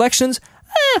But said, their selections,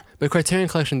 but Criterion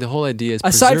Collection, the whole idea is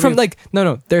aside from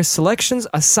preserving- their selections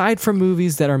aside from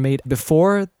movies that are made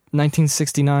before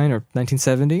 1969 or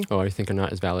 1970, Oh, I think are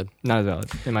not as valid. not as valid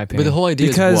in my But opinion. the whole idea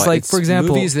because is what? like It's for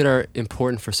example, movies that are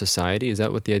important for society. Is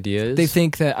that what the idea is? they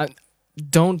think that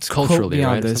don't quote Culturally, me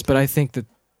on right, or this, but I think that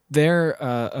their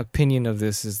opinion of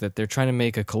this is that they're trying to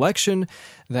make a collection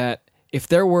that if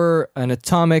there were an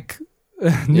atomic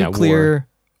nuclear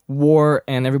war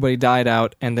and everybody died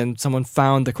out and then someone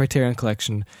found the Criterion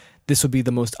Collection, this would be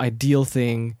the most ideal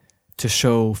thing to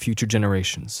show future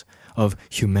generations of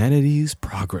humanity's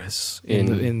progress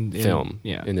in film.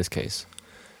 Yeah. In this case.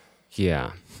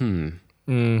 Yeah. Mm.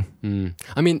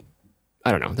 I mean,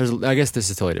 I don't know. I guess this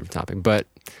is a totally different topic, but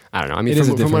I don't know. I mean, It is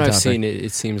a from what different I've topic. seen,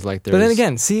 it seems like there's. But then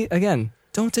again,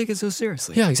 don't take it so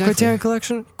seriously. Yeah, exactly. Criterion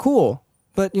Collection, cool.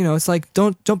 But it's like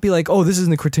don't be like, oh, this is in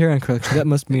the Criterion Collection. That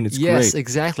must mean it's yes, great.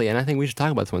 exactly. And I think we should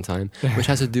talk about this one time, which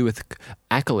has to do with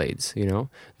accolades.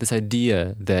 This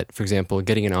idea that, for example,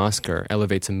 getting an Oscar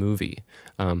elevates a movie.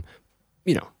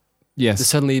 Yes. This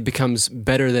suddenly becomes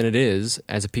better than it is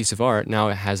as a piece of art. Now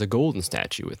it has a golden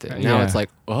statue with it. Now Yeah. it's like,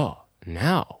 oh,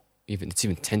 now it's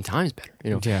even 10 times better.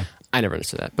 Yeah. I never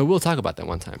understood that, but we'll talk about that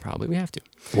one time. Probably we have to.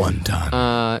 One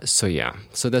time.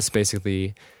 So that's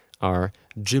basically our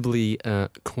Ghibli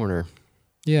corner.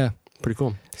 Yeah. Pretty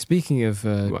cool. Speaking of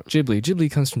What?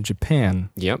 Ghibli comes from Japan,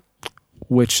 Yep.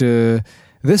 which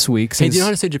this week Hey, since do you know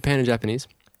how to say Japan in Japanese?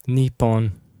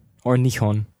 Nippon or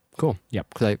Nihon. Cool. Yep.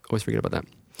 Because I always forget about that.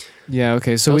 Yeah,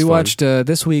 okay. So That was we fun. watched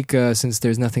this week, since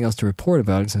there's nothing else to report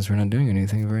about it, since we're not doing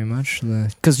anything very much.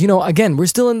 Because, again, we're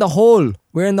still in the hole.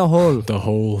 We're in the hole. The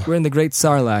whole. We're in the Great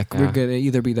Sarlacc. Yeah. We're going to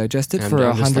either be digested I'm for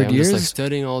just 100 I'm years, just like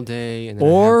studying all day, and then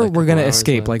I or have, we're a going to couple hours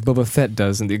escape left. like Boba Fett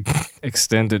does in the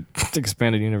expanded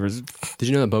universe. Did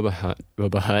you know that Boba Hutt,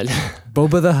 Boba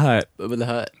the Hutt.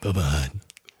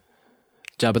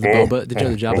 Jabba the Boba? Did you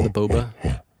know the Jabba the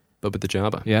Boba? Boba the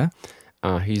Jabba. Yeah?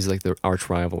 He's like the arch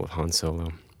rival of Han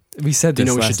Solo. We said Do this you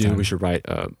know what we last should do? time. We should write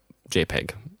a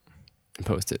JPEG and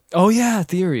post it. Oh, yeah,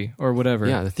 theory or whatever.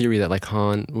 Yeah, the theory that like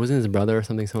Han wasn't his brother or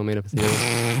something. Someone made up a theory.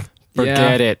 Yeah.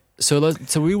 Forget it. So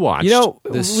we watched.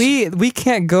 This. we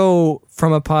can't go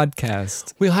from a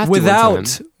podcast We'll have to one time.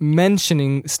 without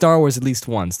mentioning Star Wars at least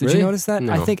once. Did Really? you notice that?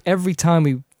 No. I think every time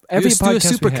every do a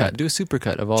podcast we supercut. had, Do a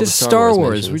supercut of all just the Star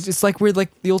Wars. mentions. It's like we're like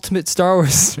the ultimate Star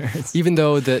Wars nerds. Even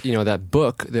though that that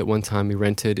book that one time we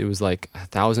rented, it was like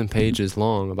 1,000 pages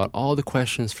long about all the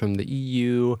questions from the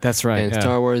EU That's right. and yeah.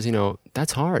 Star Wars.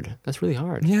 That's hard. That's really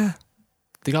hard. Yeah.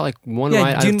 They got like one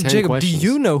right out of 10 Jacob, questions. do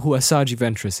you know who Asajj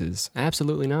Ventress is?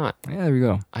 Absolutely not. Yeah, there we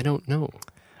go. I don't know.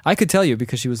 I could tell you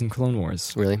because she was in Clone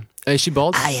Wars. Really? Is she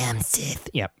bald? am Sith.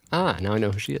 Yep. Now I know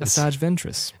who she is. Asajj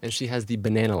Ventress. And she has the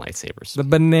banana lightsabers. The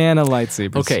banana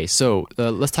lightsabers. Okay, so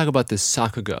let's talk about this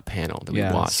Sakuga panel that we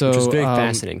Yeah, watched, so, which was very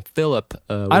fascinating. Philip,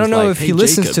 I don't know if he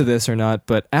listens to this or not,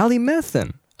 but Ali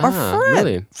Methan, our friend,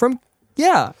 really? from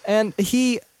and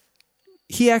he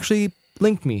actually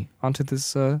linked me onto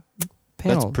this panel.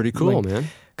 That's pretty cool, man.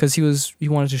 Because he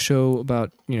wanted to show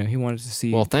about he wanted to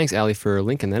see. Well, thanks, Ali, for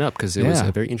linking that up because it was Yeah.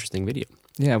 a very interesting video.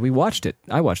 yeah, we watched it.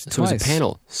 I watched it So twice. it was a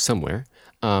panel somewhere.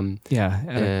 Yeah,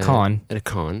 at a uh, con. At a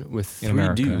con with In three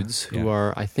America, dudes who yeah.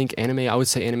 are, I think, I would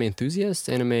say anime enthusiasts,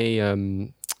 anime.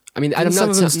 I mean, I'm Some not.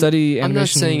 of them study I'm not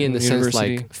animation saying in the sense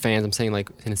university. like fans. I'm saying like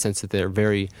in the sense that they're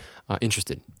very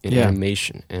interested in Yeah.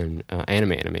 animation and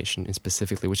anime animation, and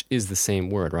specifically, which is the same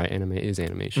word, right? Anime is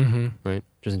animation, Mhm. right?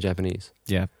 Just in Japanese.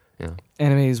 Yeah. Yeah.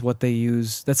 Anime is what they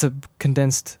use. That's a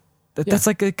condensed That's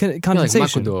like a Yeah, like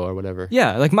condensation. Makoto or whatever.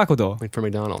 Yeah, like Makoto. Like for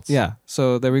McDonald's. Yeah,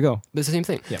 so there we go. But it's the same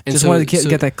thing. Yeah, And just so- wanted to so-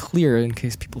 get that clear in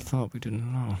case people thought we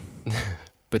didn't know.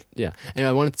 But yeah, and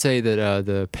I wanted to say that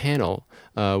the panel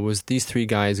was these three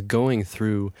guys going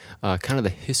through kind of the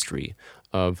history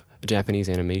of Japanese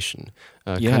animation,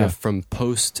 kind Yeah. of from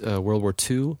post World War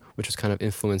II, which was kind of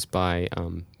influenced by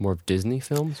more of Disney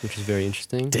films, which is very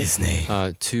interesting. Disney.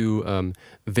 To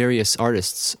various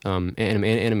artists,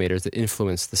 animators that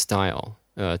influenced the style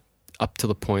up to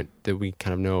the point that we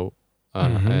kind of know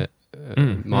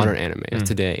modern anime of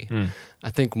today. I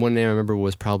think one name I remember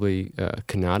was probably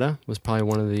Kanata, was probably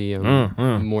one of the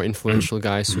more influential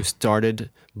guys who started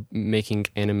making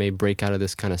anime break out of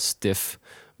this kind of stiff,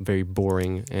 very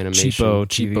boring animation. Cheapo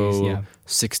TVs, yeah.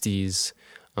 60s.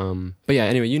 But yeah,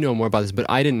 anyway, you know more about this, but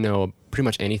I didn't know pretty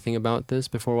much anything about this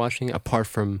before watching it, apart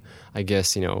from, I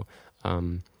guess,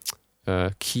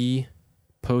 key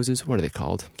poses. What are they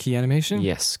called? Key animation?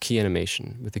 Yes, key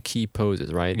animation with the key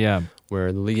poses, right? Yeah.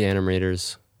 Where the lead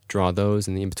animators draw those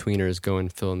and the in-betweeners go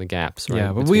and fill in the gaps, right? Yeah,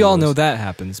 but between we all those. know that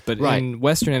happens. But Right. in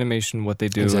Western animation, what they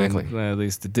do, Exactly. at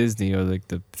least the Disney or like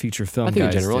the feature film I think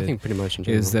in guys general, I did, think pretty much in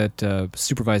general. is that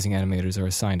supervising animators are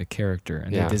assigned a character.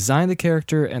 And Yeah. they design the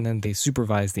character and then they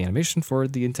supervise the animation for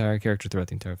the entire character throughout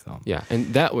the entire film. Yeah,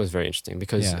 and that was very interesting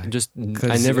because Yeah, I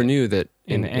 'cause never knew that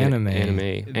in anime,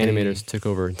 animators took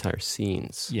over entire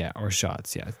scenes. Yeah, or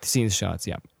shots. Yeah, scenes shots.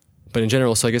 Yeah. But in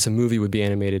general, so I guess a movie would be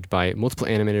animated by multiple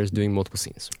animators doing multiple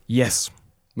scenes, Yes.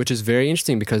 which is very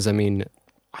interesting because I mean,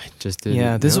 I just didn't.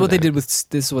 Yeah, this is know what they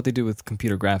that. did with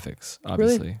computer graphics.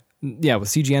 Obviously. Yeah, with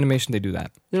CG animation they do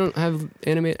that. They don't have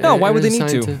animate. No, why would they need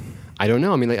assigned to? I don't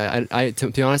know. I mean, like,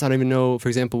 to be honest, I don't even know. For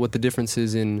example, what the difference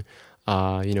is in,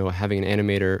 having an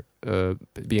animator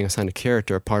being assigned a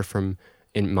character, apart from,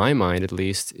 in my mind at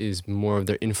least, is more of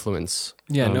their influence.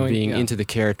 Yeah, knowing- being yeah. into the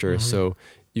character, so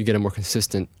you get a more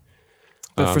consistent.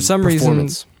 But for some reason,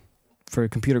 performance. for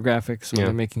computer graphics, when Yeah.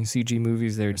 they're making CG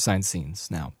movies, they're assigned scenes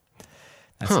now.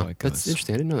 That's how it goes. That's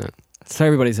interesting. I didn't know that. So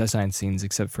everybody's assigned scenes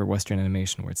except for Western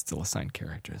animation where it's still assigned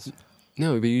characters.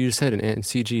 No, but you just said in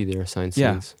CG they're assigned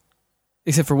Yeah. scenes.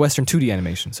 Except for Western 2D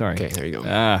animation, sorry. Okay, there you go.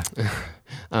 Ah,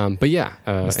 But yeah,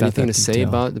 Missed out anything that to say detail.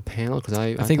 about the panel? Because I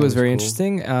I think it thought was very cool.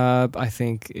 interesting. I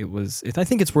think it was. I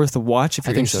think it's worth a watch if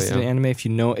I you're think so, interested yeah. in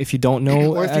anime. If you don't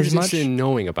know or if you're as just much, interested in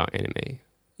knowing about anime.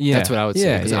 yeah, That's what I would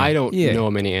say. Because I don't yeah. know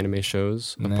many anime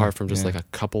shows No, apart from just yeah. like a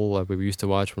couple that we used to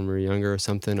watch when we were younger or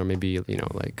something, or maybe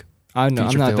like I'm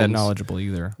feature not that films. knowledgeable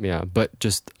either. yeah. But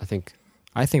just I think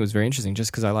I think it was very interesting just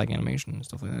because I like animation and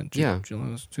stuff like that. Yeah.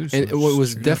 And and what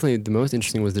was definitely the most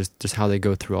interesting was just how they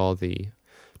go through all the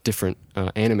different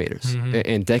animators Mhm.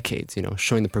 and decades.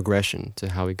 Showing the progression to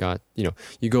how we got.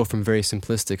 You go from very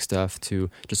simplistic stuff to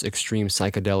just extreme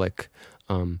psychedelic,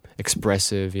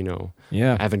 expressive.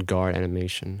 yeah, Avant-garde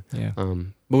animation. yeah.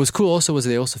 What was cool also was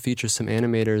they also featured some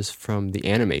animators from the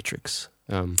Animatrix,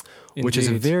 which is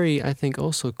a Indeed. very, I think,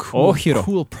 also cool, Hiro.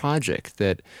 cool project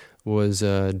that was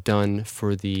done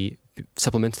for the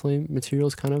supplemental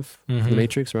materials, kind of, for the Mhm.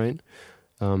 Matrix, right?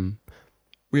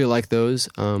 Really like those,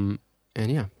 and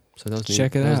yeah, so that was neat.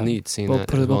 Check it That was out. neat seeing We'll that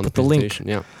put as it- well we'll in put the link. presentation.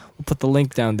 Yeah, We'll put the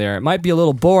link down there. It might be a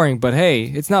little boring, but hey,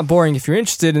 it's not boring if you're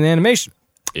interested in animation.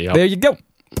 yep. There you go.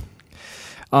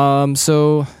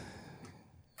 So,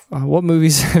 what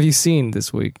movies have you seen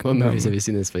this week? What movies have you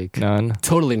seen this week? None.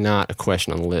 Totally not a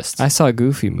question on the list. I saw a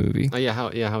Goofy movie Oh yeah,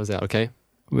 how was that? Okay,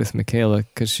 with Michaela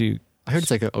because she. I heard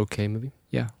it's like an okay movie.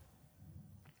 Yeah.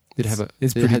 Did it have a?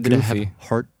 It's did it pretty have, did it have goofy.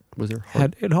 heart? Was there heart?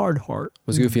 Had it hard heart.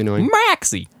 Was Goofy annoying?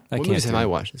 Maxie. I What can't. movies have do I it.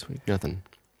 watched this week? Nothing.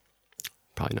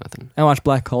 Probably nothing. I watched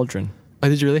Black Cauldron. Oh,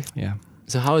 did you really? Yeah.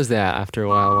 So how was that after a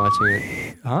while watching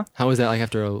it? Huh? How was that like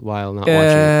after a while not watching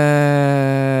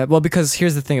it? Well, because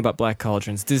here's the thing about Black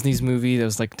Cauldron. It's Disney's movie. That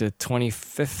was like the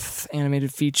 25th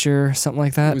animated feature, something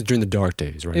like It that. was during the dark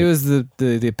days, right? It was the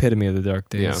epitome of the dark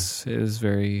days. It was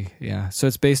very, yeah. So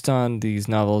it's based on these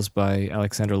novels by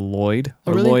Alexander Lloyd,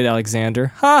 Oh, or really? Lloyd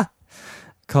Alexander,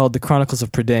 called The Chronicles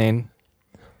of Prydain.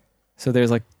 So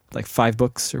there's like 5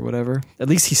 books or whatever. At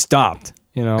least he stopped,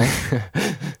 you know.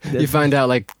 You find out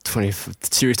like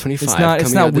series 25. It's coming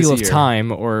not out this Wheel of year.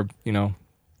 Time or, you know,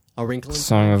 A Wrinkle in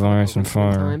Song Time. of Ice A and Wrinkle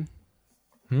in Fire. Time?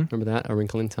 Hmm? Remember that? A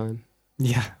Wrinkle in Time.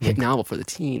 yeah. Hit novel for the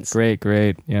teens. Great,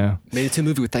 yeah. Made it to a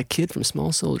movie with that kid from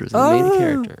Small Soldiers, the main Oh.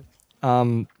 character.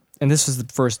 And this was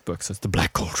the first book, so it's The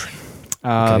Black Cauldron.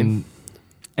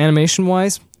 Animation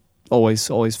wise, always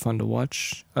fun to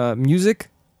watch. Music,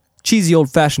 cheesy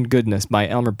old fashioned goodness by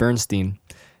Elmer Bernstein.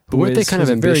 But weren't they kind of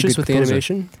who's a very ambitious good with the composer.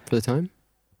 animation for the time?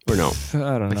 Or no? I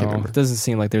don't I can't know. remember. It doesn't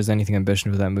seem like there's anything ambitious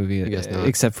with that movie, I guess not.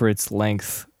 except for its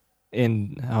length.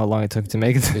 in how long it took to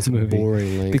make this It's movie.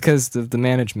 boring. Like, Because the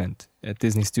management at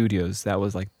Disney Studios, that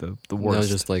was like the that worst. was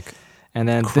just like and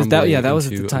then that was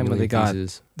at the time when they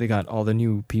got all the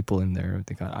new people in there.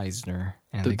 They got Eisner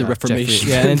and The they got Reformation.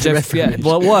 Jeffrey, and The Jeff, yeah, Reformation.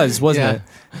 well, it was, wasn't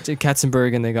Yeah. it?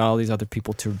 Katzenberg, and they got all these other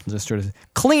people to just sort of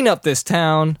clean up this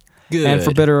town. good. And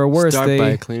for better or worse, Start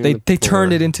by cleaning they the turned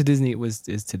poor. it into Disney.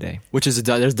 Is today. Which is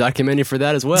there's a documentary for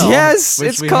that as well. Yes, which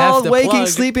it's we called have to Waking plug.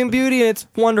 Sleeping Beauty, and it's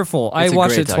wonderful. I It's a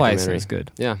watched great it twice, and documentary. it's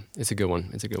good. Yeah, it's a good one.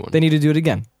 It's a good one. They need to do it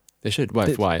again. They should.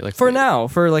 Why? Why? Like For now,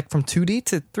 for like from 2D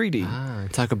to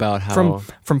 3D, talk about how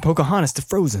from Pocahontas to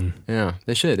Frozen. Yeah,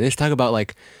 they should. They should talk about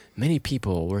like many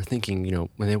people were thinking,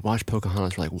 when they watch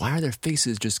Pocahontas, were like, why are their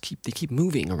faces they keep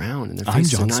moving around and their I'm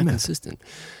faces John are not Smith. consistent.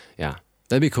 Yeah,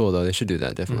 that'd be cool though. They should do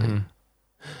that definitely.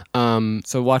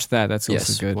 So watch that. That's also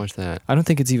Yes, good. watch that. I don't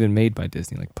think it's even made by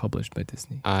Disney, like published by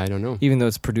Disney. I don't know. Even though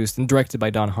it's produced and directed by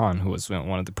Don Hahn, who was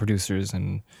one of the producers,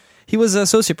 and he was an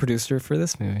associate producer for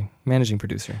this movie, managing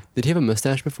producer. Did he have a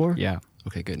mustache before? Yeah.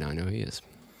 Okay, good. Now I know who he is.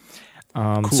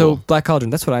 So Black Cauldron,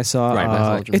 that's what I saw. Right,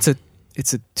 Black Cauldron.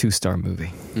 It's a 2-star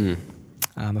movie. Mm.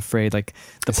 I'm afraid, like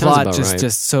the It sounds plot about right.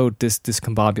 just so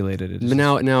discombobulated.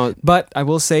 But now, But I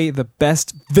will say the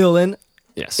best villain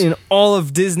yes. in all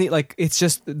of Disney, like it's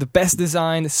just the best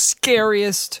design, the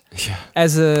scariest Yeah.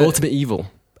 as a Ultimate evil.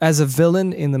 as a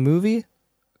villain in the movie,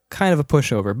 kind of a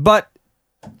pushover. But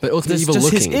But ultimate just evil his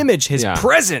looking. image, his Yeah.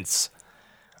 presence.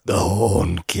 The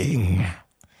Horn King,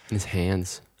 In his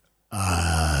hands.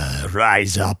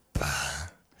 rise up.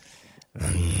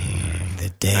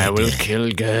 The dead. I will kill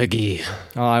Gurgi.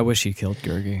 Oh, I wish he killed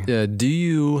Gurgi. Do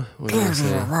you? What did I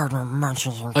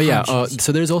say? Oh yeah.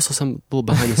 So there's also some little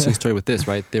behind the scenes story with this,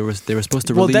 right? They were supposed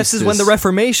to Well, release. this is when the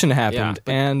Reformation happened, Yeah,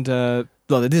 but- and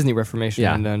the Disney Reformation,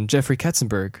 Yeah. and Jeffrey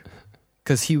Katzenberg,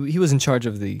 because he was in charge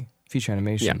of the feature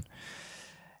animation,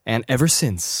 and ever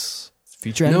since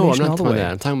feature animation No, I'm not all the talking way. about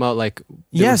that. I'm talking about like they were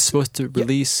Yes. supposed to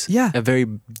release Yeah. a very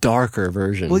darker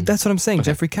version. Well, that's what I'm saying. Okay.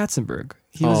 Jeffrey Katzenberg,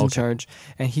 he was in okay. charge,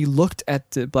 and he looked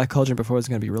at Black Cauldron before it was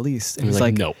going to be released, and He was he's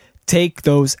like, no. "Take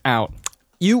those out.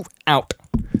 You out.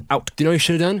 Do you know what you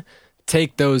should have done?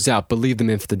 Take those out, but leave them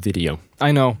in for the video.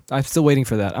 I know. I'm still waiting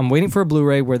for that. I'm waiting for a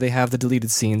Blu-ray where they have the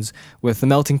deleted scenes with the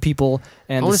melting people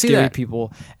and I the wanna see scary that.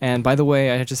 people. And by the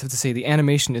way, I just have to say the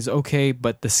animation is okay,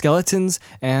 but the skeletons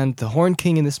and the Horn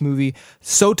King in this movie,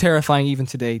 so terrifying even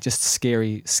today. Just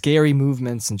scary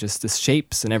movements and just the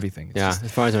shapes and everything. It's Yeah, just-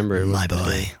 as far as I remember, it was My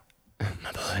boy.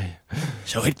 my boy.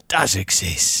 So it does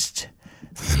exist.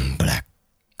 Black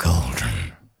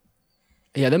Cauldron.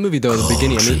 Yeah, that movie though, at the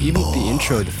beginning, I mean, even the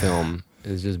intro of the film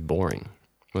is just boring,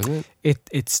 wasn't it?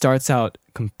 It starts out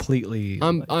completely.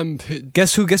 I'm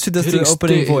Guess who does the hitting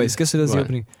opening sta- voice? Guess who does the What?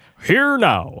 opening? Here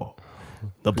now,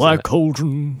 the Black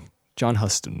Cauldron, John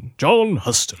Huston. John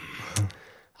Huston.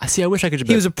 I see. I wish I could.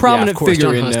 He was a prominent yeah, of course, figure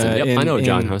John in, Huston. Yep, in I know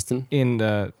John in- Huston. in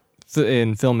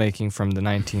filmmaking from the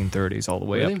 1930s all the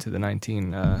way Really? up to the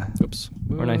Oops.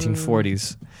 or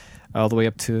 1940s, all the way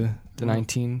up to the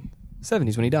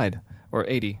 1970s when he died, or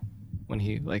 80 when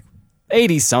he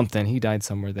 80 something. He died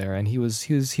somewhere there, and he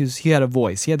had a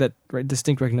voice. He had that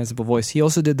distinct, recognizable voice. He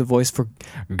also did the voice for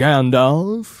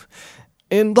Gandalf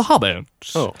in The Hobbit.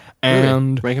 Oh,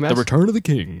 and Rankin The Bass? Return of the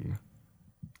King.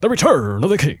 The Return of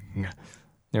the King.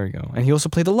 There we go. And he also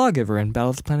played the Lawgiver in Battle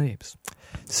of the Planet of the Apes.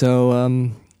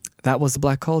 So that was the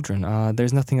Black Cauldron.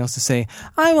 There's nothing else to say.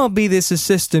 I won't be this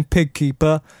assistant pig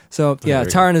keeper. So yeah, there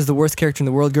we Taran is the worst character in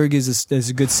the world. Gurgi is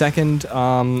a good second.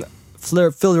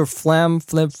 Filler Flam,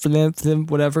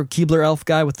 whatever. Keebler elf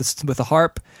guy with the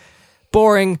harp.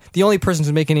 Boring. The only person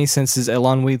who's making any sense is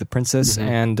Elanwi, the princess,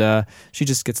 and she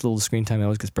just gets a little screen time and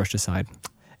always gets brushed aside.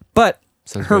 But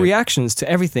Sounds her great. reactions to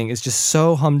everything is just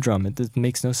so humdrum. It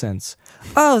makes no sense.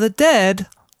 Oh, the dead.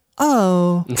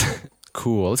 Oh.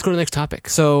 Cool. Let's go to the next topic.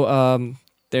 So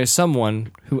there's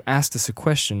someone who asked us a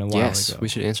question a while Yes, ago. we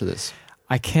should answer this.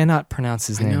 I cannot pronounce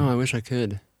his I name, know. I wish I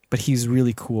could. but he's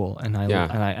really cool, and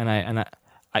Yeah.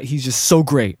 he's just so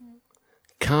great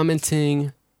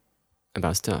Commenting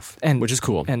about stuff, And- which is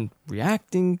cool. and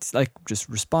reacting, just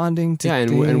responding to Yeah, and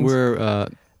things. we're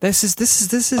this is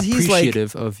he's like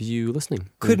appreciative of you listening.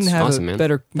 couldn't It's have awesome, a man.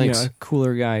 better, Thanks.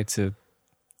 cooler guy to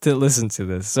listen to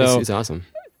this. So It's awesome.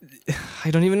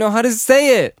 I don't even know how to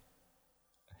say it.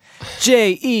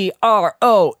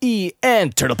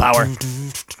 JEROEN Turtle power.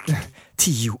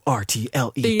 TURTLE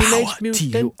Teenage power.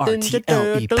 Mutant Ninja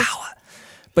TURTLE Turtles. power.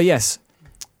 But yes,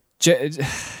 I'm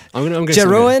gonna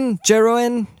Jeroen,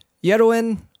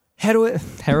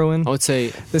 heroin. I would say,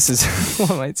 This is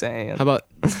what am I saying? how about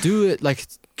do it like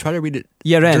try to read it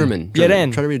Jeren. German.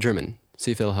 Jeren. Try to read German.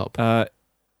 See if it'll help.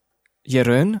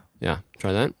 Jeroen. Yeah,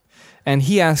 try that. And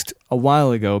he asked a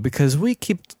while ago, because we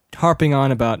keep harping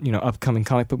on about, upcoming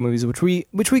comic book movies, which we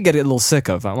get a little sick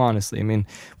of, honestly. I mean,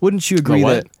 wouldn't you agree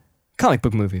what? that comic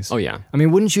book movies? Oh yeah. I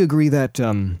mean, wouldn't you agree that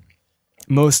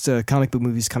most comic book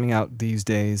movies coming out these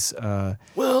days,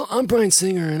 Well, I'm Bryan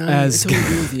Singer, and I As- totally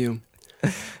agree with you.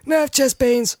 no, chest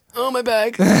pains. Oh, my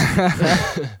bag.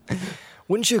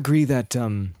 Wouldn't you agree that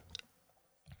no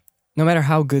matter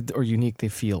how good or unique they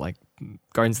feel, like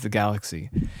Guardians of the Galaxy,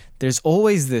 there's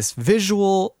always this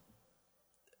visual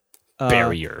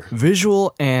Barrier.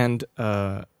 visual and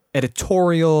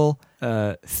editorial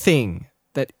thing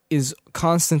that is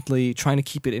constantly trying to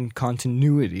keep it in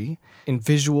continuity, in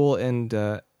visual and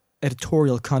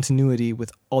editorial continuity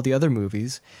with all the other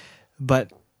movies,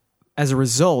 but as a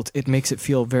result, it makes it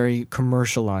feel very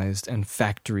commercialized and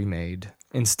factory made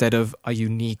instead of a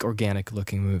unique,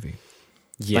 organic-looking movie.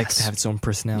 Yes. Like to have its own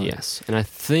personality. Yes, and I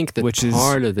think that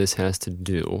part of this has to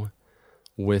do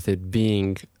with it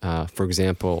being, for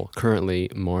example, currently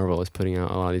Marvel is putting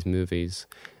out a lot of these movies,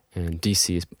 and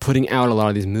DC is putting out a lot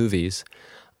of these movies,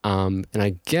 and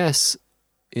I guess,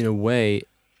 in a way,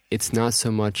 it's not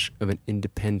so much of an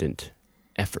independent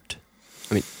effort.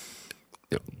 I mean,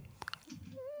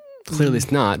 clearly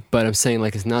it's not, but I'm saying,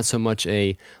 like, it's not so much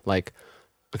okay,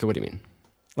 what do you mean?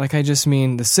 Like, I just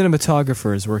mean the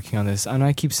cinematographer is working on this, and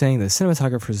I keep saying this,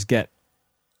 cinematographers get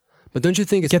But don't you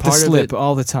think it's the part of slip it?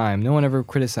 all the time. No one ever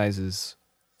criticizes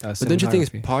But don't you think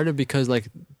cinematography. it's part of because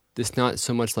it's not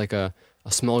so much like a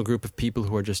small group of people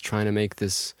who are just trying to make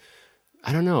this,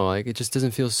 I don't know, like it just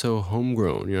doesn't feel so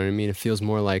homegrown, you know what I mean? It feels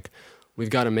more like we've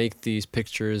got to make these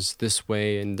pictures this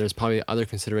way, and there's probably other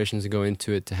considerations that go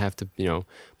into it to have to,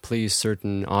 please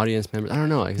certain audience members. I don't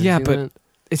know. Like, Yeah, but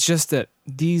it's just that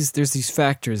there's these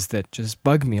factors that just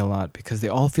bug me a lot because they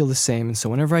all feel the same, and so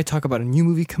whenever I talk about a new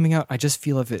movie coming out, I just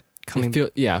feel of it coming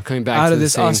coming back out to of the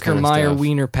this same Oscar kind of Mayer stuff.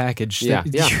 Wiener package. Yeah,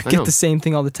 that yeah, you I get know. the same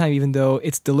thing all the time, even though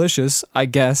it's delicious, I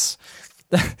guess.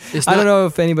 It's I don't not- know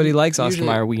if anybody likes Oscar usually-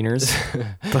 Mayer Wieners,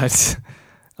 but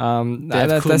They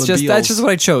have cool that's just mobiles. what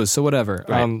I chose. So whatever.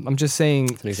 Right. I'm just saying.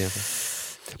 It's an example.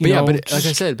 you But yeah, know, but like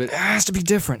I said, but it has to be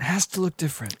different. It has to look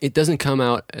different. it doesn't come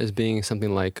out as being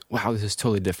something like, wow, this is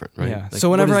totally different, right? Yeah. Like, So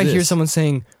whenever what I is hear this? someone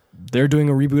saying they're doing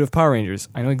a reboot of Power Rangers,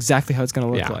 I know exactly how it's going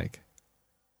to look Yeah. like.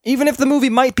 Even if the movie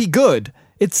might be good,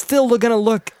 it's still going to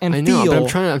look and I know, feel. but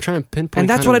I'm trying to pinpoint, And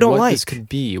that's kind what I of don't what this like. could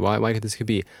be. Why this could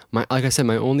be? Like I said,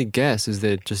 my only guess is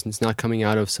that it's not coming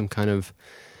out of some kind of,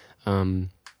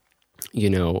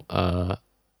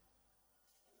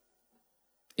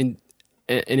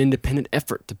 an independent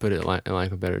effort, to put it in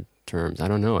lack of better terms. I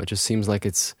don't know. It just seems like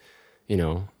it's,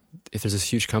 if there's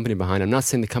this huge company behind. I'm not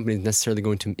saying the company is necessarily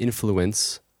going to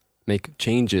make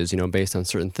changes, based on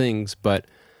certain things, but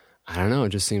I don't know. It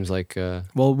just seems like,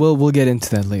 well, we'll get into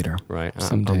that later. right.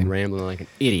 Someday. I'm rambling like an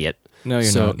idiot. No, you're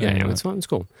So not. No, yeah, you're not. it's fun. It's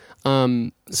cool.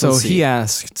 So let's see. he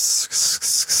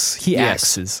asks,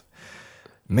 Yes.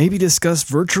 maybe discuss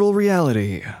virtual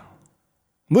reality.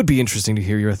 Would be interesting to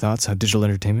hear your thoughts how digital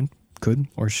entertainment could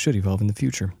or should evolve in the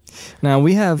future. Now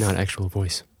we have Not actual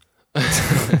voice.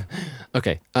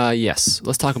 Okay. Yes.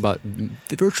 Let's talk about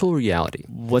the virtual reality.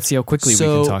 let's see how quickly we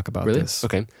can talk about really? this.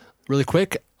 Okay. Really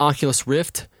quick. Oculus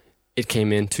Rift. It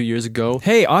came in 2 years ago.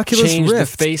 Hey, Oculus Changed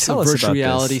Rift. the face Tell of us virtual about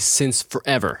reality this. since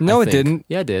forever. No, I it think. didn't.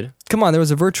 Yeah, it did. Come on, there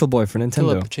was a virtual boy for Nintendo.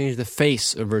 Philip changed the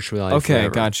face of virtual reality. Okay,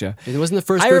 forever. gotcha. It wasn't the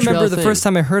first. I virtual remember the reality first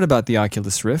thing. time I heard about the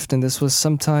Oculus Rift, and this was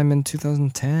sometime in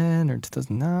 2010 or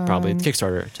 2009. Probably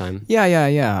Kickstarter time.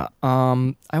 Yeah.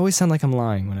 I always sound like I'm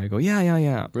lying when I go, yeah.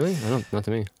 Really? I don't. Not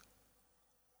to me.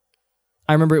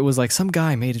 I remember it was like some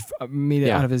guy made it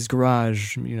Yeah. out of his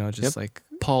garage, just Yep. like,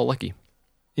 Paul Lucky.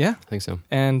 yeah. I think so.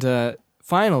 And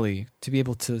finally, to be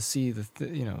able to see the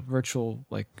virtual,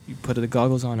 like you put the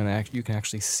goggles on and you can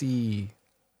actually see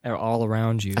all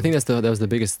around you. I think that was the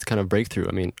biggest kind of breakthrough.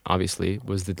 I mean, obviously,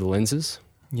 was the lenses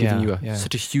giving you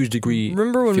such a huge degree.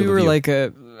 Remember when field we of were view. like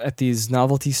at these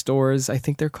novelty stores? I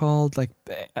think they're called like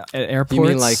at airports. You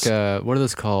mean like what are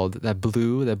those called? That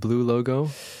blue logo.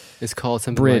 It's called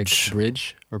something Bridge. like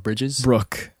Bridge or Bridges.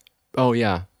 Brook, Oh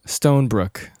yeah,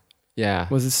 Stonebrook? yeah,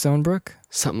 Was it Stonebrook?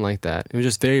 something like that. It was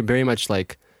just very, very much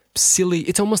like silly.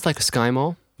 It's almost like a Sky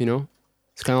Mall,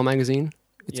 Sky Mall magazine.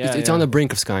 It's on the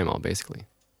brink of Sky Mall, basically.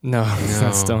 No, it's No.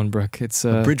 not Stonebrook. It's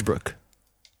Bridgebrook,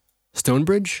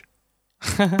 Stonebridge,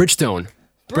 Bridgestone,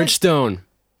 Bridgestone.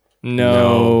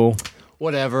 No.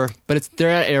 Whatever, but they're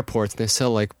at airports and they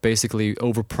sell like basically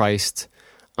overpriced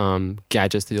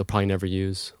gadgets that you'll probably never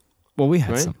use. Well, we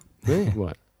had Right? some. Really?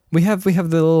 What? We have the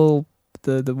little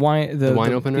the wine The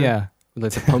wine opener? Yeah,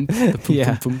 Like the pump? The pump, Yeah.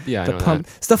 pump, pump? Yeah, I the know pump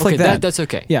that. stuff Okay, like that. That's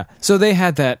okay. Yeah, so they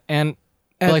had that, and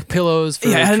But like pillows for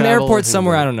at an travel airport and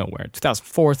somewhere, things I don't know where,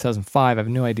 2004, 2005, I have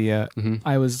no idea.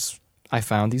 I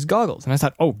found these goggles, and I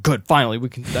thought, oh, good, finally,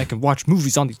 I can watch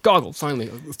movies on these goggles. Finally,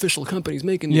 official companies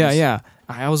making these. Yeah.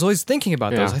 I was always thinking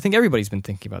about those. Yeah. I think everybody's been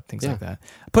thinking about things like that.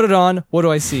 Put it on. What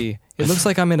do I see? It looks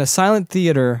like I'm in a silent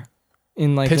theater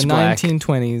in like Pitch the black.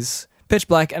 1920s, pitch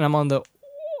black, and I'm on the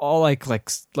all like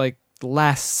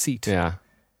last seat. Yeah.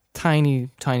 Tiny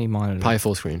monitor. Probably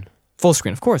full screen. Full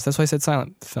screen, of course. That's why I said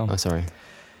silent film. Oh, sorry.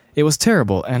 It was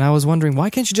terrible, and I was wondering, why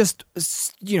can't you just,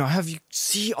 have you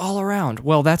see all around?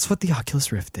 Well, that's what the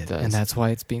Oculus Rift did, and that's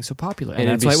why it's being so popular, and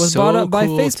that's why it was bought up by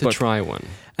Facebook. To try one.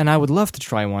 And I would love to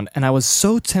try one, and I was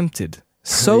so tempted,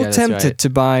 Yeah, that's right. to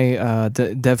buy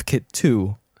the DevKit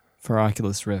 2 for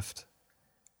Oculus Rift.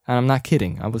 And I'm not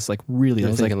kidding. I was like really, You're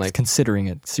I was thinking, like considering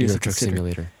it, seriously Euro Truck considering.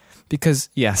 Simulator. Because,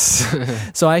 yes,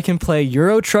 so I can play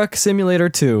Euro Truck Simulator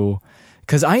 2,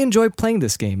 because I enjoy playing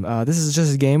this game. This is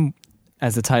just a game,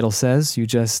 as the title says, you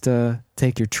just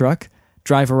take your truck,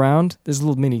 drive around. There's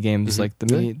little mini games, like the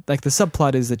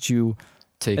subplot is that you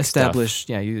Take establish,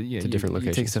 stuff to different you take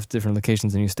locations. stuff to different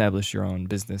locations, and you establish your own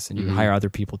business, and you hire other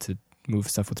people to move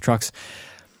stuff with trucks.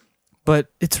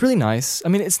 But it's really nice. I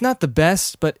mean, it's not the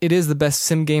best, but it is the best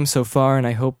sim game so far, and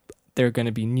I hope there are going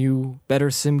to be new,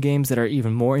 better sim games that are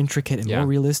even more intricate and more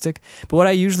realistic. But what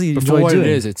I usually But enjoy for what doing, it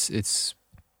is,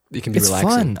 it can be relaxing.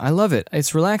 fun. I love it.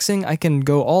 It's relaxing. I can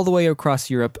go all the way across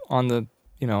Europe on the,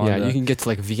 You can get to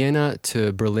like Vienna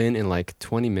to Berlin in like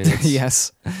 20 minutes.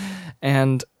 yes.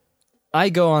 And I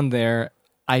go on there.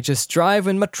 I just drive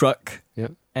in my truck.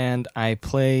 Yep. And I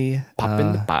play Pop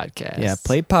in the podcast. Yeah,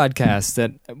 play podcasts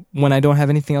that when I don't have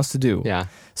anything else to do. Yeah.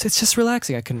 So it's just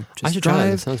relaxing. I can just I should try that. That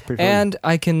drive, sounds pretty fun. and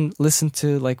I can listen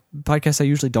to like podcasts I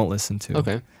usually don't listen to.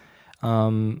 Okay.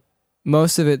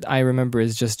 Most of it I remember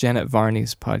is just Janet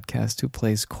Varney's podcast, who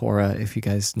plays Korra. If you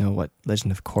guys know what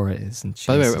Legend of Korra is, and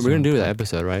By the way, she's we're going to do on that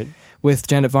episode, right? with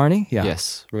Janet Varney. Yeah.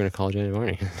 Yes. We're going to call Janet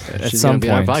Varney. At She's some going to be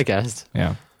on our point. podcast.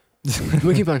 Yeah.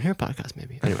 We keep on her podcast,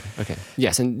 maybe. Anyway, okay.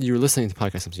 Yes, and you're listening to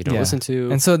podcasts you don't listen to.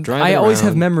 And so driving I always have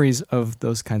around. memories of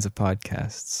those kinds of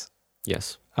podcasts.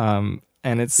 Yes. And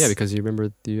it's Because you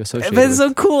remember the associated. but it's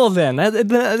so cool. Then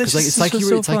it's like you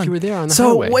were there on the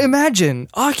so highway. imagine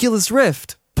Oculus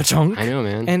Rift, pa-chunk, I know,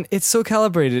 man. and it's so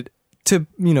calibrated to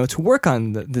work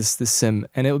on this sim,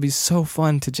 and it would be so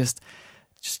fun to just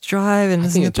drive and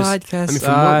listen to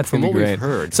podcasts. From what we've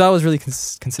heard. So I was really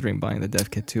considering buying the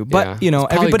DevKit 2, but Yeah. It's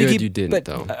probably everybody good you didn't,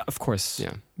 though. Of course,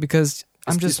 Yeah. because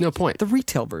I'm There's just no point. the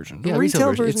retail version. Yeah, The retail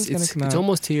version. version is going to come out. It's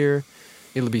almost here.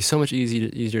 It'll be so much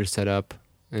easier to set up,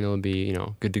 and it'll be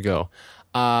good to go.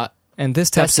 And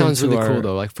this That taps sounds into really our, cool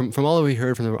though. Like from all that we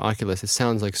heard from the Oculus, it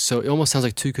almost sounds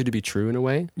like too good to be true in a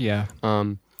way. Yeah.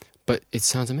 But it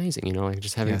sounds amazing, like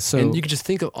just having. Yeah, so- and you could just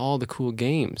think of all the cool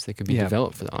games that could be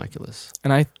developed for the Oculus.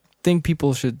 And I think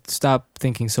people should stop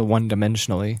thinking so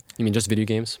one-dimensionally You mean just video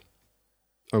games,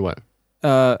 or what?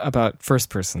 about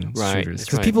first-person Right, shooters. that's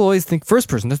Because right. people always think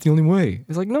first-person, that's the only way.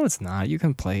 It's like, no, it's not. You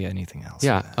can play anything else.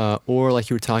 Yeah, or like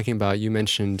you were talking about, you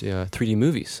mentioned 3D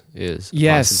movies is a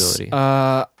Yes. possibility.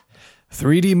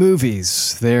 3D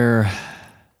movies. They're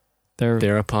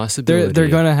They're a possibility. they're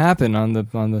going to happen on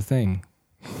the thing.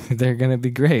 They're going to be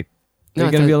great. No, They're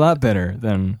I going to be a thought- lot better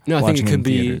than No, I think watching it could in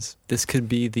be. theaters. This could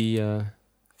be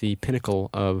the pinnacle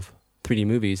of 3D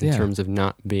movies in Yeah. terms of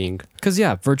not being. Because,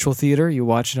 virtual theater, you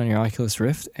watch it on your Oculus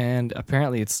Rift, and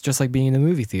apparently it's just like being in a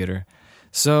movie theater.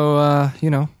 So,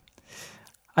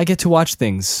 I get to watch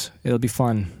things. It'll be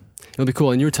fun. It'll be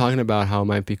cool. And you were talking about how it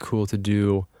might be cool to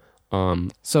do.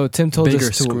 So Tim told Bigger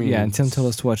us to and Tim screens. told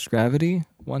us to watch Gravity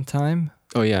one time.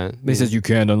 Oh yeah, But he says you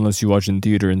can't unless you watch in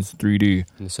theater in 3D.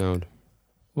 in the sound.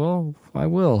 Well, I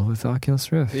will with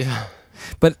Oculus Rift. Yeah.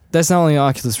 But that's not only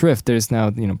Oculus Rift. There's now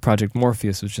Project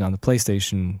Morpheus, which is on the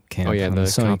PlayStation camp. Oh, yeah, on the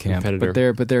Sony camp.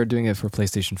 competitor. But they're doing it for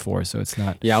PlayStation 4, so it's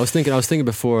not. Yeah, I was thinking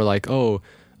before, like,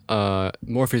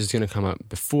 Morpheus is going to come out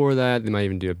before that. They might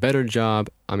even do a better job.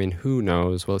 I mean, who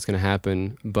knows what's going to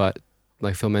happen? But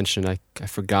like Phil mentioned, I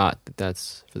forgot that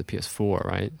that's for the PS4,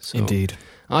 right? So Indeed.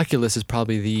 Oculus is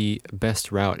probably the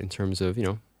best route in terms of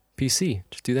PC.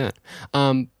 Just do that.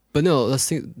 But no, let's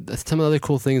think. Some of the other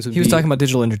cool things would He was talking about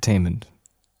digital entertainment.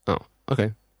 Oh,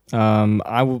 okay.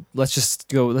 Let's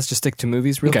just stick to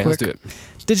movies real Okay, quick. let's do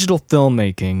it. Digital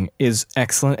filmmaking is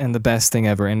excellent and the best thing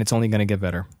ever, and it's only going to get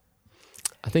better.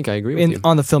 I think I agree with you.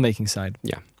 On the filmmaking side.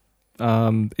 Yeah.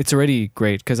 It's already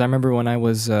great because I remember when I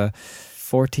was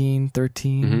 14,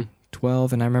 13, Mhm.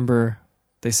 12, and I remember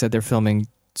they said they're filming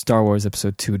Star Wars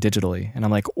Episode 2 digitally, and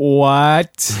I'm like,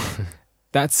 what?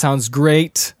 That sounds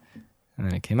great. And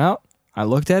then it came out. I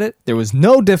looked at it. There was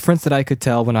no difference that I could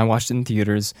tell when I watched it in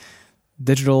theaters.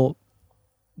 Digital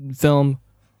film.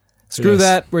 Screw Yes.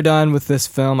 that. We're done with this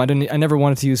film. I never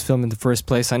wanted to use film in the first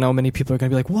place. I know many people are going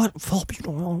to be like, "What? Philip, you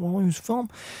don't want to use film?"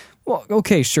 Well,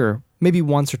 okay, sure. Maybe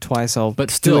once or twice I'll But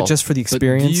do still, it just for the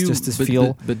experience, just to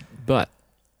feel. But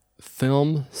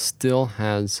film still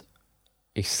has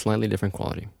a slightly different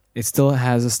quality. It still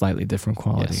has a slightly different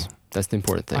quality. Yes, that's the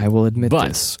important thing. I will admit But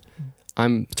this.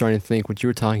 I'm starting to think what you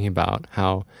were talking about,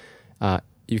 how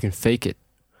you can fake it,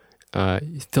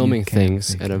 filming You can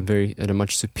things fake at a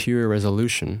much superior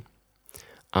resolution,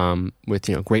 with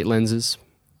great lenses,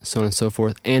 so on and so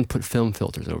forth, and put film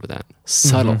filters over that,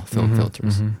 subtle film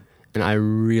filters. And I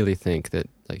really think that,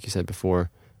 like you said before,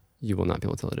 you will not be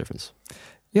able to tell the difference.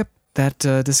 Yep, that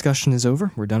discussion is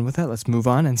over. We're done with that. Let's move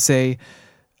on and say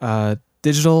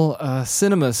digital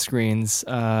cinema screens.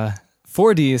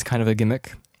 4D is kind of a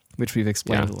gimmick, which we've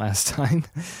explained last time.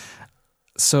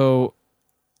 So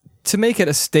to make it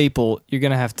a staple, you're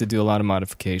going to have to do a lot of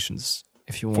modifications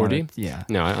if you want 4D? it. Yeah.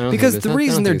 No, I don't Because think the I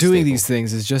reason don't they're think it's doing staple. these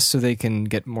things is just so they can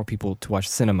get more people to watch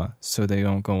cinema, so they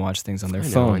don't go watch things on their I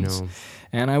phones. know.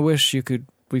 And I wish we could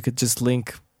just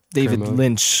link David Kermode.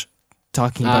 Lynch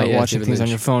talking about yes, watching David things on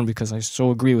Lynch. your phone, because I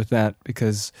so agree with that.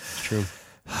 Because It's true.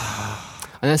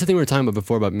 And that's the thing we were talking about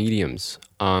before about mediums.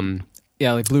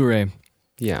 yeah, like Blu-ray.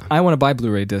 Yeah. I want to buy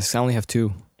Blu-ray discs. I only have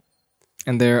 2,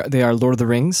 and they are Lord of the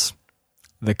Rings,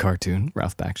 the cartoon,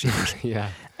 Ralph Bakshi, Yeah.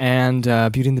 and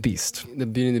Beauty and the Beast. The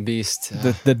Beauty and the Beast.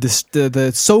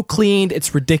 The so cleaned,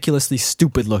 it's ridiculously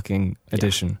stupid looking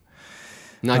edition.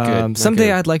 Not good. not Someday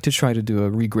good. I'd like to try to do a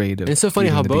regrade of. And it's so funny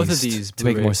Beauty how and the both of Beast these to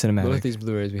make it more Blu-rays- cinematic. both of these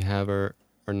Blu-rays we have are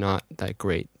not that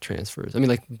great transfers. I mean,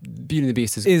 like Beauty and the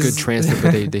Beast is Is- good transfer,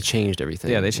 but they changed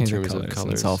everything. Yeah, they in changed the terms of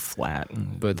colors. It's all flat.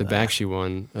 And But the blah. Bakshi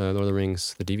one, Lord of the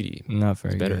Rings, the DVD. Not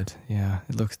very better. good. Yeah,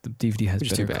 it looks. The DVD has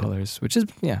Which is too better bad. colors, which is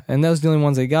and those are the only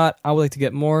ones I got. I would like to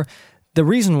get more. The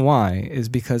reason why is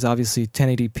because obviously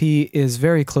 1080p is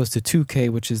very close to 2K,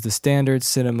 which is the standard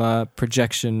cinema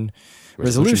projection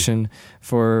resolution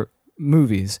for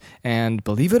movies. And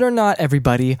believe it or not,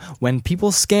 everybody, when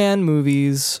people scan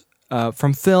movies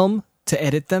from film to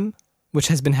edit them, which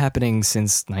has been happening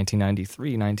since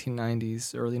 1993,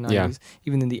 1990s, early 90s, Yeah.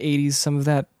 even in the 80s, some of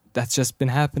that's just been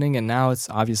happening, and now it's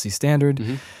obviously standard,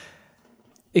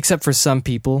 except for some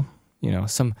people,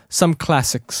 some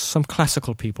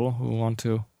classical people who want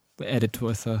to edit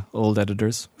with old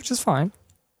editors, which is fine.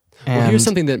 Well, here's And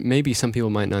something that maybe some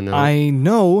people might not know. I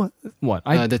know what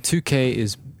the 2K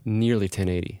is nearly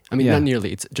 1080. I mean, Yeah. not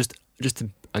nearly. It's just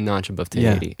a notch above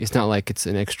 1080. It's not like it's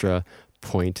an extra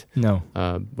point, no.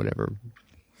 whatever,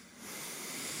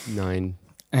 9.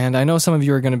 And I know some of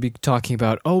you are going to be talking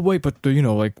about, oh wait, but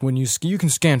like when you can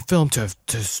scan film to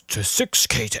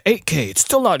 6K to 8K, it's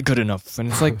still not good enough. And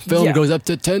it's like Film yeah. goes up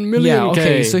to 10 million. Yeah,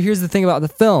 okay. So here's the thing about the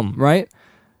film, right?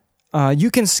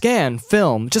 You can scan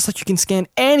film just like you can scan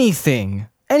anything,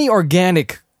 any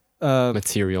organic.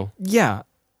 material. Yeah,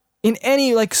 in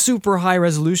any like super high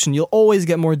resolution, you'll always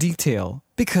get more detail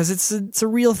because it's a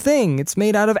real thing. It's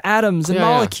made out of atoms and Yeah,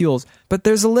 yeah. molecules. But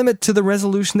there's a limit to the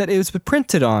resolution that it was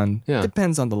printed on. Yeah.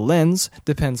 Depends on the lens,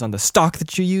 depends on the stock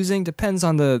that you're using, depends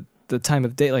on the time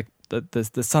of day, like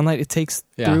the sunlight it takes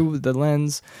Yeah. through the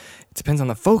lens. It depends on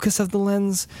the focus of the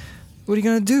lens. What are you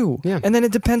gonna do? Yeah. And then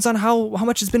it depends on how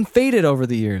much it's been faded over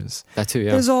the years. That too,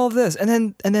 yeah. There's all of this, and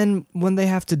then when they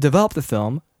have to develop the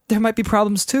film, there might be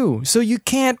problems too. So you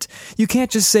can't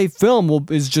just say film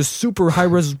is just super high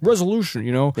resolution.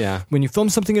 Yeah. When you film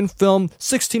something in film,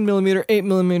 16 millimeter, 8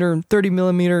 millimeter, 30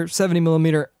 millimeter, 70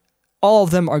 millimeter, all of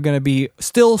them are going to be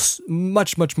still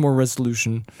much more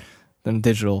resolution than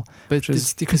digital. But Which is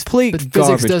it's because complete but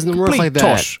garbage. physics doesn't work Complete like that.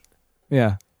 tosh.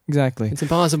 Yeah, exactly. It's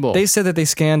impossible. They said that they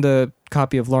scanned a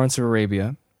copy of Lawrence of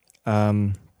Arabia,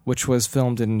 which was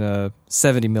filmed in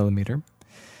 70 millimeter.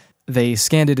 They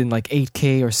scanned it in like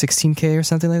 8K or 16K or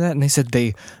something like that, and they said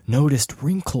they noticed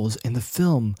wrinkles in the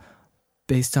film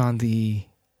based on the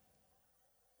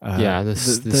the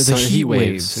sun, heat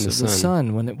waves in of the the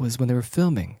sun when they were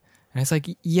filming. And it's like,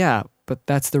 yeah, but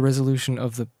that's the resolution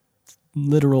of the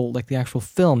literal, like the actual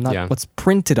film, not Yeah. what's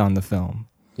printed on the film.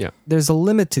 Yeah. There's a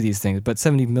limit to these things, but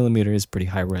 70 millimeter is pretty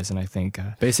high res, and I think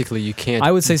Basically, you can't.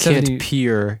 I would say you can't 70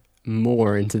 peer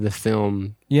more into the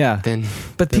film yeah. than.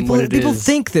 But than people what it is.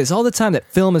 think this all the time, that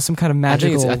film is some kind of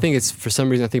magical. I think it's for some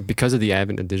reason. I think because of the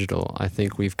advent of digital, I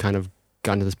think we've kind of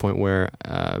gotten to this point where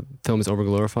film is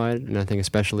overglorified, and I think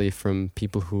especially from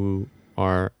people who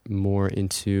are more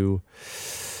into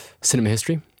cinema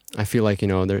history. I feel like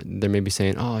they're maybe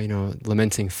saying,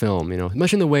 lamenting film,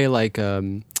 much in the way like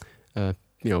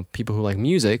people who like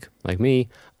music, like me.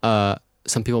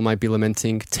 Some people might be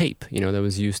lamenting tape, that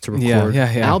was used to record Yeah.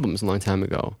 albums a long time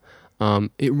ago.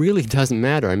 it really doesn't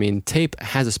matter. I mean, tape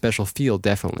has a special feel,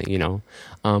 definitely,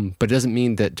 but it doesn't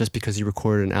mean that just because you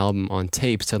recorded an album on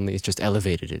tape, suddenly it's just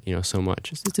elevated it, so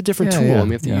much. It's a different tool. I mean,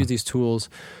 you have to use these tools.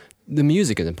 The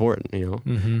music is important,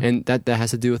 and that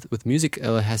has to do with music.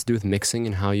 It has to do with mixing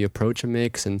and how you approach a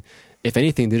mix. And if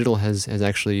anything, digital has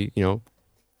actually,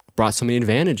 brought so many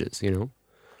advantages. You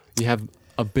have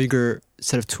a bigger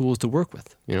set of tools to work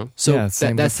with. So that's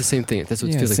the same thing. That's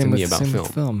what it feels like to me about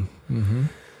film. Mm-hmm.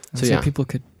 So yeah, people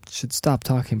should stop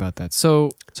talking about that.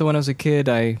 So when I was a kid,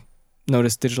 I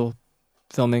noticed digital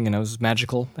filming, and it was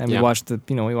magical. And we watched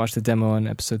the demo in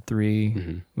episode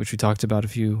 3, which we talked about a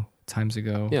few times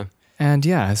ago. Yeah. And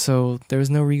so there was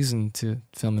no reason to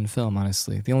film in film,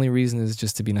 honestly. The only reason is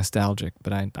just to be nostalgic,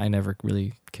 but I never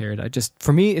really cared.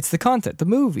 For me, it's the content, the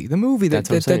movie,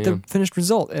 the finished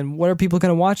result. And what are people going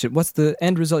to watch it? What's the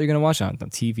end result you're going to watch on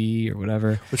TV or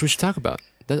whatever? Which we should talk about.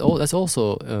 That's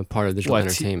also part of digital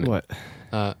entertainment.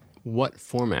 What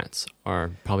formats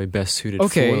are probably best suited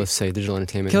for, let's say, digital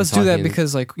entertainment? Okay, let's do that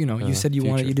because, you said you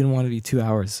didn't want to be 2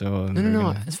 hours. So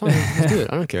no, it's fine. Let's do it.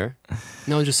 I don't care.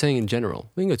 No, I'm just saying in general.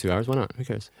 We can go 2 hours. Why not? Who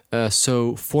cares?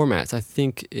 So formats. I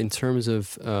think in terms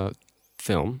of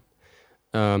film,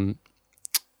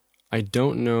 I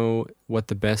don't know what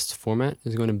the best format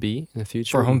is going to be in the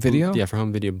future for home video. Yeah, for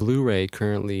home video, Blu-ray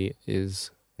currently is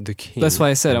the king. That's why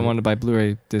I said I wanted to buy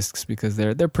Blu-ray discs because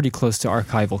they're pretty close to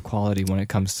archival quality when it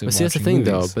comes to. But see, that's the thing,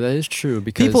 movies. though. But that is true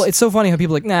because it's so funny how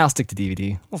people are like, I'll stick to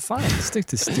DVD. Well, fine, stick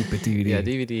to stupid DVD. Yeah,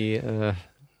 DVD,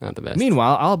 not the best.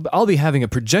 Meanwhile, I'll be having a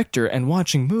projector and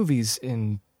watching movies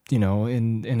in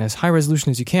as high resolution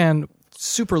as you can,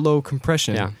 super low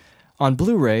compression on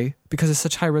Blu-ray because it's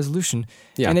such high resolution,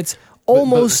 and it's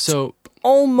almost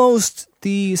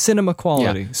the cinema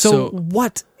quality. Yeah. So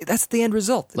what? That's the end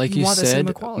result. Like you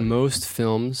said, most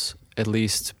films, at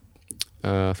least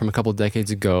from a couple of decades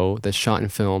ago, that shot in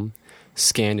film,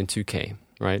 scanned in 2K,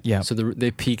 right? Yeah. So they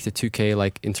peaked at 2K,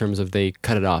 like in terms of they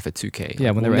cut it off at 2K.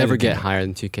 Yeah, when they'll never get higher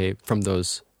than 2K from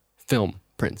those film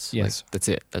prints. Yes, that's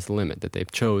it. That's the limit that they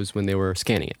chose when they were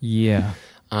scanning it. Yeah.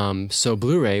 So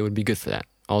Blu-ray would be good for that.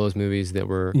 All those movies that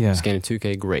were scanned in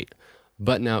 2K, great.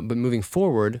 But moving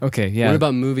forward, what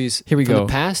about movies from the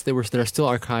past that are still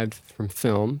archived from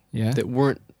film that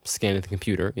weren't scanned at the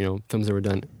computer? Films that were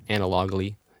done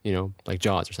analogically, like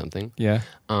Jaws or something. Yeah.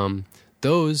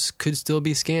 Those could still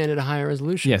be scanned at a higher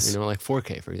resolution. Yes. Like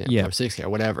 4K, for example, or 6K, or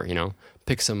whatever.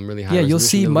 Pick some really high. Yeah, you'll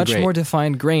see much more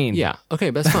defined grain. Yeah. Okay,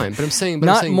 but that's fine. But I'm saying,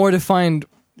 more defined.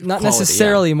 Not quality,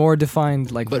 necessarily more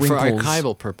defined, but wrinkles. For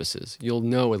archival purposes, you'll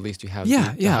know at least you have the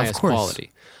highest quality.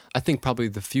 I think probably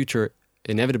the future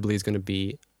inevitably is going to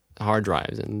be hard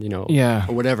drives and or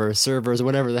whatever, servers or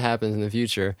whatever that happens in the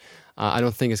future. I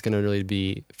don't think it's going to really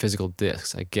be physical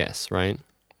discs, I guess, right?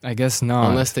 I guess not.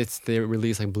 Unless they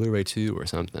release like Blu-ray 2 or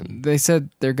something. They said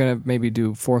they're gonna maybe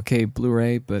do 4K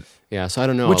Blu-ray, but so I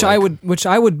don't know. Which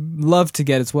I would love to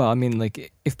get as well. I mean,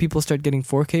 like if people start getting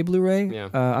 4K Blu-ray,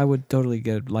 I would totally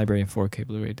get a library of 4K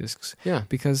Blu-ray discs. Yeah,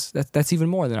 because that's even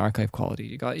more than archive quality.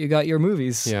 You got your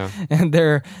movies. Yeah, and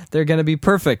they're gonna be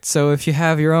perfect. So if you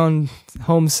have your own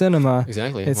home cinema,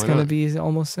 exactly, it's gonna be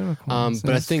almost cinema quality.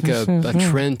 But I think a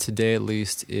trend today, at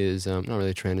least, is not really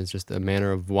a trend. It's just a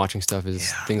manner of watching stuff.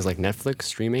 Is things like Netflix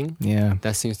streaming. Yeah,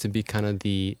 that seems to be kind of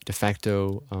the de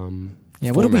facto.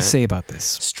 What do we say about this?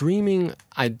 Streaming,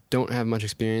 I don't have much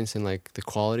experience in like the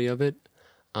quality of it,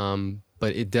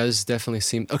 but it does definitely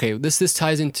seem okay. This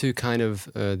ties into kind of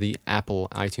the Apple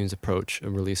iTunes approach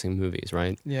of releasing movies,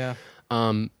 right? Yeah.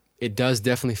 It does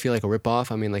definitely feel like a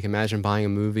ripoff. I mean, like imagine buying a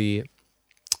movie.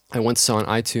 I once saw on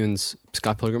iTunes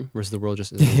Scott Pilgrim vs. the World,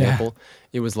 just as an example.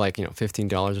 It was like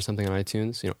 $15 or something on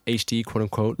iTunes. HD, quote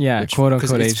unquote. Yeah, quote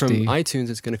unquote HD. From iTunes,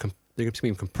 it's going to they're going to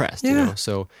be compressed.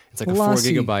 So it's like a 4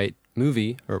 gigabyte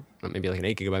movie, or maybe like an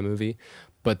 8 gigabyte movie,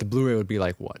 but the Blu-ray would be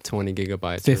like 20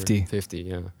 gigabytes, 50,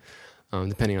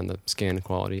 depending on the scan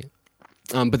quality.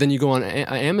 But then you go on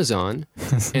Amazon,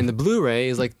 and the Blu-ray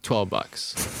is like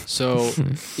 $12. So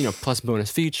plus bonus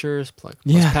features, plus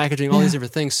packaging, all these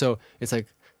different things. So it's like,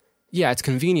 it's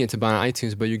convenient to buy on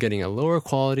iTunes, but you're getting a lower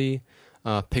quality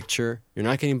picture. You're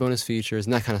not getting bonus features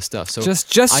and that kind of stuff. So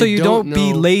just so you don't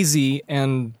be lazy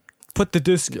and put the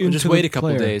disc into just wait a couple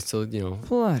player. days till if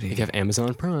you have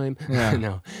Amazon Prime.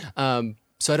 No.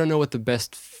 So I don't know what the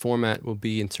best format will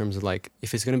be in terms of like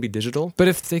if it's going to be digital. But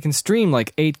if they can stream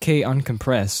like 8K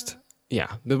uncompressed,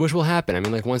 but which will happen. I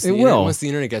mean, like once the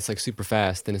internet gets like super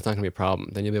fast, then it's not going to be a problem.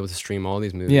 Then you'll be able to stream all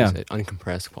these movies at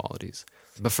uncompressed qualities.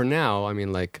 But for now, I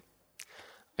mean, like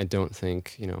I don't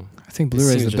think I think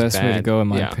Blu-ray is the best way to go in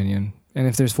my opinion. And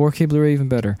if there's 4K Blu-ray, even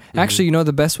better. Actually,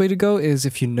 the best way to go is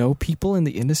if you know people in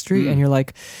the industry and you're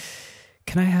like,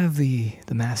 Can I have the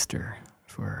master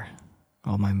for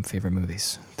all my favorite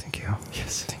movies? Thank you.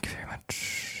 Yes. Thank you very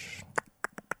much.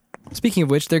 Speaking of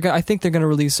which, I think they're going to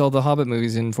release all the Hobbit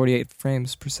movies in 48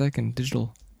 frames per second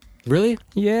digital. Really?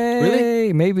 Yay!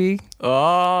 Really? Maybe.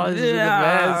 Oh, this is the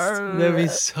best. That'd be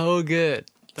so good.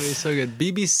 That'd be so good.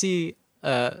 BBC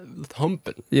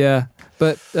Humpen. Yeah,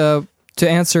 but to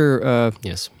answer,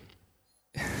 Yes.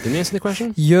 Didn't you answer the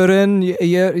question? Jerome, We're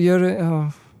very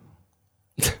bad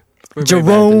at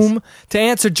Jerome, to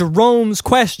answer Jerome's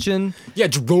question, this. Yeah,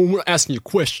 Jerome, we're asking you a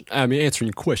question. Answering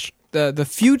your question. the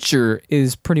future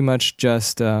is pretty much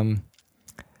just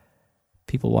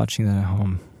people watching that at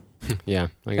home. Yeah,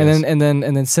 I guess. And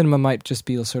then cinema might just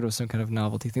be sort of some kind of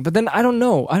novelty thing. But then I don't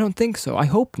know. I don't think so. I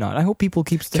hope not. I hope people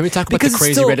keep. Can we talk about the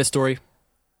crazy Reddit story?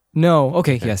 No.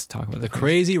 Okay. Yes. Talk about The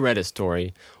crazy Reddit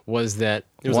story was that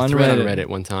there was One a thread Reddit. on Reddit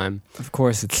one time. Of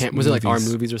course, it's Was it like Our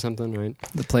movies, Movies or something, right?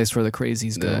 the place where the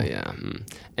crazies go. Yeah.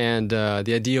 And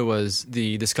the idea was,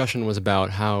 the discussion was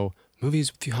about how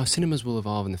cinemas will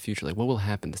evolve in the future. Like, what will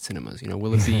happen to cinemas?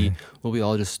 Will it be, will we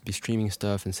all just be streaming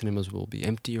stuff and cinemas will be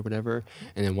empty or whatever?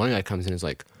 And then one guy comes in and is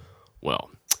like, well,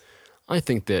 I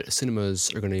think that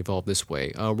cinemas are going to evolve this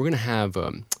way. We're going to have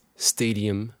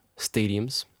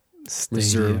stadiums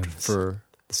reserved for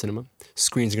the cinema.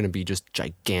 Screens are going to be just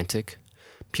gigantic.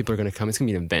 People are going to come. It's going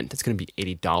to be an event. It's going to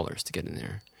be $80 to get in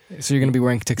there. So you're going to be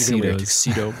wearing You're going to wear a tuxedos.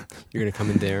 tuxedo. You're going to come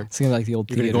in there. It's going to be like the old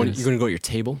You're going theaters. to go at your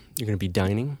table. You're going to be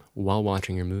dining while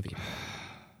watching your movie.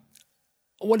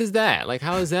 What is that? Like,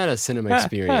 how is that a cinema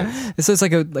experience? So it's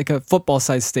like a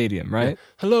football-sized stadium, right?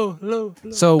 Hello.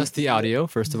 So That's the audio,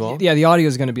 first of all. yeah, the audio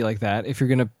is going to be like that. If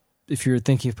you're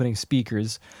thinking of putting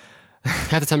speakers,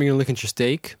 Half the time you're going to look at your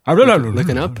steak,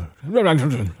 looking up.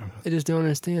 I just don't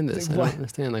understand this. I don't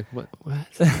understand. Like, what?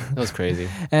 That was crazy.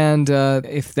 and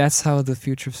if that's how the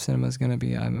future of cinema is going to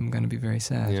be, I'm going to be very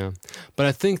sad. Yeah. But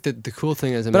I think that the cool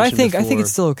thing, as I But I mentioned think before,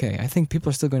 it's still okay. I think people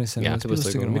are still going to yeah, cinemas. people are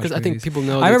still gonna going, because watch I think movies. people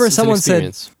know. I remember it's an someone said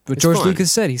experience. what It's George fun.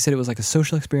 Lucas said. He said it was like a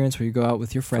social experience where you go out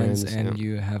with your friends, Friends, and yeah.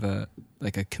 you have a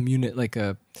community, like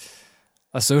a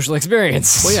social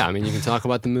experience. Well, yeah. I mean, you can talk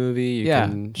about the movie. You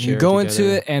can share you go into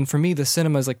together. it, and for me, the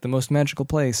cinema is like the most magical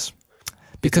place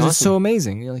because it's so awesome.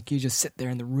 amazing. You just sit there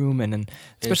in the room, and And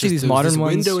it's especially just these modern this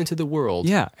ones. window into the world.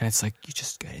 Yeah, and it's like you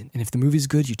just get in, and if the movie's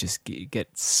good, you just get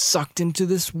sucked into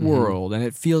this world, and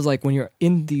it feels like when you're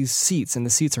in these seats, and the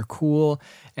seats are cool,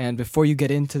 and before you get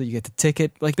you get the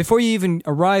ticket. Like before you even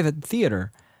arrive at the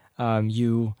theater,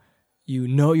 you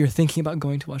know you're thinking about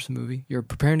going to watch the movie. You're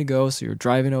preparing to go, so you're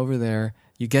driving over there.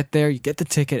 You get there, you get the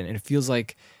ticket, and it feels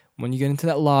like when you get into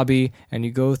that lobby and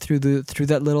you go through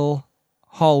that little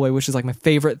hallway, which is like my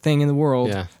favorite thing in the world.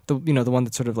 Yeah. The one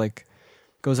that sort of like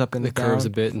goes up and The curves a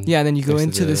bit. And yeah, and then you go next to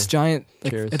into the this giant,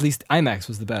 like, chairs. at least IMAX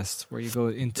was the best, where you go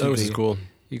into That was cool.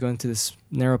 you go into this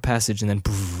narrow passage and then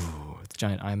the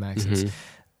giant IMAX. Mhm.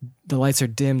 The lights are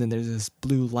dimmed and there's this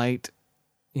blue light,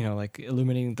 like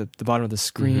illuminating the bottom of the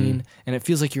screen, and it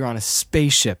feels like you're on a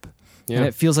spaceship, and Yeah.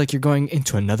 it feels like you're going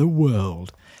into another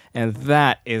world, and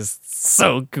that is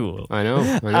so cool. I know.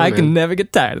 I man. can never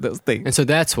get tired of those things. And so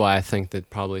that's why I think that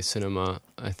probably cinema,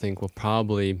 will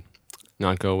probably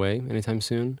not go away anytime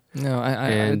soon. No,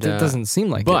 And, it doesn't seem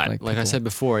like But, it. like I people- said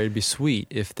before, it'd be sweet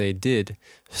if they did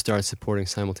start supporting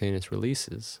simultaneous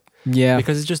releases. yeah.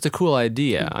 Because it's just a cool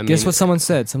idea. I Guess mean, what someone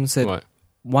said? Someone said, What?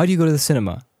 "Why do you go to the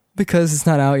cinema?" Because it's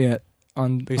not out yet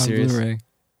on Are you serious? Blu-ray.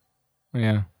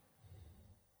 Yeah.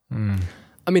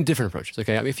 I mean, different approaches.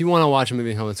 Okay, I mean, if you want to watch a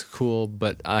movie at home, it's cool.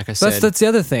 But like I said, That's the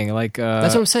other thing. Like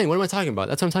that's what I'm saying. What am I talking about?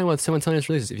 That's what I'm talking about. Simultaneous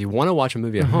releases. If you want to watch a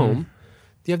movie at home,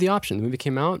 you have the option. The movie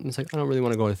came out, and it's like, I don't really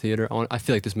want to go to the theater. I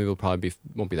feel like this movie will probably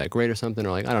won't be that great or something,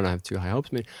 or like, I don't know, I have too high hopes.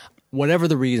 I mean, whatever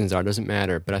the reasons are, doesn't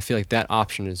matter. But I feel like that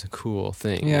option is a cool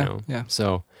thing. Yeah, You know? yeah.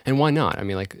 So, and why not? I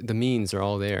mean, like, the means are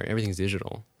all there. Everything's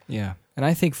digital. yeah, and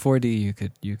I think 4D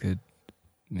you could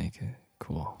make it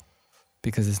cool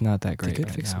because it's not that They great could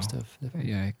right fix now. some stuff.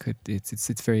 Yeah, it could.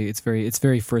 It's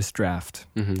very first draft.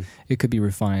 Mm-hmm. It could be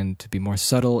refined to be more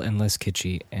subtle and less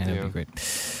kitschy, and it'd Yeah. be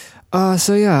great.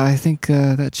 So yeah, I think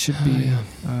that should be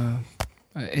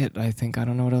it. I think I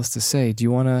don't know what else to say. Do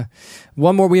you want to?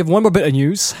 We have one more bit of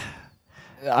news.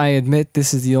 I admit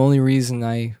this is the only reason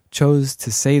I chose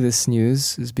to say this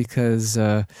news is because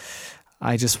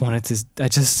I just wanted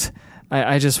to.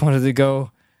 I just wanted to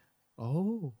go.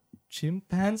 Oh,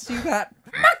 chimpanzee got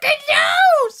monkey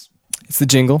news. It's the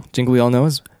jingle. Jingle we all know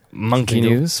is Monkey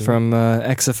Jingle, News yeah. from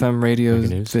XFM Radio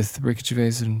Monkey News. with Ricky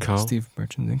Gervais and Carl. Steve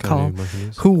Merchant and Carl, Carl.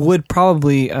 who would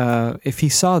probably, if he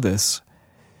saw this,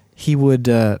 he would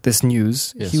this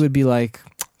news. Yes. He would be like,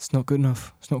 "It's not good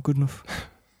enough. It's not good enough."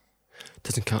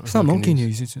 Doesn't count. It's not monkey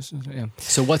news. It's just, yeah.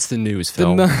 So what's the news, The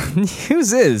Phil?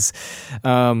 news is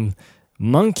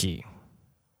monkey.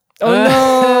 Oh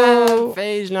no!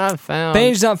 Page not found.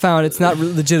 Page not found. It's not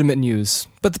legitimate news.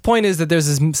 But the point is that there's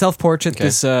this self-portrait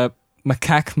this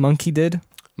macaque monkey did.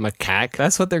 Macaque.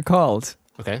 That's what they're called.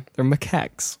 Okay. They're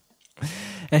macaques.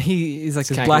 And he's like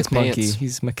this Macaque in black his monkey. pants.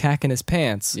 He's macaque in his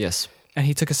pants. Yes. And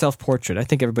he took a self-portrait. I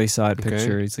think everybody saw it Okay.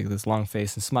 picture. He's like this long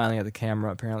face and smiling at the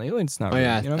camera. Apparently, it's not. Oh really,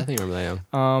 yeah, you know? I think I remember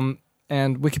that. Yeah.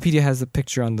 And Wikipedia has the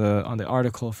picture on the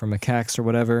article for macaques or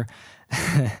whatever,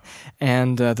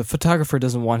 and the photographer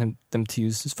doesn't want them to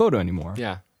use his photo anymore.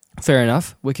 Yeah. Fair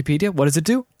enough. Wikipedia, what does it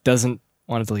do? Doesn't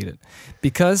want to delete it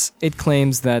because it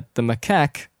claims that the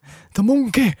macaque, the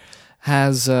monkey,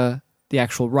 has the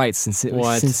actual rights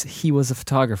since he was a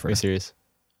photographer. Are you serious?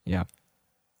 Yeah.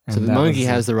 So And the that monkey was,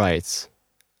 has the rights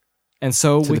and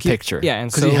so to the picture. Yeah, and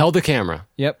because so he held the camera.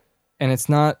 Yep, and it's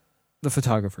not the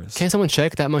photographer's. Can someone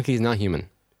check that monkey is not human?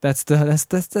 That's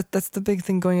the big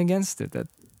thing going against it. That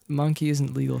monkey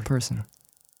isn't legal person.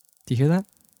 Do you hear that?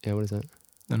 Yeah. What is that?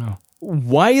 No.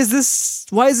 Why is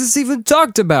this even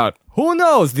talked about? Who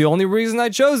knows? The only reason I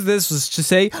chose this was to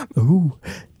say, "Ooh,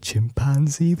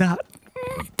 chimpanzee that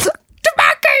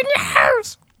tobacco in your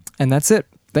house," and that's it.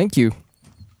 Thank you.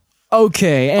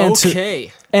 Okay,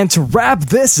 and to wrap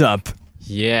this up,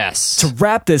 Yes. to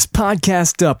wrap this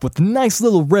podcast up with a nice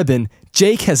little ribbon,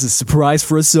 Jake has a surprise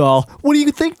for us all. What do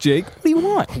you think, Jake? What do you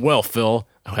want? Well, Phil,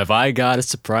 have I got a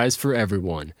surprise for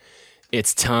everyone?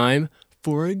 It's time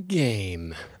for a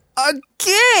game. A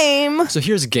game? So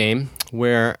here's a game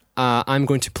where I'm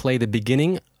going to play the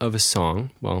beginning of a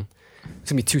song. Well,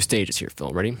 it's going to be 2 stages here, Phil.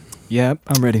 Ready? Yep,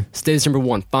 I'm ready. Stage number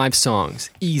 1, 5 songs.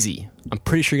 Easy. I'm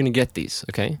pretty sure you're going to get these,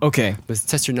 okay? Okay. Let's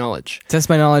test your knowledge. Test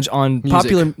my knowledge on Music.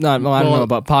 popular. I don't know Well,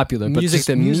 about popular, but music just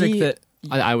that music me- that.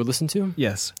 I would listen to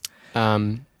Yes,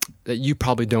 that you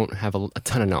probably don't have a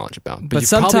ton of knowledge about. But, but you've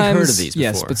sometimes probably heard of these before.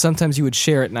 yes, but sometimes you would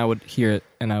share it, and I would hear it,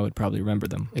 and I would probably remember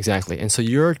them. Exactly. And so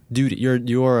your duty,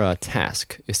 your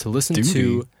task is to listen Duty?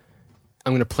 to.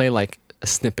 I'm going to play like a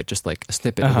snippet, just like a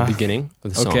snippet of the beginning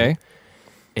of the song. Okay.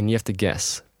 And you have to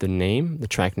guess the name, the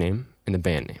track name, and the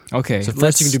band name. Okay. So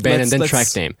first you can do band and then let's- track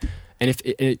name. And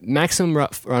if maximum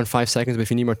around 5 seconds, but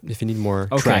if you need more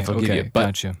Okay. track, I'll give Okay. you. But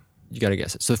Gotcha. you got to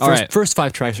guess it. So All right. first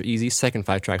 5 tracks are easy. Second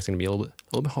 5 tracks are going to be a little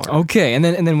bit harder. Okay, and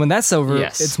then when that's over,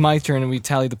 Yes. it's my turn, and we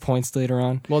tally the points later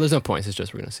on. Well, there's no points. It's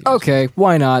just we're going to see. Okay,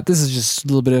 why not? This is just a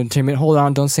little bit of entertainment. Hold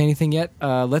on, don't say anything yet.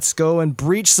 Let's go and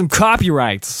breach some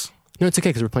copyrights. No, it's okay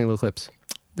because we're playing little clips.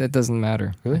 That doesn't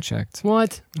matter. Really? I checked.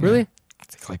 What? Really?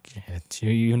 It's like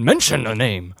you mentioned a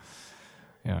name.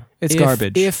 Yeah, it's If-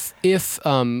 garbage. If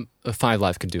 5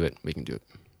 Live could do it, we can do it.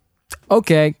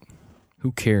 Okay,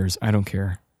 who cares? I don't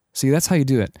care. See, that's how you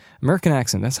do it. American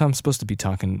accent. That's how I'm supposed to be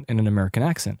talking in an American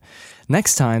accent.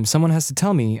 Next time, someone has to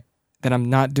tell me that I'm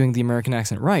not doing the American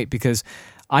accent right because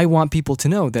I want people to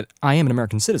know that I am an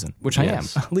American citizen, which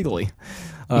Yes. I am legally.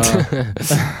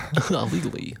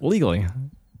 Legally. Legally,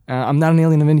 I'm not an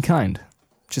alien of any kind.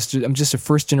 I'm just a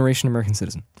first generation American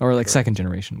citizen, or like second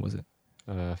generation, was it?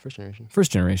 First generation.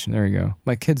 First generation. There you go.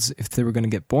 My kids, if they were going to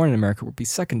get born in America, would be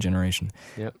second generation.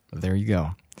 Yep. There you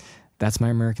go. That's my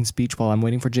American speech while I'm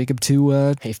waiting for Jacob to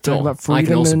Hey, talk Phil, about I freedom.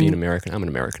 can also be an and- American. I'm an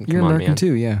American. You're Come on, American man.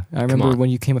 too, yeah. I remember on.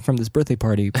 when you came up from this birthday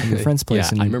party from your friend's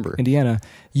place Yeah, I in remember. Indiana.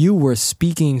 You were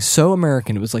speaking so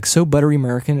American. It was like so buttery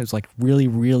American. It was like really,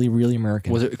 really, really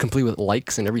American. Was it complete with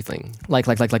likes and everything? Like,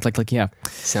 yeah.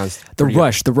 Sounds The pretty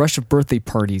good. rush of birthday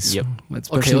parties. Yep.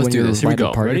 Especially Okay, let's when do you're this. Here we invited to a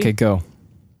go. party. Ready? Okay, go.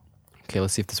 Okay,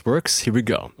 let's see if this works. Here we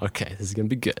go. Okay, this is gonna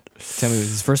be good. Tell me,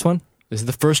 is this the first one? This is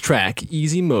the first track,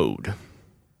 Easy Mode.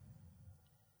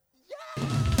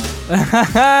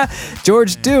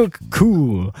 George Duke,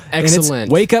 cool. And it's Excellent.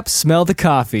 Wake up, smell the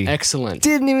coffee. Excellent.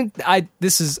 Didn't even.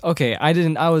 This is okay. I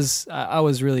didn't. I was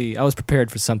prepared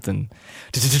for something.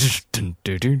 This is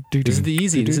the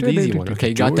easy one. Okay,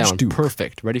 you got that one. Duke.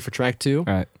 Perfect. Ready for track 2?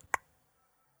 All right.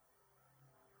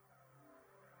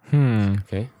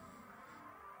 Okay.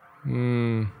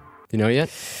 Hmm. You know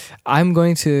yet? I'm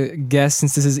going to guess,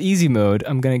 since this is easy mode,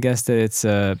 I'm going to guess that it's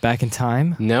Back in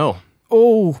Time. No.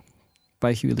 Oh,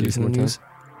 by Huey Lewis some in the more News.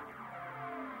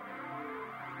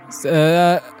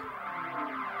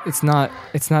 It's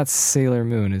not Sailor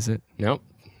Moon, is it? Nope.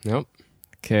 Nope.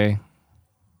 Okay.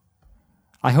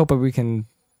 I hope we can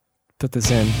put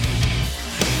this in.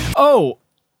 Oh.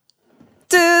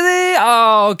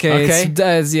 Okay. Okay. It's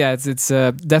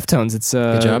Deftones. It's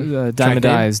Good job. Diamond Track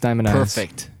name? Eyes. Diamond Eyes.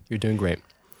 Perfect. You're doing great.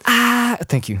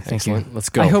 Thank you. Thank Excellent. you. Let's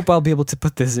go. I hope I'll be able to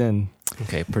put this in.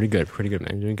 Okay, pretty good. Pretty good,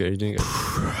 man. You're doing good. You're doing good.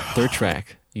 Third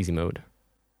track, Easy Mode.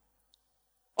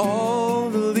 All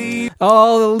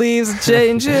All the leaves are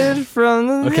changing from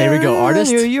the Okay, here we go.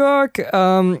 Artist? New York.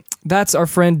 That's our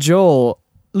friend Joel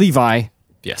Levi,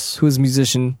 Yes. who is a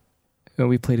musician.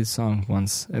 We played his song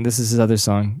once, and this is his other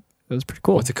song. It was pretty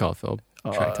cool. What's it called, Phil?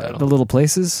 Track title. The Little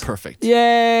Places. Perfect.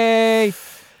 Yay!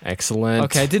 Excellent.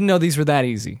 Okay, I didn't know these were that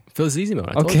easy. Phil's easy mode.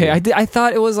 I told Okay, you. I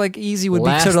thought it was like easy would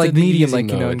Last be sort of like of the medium, easy like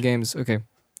in mode. games. Okay.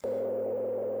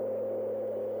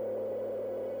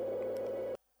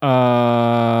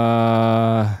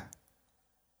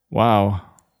 Wow.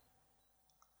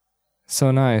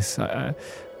 So nice.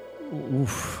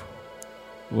 Oof.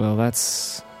 Well,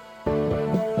 that's.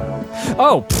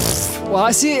 Oh, well,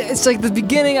 I see. It's like the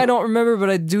beginning. I don't remember, but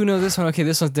I do know this one. Okay,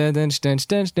 this one's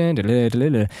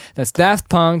that's Daft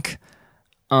Punk.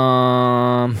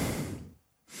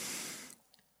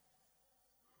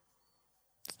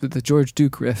 The George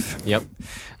Duke riff. Yep.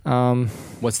 Um,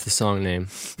 What's the song name?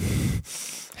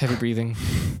 heavy breathing.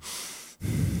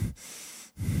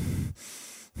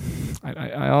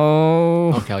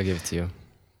 Oh. Okay, I'll give it to you.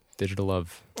 Digital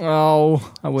Love.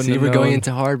 Oh, I wouldn't. See, have we're going known.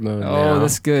 into hard mode Oh, now.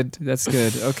 that's good. That's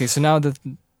good. Okay, so now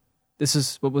this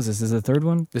is what was this? This is the third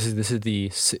one. This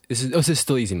is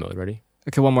still easy mode. Ready?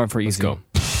 Okay, one more for Let's easy. go.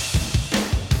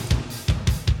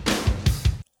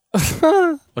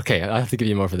 Okay, I have to give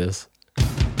you more for this.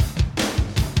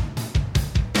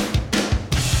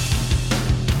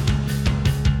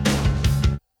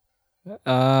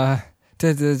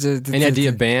 Any idea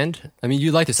of band? I mean,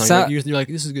 you like this song. You're like,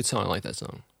 this is a good song. I like that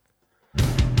song.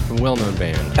 A well-known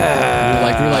band. You're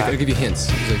like, I'll give you hints.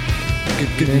 It's like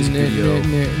good music video.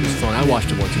 It was fun. I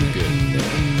watched it once. It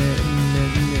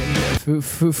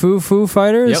was good. Foo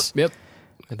Fighters. Yep.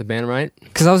 Got the band right?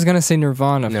 Because I was gonna say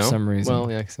Nirvana No. for some reason.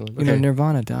 Well, yeah, excellent. You know, Okay.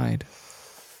 Nirvana died.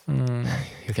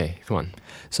 Okay, come on.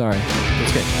 Sorry.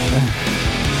 That's good.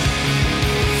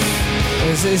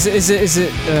 Is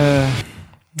it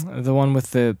the one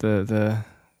with the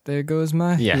there goes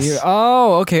my Yes. ear?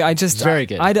 Oh, okay. I just Very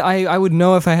good. I would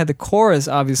know if I had the chorus,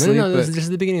 obviously. No. but- This is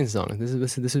the beginning of the song. This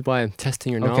is why I'm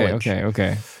testing your knowledge.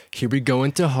 Okay. Here we go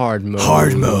into hard mode.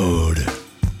 Hard mode.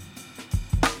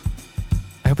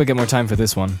 I hope I get more time for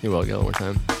this one. You will get one more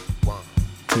time.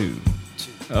 2.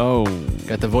 Oh,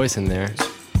 Got the voice in there.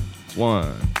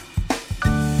 1.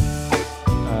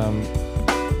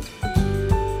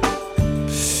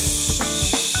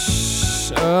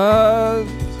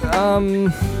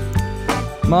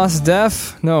 Mos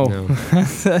Def? No. No.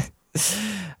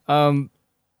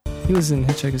 He was in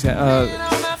Hitchhiker's Guide.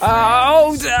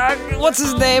 What's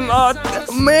his name?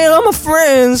 Man, I'm a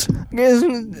friends.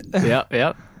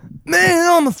 Yep.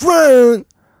 Man, I'm a friend.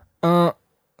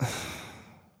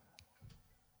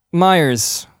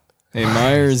 Myers. Hey,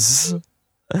 Myers.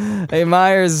 Hey,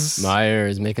 Myers.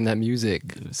 Myers making that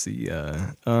music. See,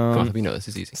 Come on, we know this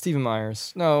is easy. Stephen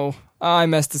Myers. No, I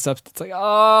messed this up. It's like,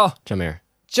 John Mayer.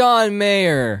 John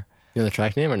Mayer. You know the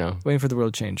track name or no? Waiting for the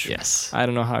world to change. Yes. I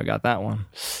don't know how I got that one.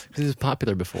 This is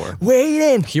popular before.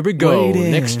 Waiting. Here we go.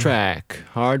 Waiting. Next track.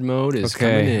 Hard mode is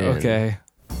coming in. Okay.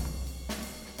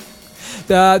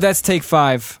 That's Take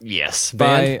 5 Yes.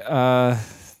 Band. by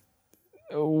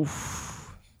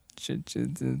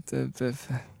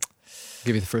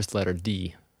Give you the first letter.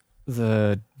 D.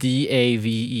 the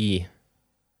D-A-V-E.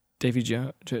 Davy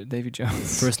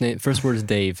Jones. First word is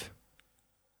Dave.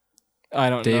 I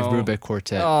don't Dave know. Brubeck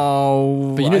Quartet.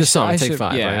 Oh, But you knew the song, I Take should-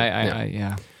 5, Yeah, right?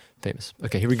 yeah. Famous.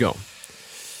 Okay, here we go.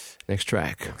 Next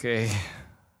track. Okay,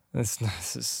 this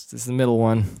is the middle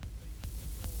one.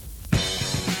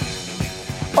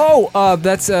 Oh,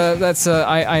 that's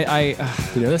I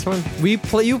You know this one?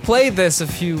 you played this a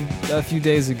few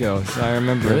days ago. So I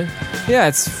remember. Really? Yeah,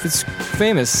 it's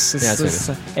famous. Yeah, it's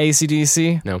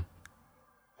AC/DC. No.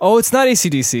 Oh, it's not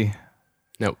AC/DC.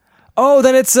 No. Oh,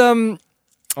 then it's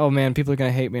Oh man, people are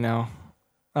gonna hate me now.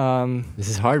 This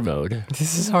is hard mode.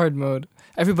 This is hard mode.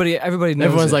 Everybody knows.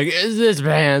 Everyone's it. like, is this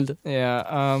band?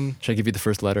 Yeah. Should I give you the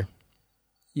first letter?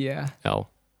 Yeah. L.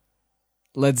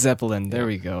 Led Zeppelin. There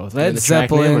we go. And Led the track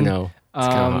Zeppelin. name or no? It's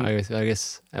Um, kinda, I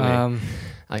guess. I mean,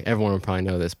 everyone would probably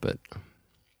know this, but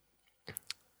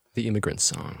the Immigrant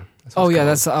Song. That's what Oh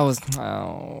it's yeah, called.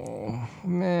 Oh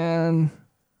man.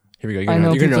 Here we go. I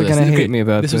know you're people are this. gonna This- hate me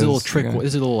about this. Is a little this. trick. Yeah. This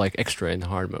is a little like extra in the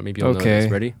hard mode. Maybe you'll know Okay.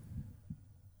 this. Ready?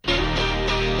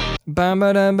 Band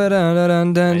Band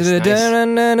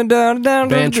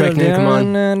track name, come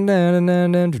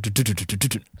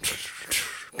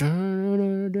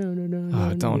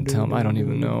Oh, don't tell me. I don't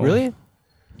even know. Really?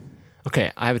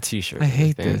 Okay, I have a T-shirt. I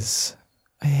hate band. this.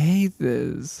 I hate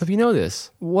this. Hope you know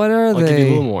this. What are I'll give you a they?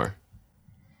 little more.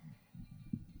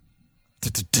 So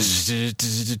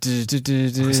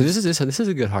this is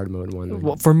a good hard mode one.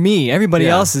 Well, for me, everybody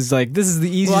Yeah. else is like, this is the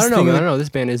easiest Well, I don't know. thing. Man. I don't know. This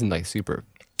band isn't like super.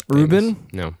 Ruben?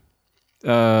 famous. No.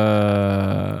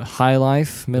 High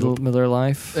Life, Miller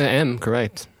Life, M,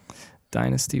 correct.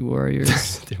 Dynasty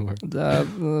Warriors, Didn't work.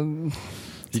 um,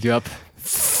 You give up.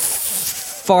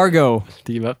 Fargo.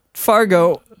 Do you give up?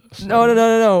 Fargo.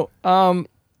 No.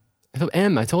 I thought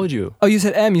M. I told you. Oh, you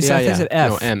said M. You said I think I said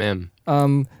F. No,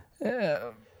 M.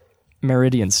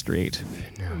 Meridian Street.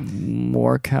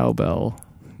 More cowbell.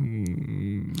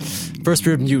 First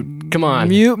group mute. Come on.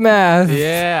 Mute math.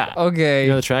 Yeah. Okay. You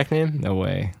know the track name? No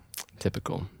way.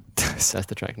 Typical. That's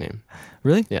the track name.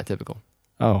 Really? Yeah, typical.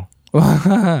 Oh.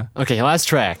 Okay, last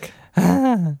track.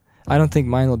 I don't think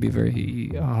mine will be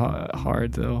very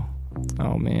hard though.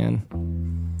 Oh man.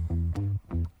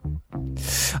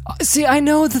 See, I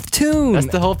know the tune. That's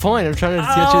the whole point. I'm trying to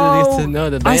get you at least to know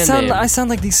the band name. I sound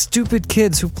like these stupid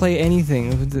kids who play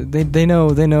anything. They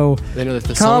know. They know that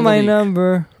the Call song. my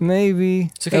number,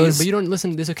 maybe. It's okay, but you don't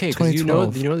listen. It's okay because you know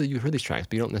 2012. that you heard these tracks,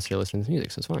 but you don't necessarily listen to the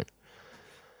music, so it's fine.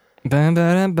 Bam,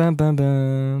 bam, bam, bam,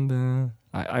 bam, bam.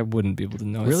 I wouldn't be able to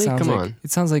know. Really? Come like, on.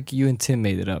 It sounds like you and Tim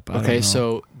made it up. I don't Okay, know.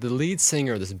 so the lead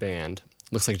singer of this band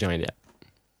looks like Johnny Depp.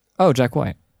 Oh, Jack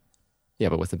White. Yeah,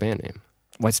 but what's the band name?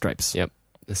 White Stripes. Yep.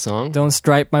 The song? Don't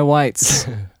stripe my whites.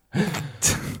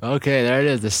 Okay, there it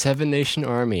is. The Seven Nation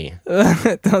Army.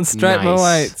 Don't stripe my Nice.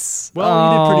 whites.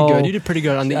 Well, you did pretty good. You did pretty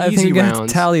good on the I think easy we're gonna have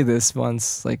rounds. to tally this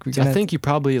once. Like we So got. I think you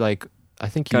probably like. I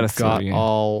think you Got a got three.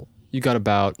 all. You got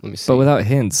about. Let me see. But without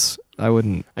hints, I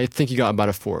wouldn't. I think you got about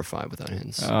a 4 or 5 without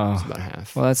hints. Oh. It's about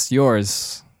half. Well, that's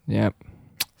yours. Yep.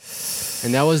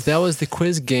 And that was the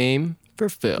quiz game for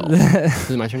Phil.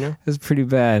 Is it my turn now? It's pretty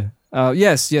bad.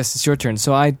 Yes, it's your turn.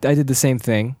 So I did the same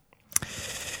thing.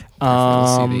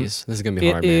 Let's see these. This is gonna be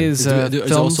It hard, man. is Is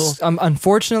films. also.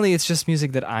 Unfortunately, it's just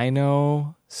music that I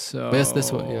know. So But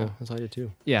that's what. Yeah, that's what I did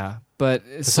too. yeah. But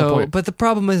the point. but the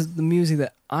problem is the music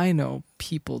that I know,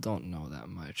 people don't know that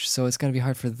much. So it's gonna be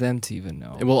hard for them to even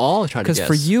know. And we'll all try to guess. Because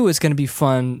for you, it's gonna be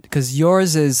fun. Because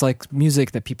yours is like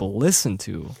music that people listen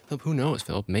to. Philip, who knows,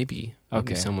 Philip? Maybe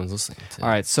Okay. someone's listening to All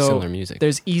right, so similar music.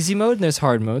 There's easy mode and there's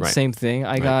hard mode. Right. Same thing.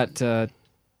 I got So-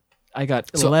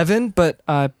 11, but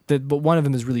one of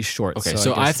them is really short. Okay, so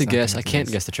so I have to it's not guess. gonna I be can't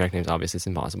as- guess the track names. Obviously, it's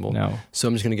impossible. No, So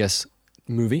I'm just gonna guess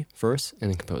movie first and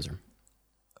then composer.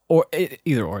 or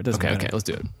either or. It doesn't Okay, matter. let's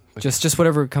do it. Just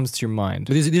whatever comes to your mind.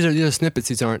 But these are snippets.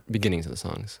 These aren't beginnings of the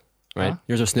songs, right? Huh?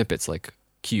 Yours are snippets, like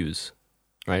cues,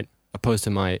 right? Opposed to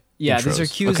my Yeah, these are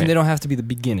intros. cues, Okay. and they don't have to be the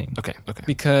beginning. Okay.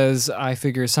 Because I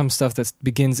figure some stuff that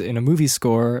begins in a movie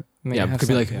score. May Yeah, have it could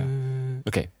be some- like. yeah.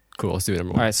 Okay, cool. Let's do it.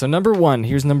 Number All one. right, so number one.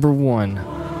 Here's number one.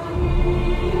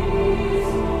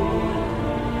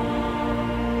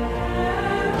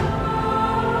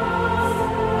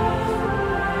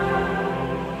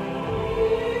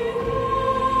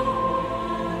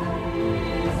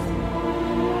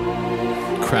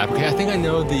 Crap. Okay, I think I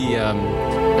know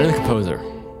the composer.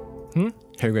 Hmm?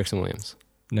 Harry Gregson Williams.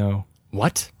 No,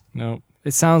 What? no.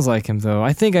 It sounds like him though.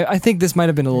 I think this might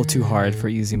have been a little too hard for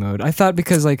easy mode. I thought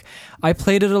because like I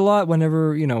played it a lot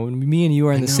whenever when me and you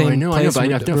are in the I same know, place.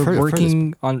 but I've never we're heard this.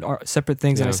 working on our separate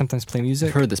things, and I Yeah. sometimes play I've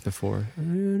music. heard this before.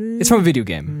 It's from a video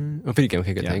game. Oh, video game.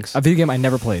 Okay, good. Yeah. Thanks. A video game I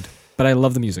never played, but I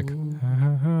love the music.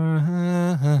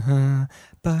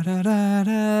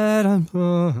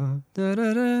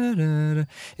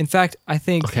 In fact, I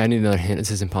think Okay, I need another hint.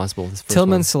 This is impossible. This first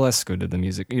Tillman one. Celesco did the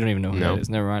music. You don't even know who No. that is.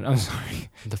 Never mind. I'm sorry.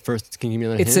 The first. Can you give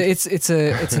me another It's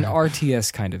an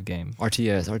RTS kind of game.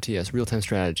 RTS, real time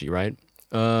strategy, right?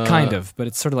 Kind of, but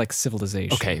it's sort of like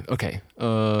Civilization. Okay.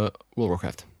 World of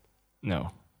Warcraft.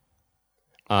 No.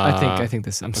 I think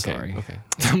this. I'm Okay, sorry. Okay.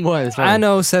 What? It's fine.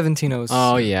 Anno 1700.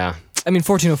 Oh yeah. I mean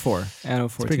 1404. Anno 1404.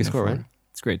 It's a pretty good score, right?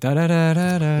 It's great. Da, da, da,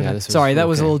 da, da. Yeah, this was- Sorry, that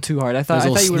was a okay. little too hard. I That thought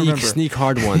was a you would little remember. sneak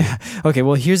hard one. Okay,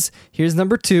 well here's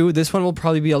number 2. This one will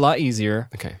probably be a lot easier.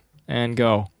 Okay. And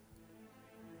go.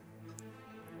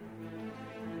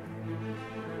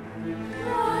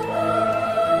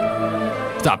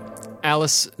 Stop.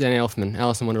 Alice, Danny Elfman,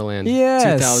 Alice in Wonderland. Yes.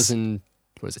 2000.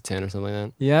 What is it? 10 or something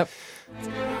like that. Yep.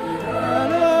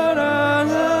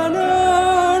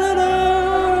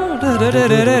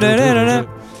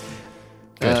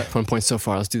 Good. 1 point so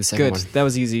far. Let's do the second Good. one. That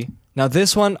was easy. Now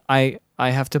this one, I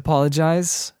have to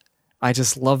apologize. I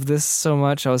just love this so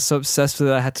much. I was so obsessed with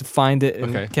it. I had to find it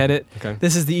and Okay. get it. Okay.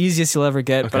 This is the easiest you'll ever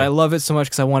get, but Okay. I love it so much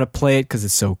because I want to play it because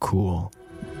it's so cool.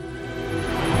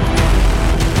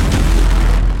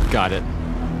 Got it.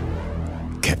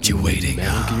 Kept you waiting.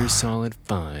 Metal Gear Solid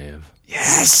 5.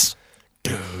 Yes.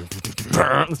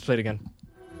 Let's play it again.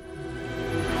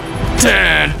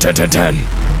 10, 10, 10, 10.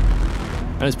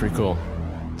 That is pretty cool.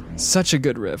 Such a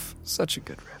good riff. Sorry, a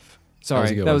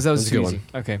good that was one. That was a too good easy.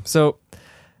 Okay, so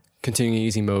Continuing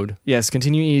easy mode. yes,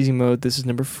 continue easy mode. This is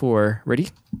number 4. Ready?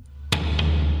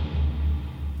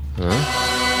 Huh?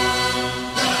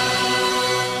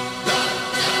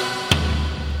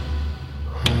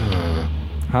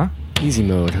 Huh? Easy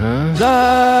mode, huh?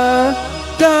 Da,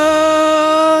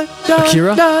 da, da,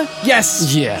 Akira? da.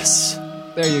 Yes. Yes.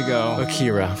 There you go.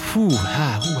 Akira. Whew,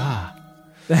 ha,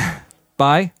 hoo, ha.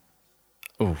 By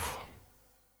Oof.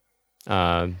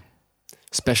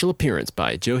 Special appearance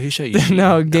by Joe Hisaishi.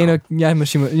 no, Geino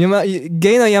Yamashimo.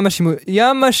 Geino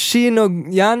Yamashino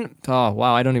Yan. Oh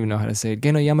wow, I don't even know how to say it.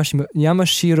 Geino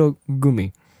Yamashiro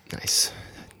Gumi. Nice.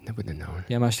 I wouldn't have known.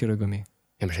 Yamashiro Gumi.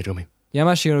 Yamashiro.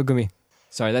 Yamashiro Gumi.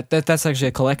 Sorry, that's actually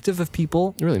a collective of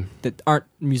people Really? that aren't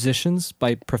musicians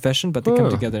by profession, but they come Oh.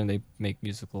 together and they make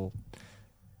musical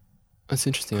That's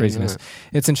interesting. I didn't know craziness.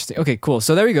 It's interesting. Okay, cool.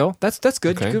 So there we go. That's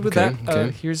good. Okay, Good with okay, that.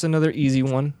 okay. Here's another easy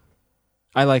one.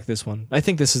 I like this one. I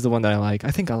think this is the one that I like.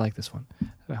 I think I like this one.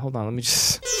 Hold on, let me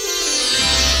just.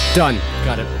 that. Done.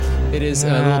 Got it. It is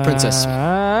Little Princess.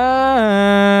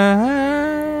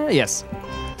 Yes.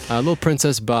 Little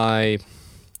Princess by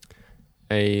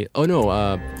a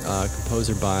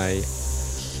composer by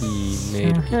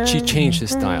she changed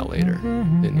his style later,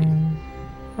 didn't he?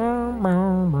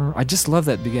 I just love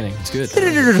that beginning. It's good.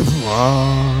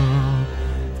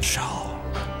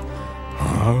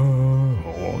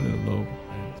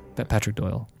 Patrick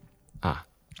Doyle. Ah.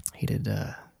 He did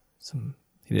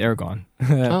Aragon.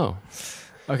 Oh.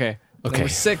 Okay. Okay. Number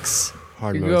 6.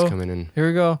 Hard Here we mode's go. coming in. Here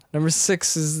we go. Number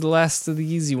 6 is the last of the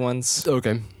easy ones.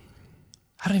 Okay.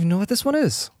 I don't even know what this one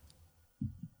is.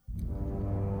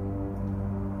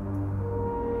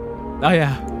 Oh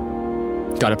yeah.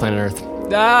 Got it, Planet Earth.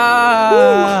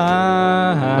 Ah.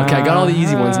 Okay, I got all the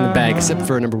easy ones in the bag except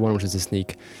for number 1, which is a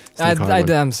sneak. hard one.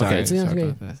 I'm sorry. Okay, it's Sorry okay.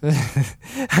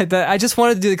 about that. I just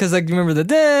wanted to do it because, like, you remember the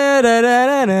da da da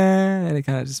da da, and it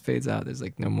kind of just fades out. There's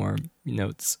like no more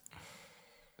notes.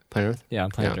 Planet Earth? Yeah,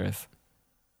 on Planet Yeah. Earth.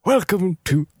 Welcome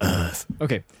to Earth.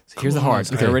 Okay, so here's the Cool.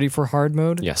 hard. Okay. Are you ready for hard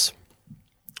mode? Yes.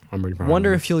 I'm ready for Wonder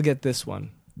hard if you'll get this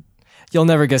one. You'll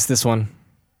never guess this one.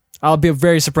 I'll be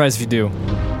very surprised if you do.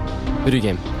 mode. Video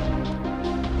game.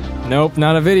 Nope,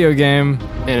 not a video game.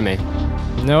 Anime.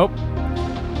 Nope.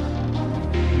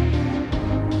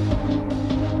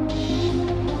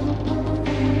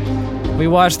 We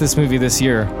watched this movie this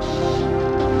year. In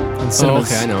Oh,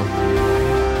 cinemas. okay, I know.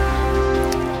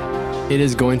 It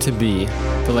is going to be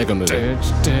the Lego Movie.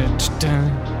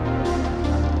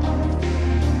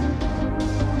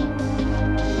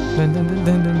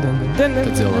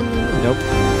 Godzilla. Nope.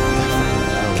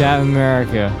 Captain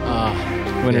America.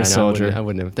 Winter Yeah, no, Soldier. I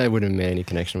wouldn't have made any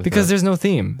connection with Because that. there's no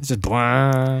theme. It's just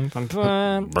blah,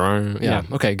 blah, blah. Yeah.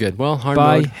 Okay, good. Well, hard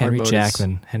By mode. Henry hard mode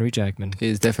Jackman. Henry Jackman.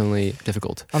 is definitely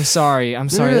difficult. I'm sorry.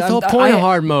 That's the whole point of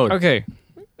hard mode. Okay.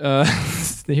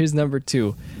 Here's number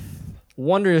 2.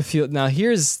 Wonder if you now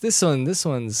here's this one. This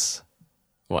one's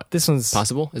What? This one's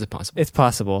Possible? Is it possible? It's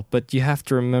possible, but you have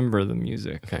to remember the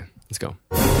music. Okay, let's go.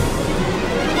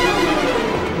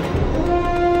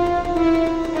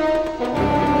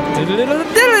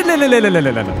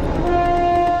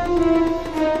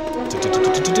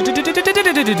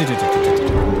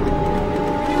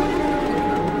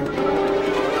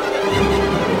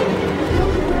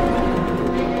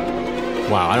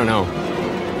 Wow, I don't know.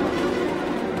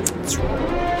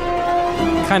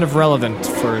 Kind of relevant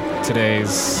for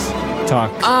today's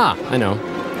talk. Ah, I know.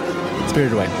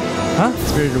 Spirited Away. Huh?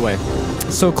 Spirited Away.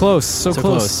 So close. So So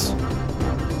close.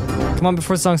 Come on,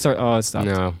 before the song starts. Oh, it stopped.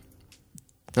 No.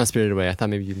 Not Spirited Away. I thought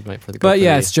maybe you might for the. But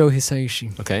yeah, it's Joe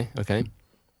Hisaishi. Okay, okay.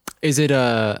 Is it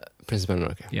Princess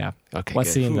Mononoke? Yeah. Okay. What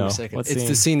good. scene, Ooh, though? second. What it's scene?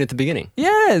 the scene at the beginning.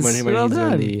 Yes. When well he's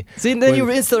done. in the See, then you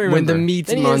when- instantly remember. when the meat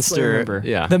Then you instantly monster- remember.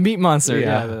 yeah. The meat monster.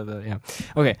 Yeah. Yeah.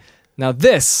 Okay. Now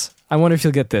this. I wonder if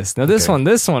you'll get this. Now this Okay. one.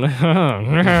 This one.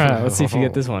 Let's see if you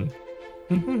get this one.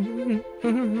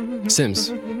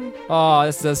 Sims. Oh,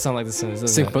 this does sound like The Sims. doesn't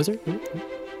Same it? composer?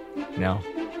 No.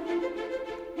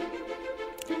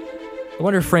 I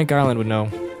wonder if Frank Ireland would know.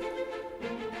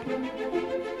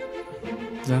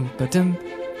 Dum-ba-dum.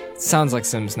 Sounds like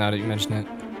Sims now that you mention it.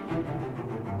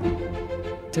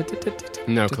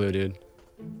 No clue, dude.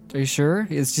 Are you sure?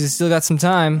 It's just still got some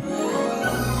time.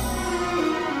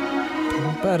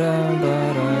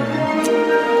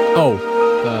 Oh.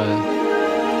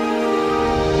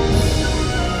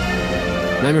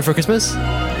 Nightmare Before Christmas?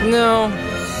 No.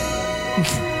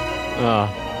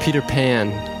 Peter Pan,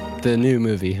 the new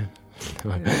movie.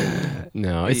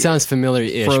 No, it sounds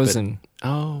familiar-ish. Frozen. But,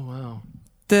 oh, wow.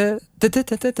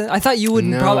 I thought you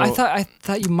wouldn't. No. Probably. I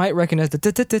thought you might recognize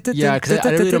the. Yeah, because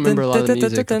I really don't remember a lot of the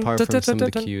music apart from some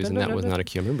of the cues, and that was not a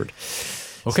cue I remembered.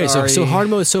 Okay, so Sorry. hard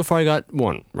mode so far I got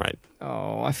 1 right.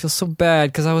 Oh, I feel so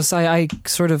bad because I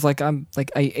sort of like I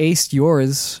aced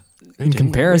yours in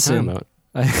comparison. What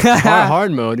are you talking about?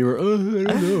 hard mode, you were I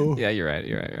don't know. Yeah, you're right.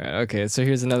 Okay, so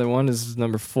here's another one. This is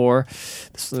number 4.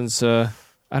 This one's I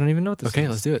don't even know what this is. Okay,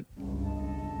 let's do it.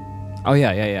 Oh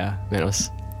yeah. Manos.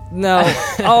 No.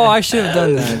 Oh, I should have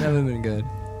done that. That would have been good.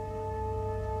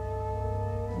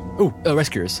 Ooh,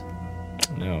 Rescuers.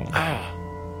 No.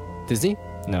 Disney?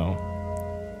 No.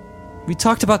 We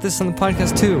talked about this on the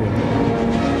podcast too.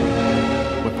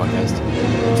 What podcast?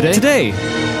 Today?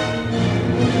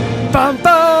 Bum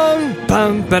bum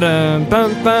bum ba-dum,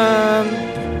 bum bum.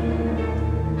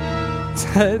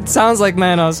 It sounds like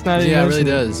Manos. Not even Yeah, it really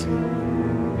mentioned.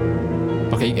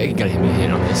 does. Okay, you gotta hit me a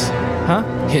hint on this. Huh?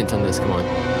 Hint on this, come on.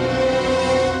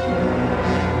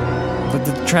 But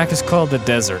the track is called The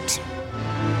Desert.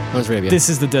 Lawrence Arabia. This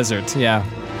is The Desert. Yeah.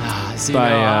 See, By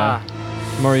no.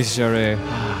 Maurice Jarre.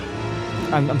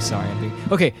 I'm sorry.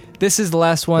 Okay, this is the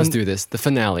last one. Let's do this. The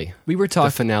finale. We were The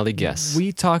talking. finale guess.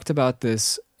 We talked about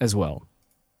this as well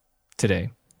today,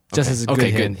 just Okay. as a good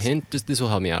okay, hint. good hint. Just, this will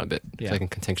help me out a bit, so Yeah. I can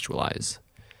contextualize.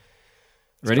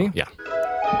 Ready? Yeah.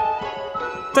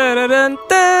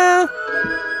 Da-da-dun-dun.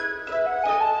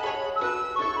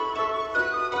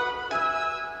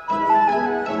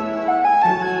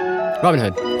 Robin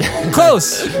Hood.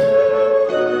 Close.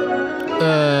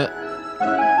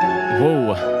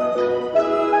 Whoa.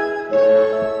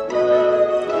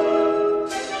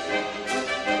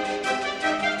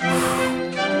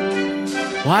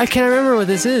 Why can't I remember what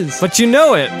this is? But you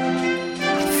know it.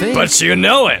 I think. But you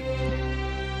know it.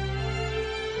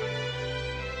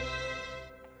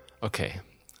 Okay,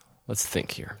 let's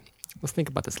think here. Let's think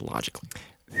about this logically.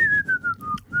 We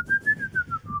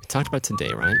talked about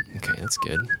today, right? Okay, that's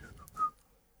good.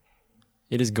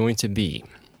 It is going to be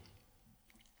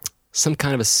some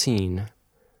kind of a scene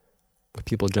with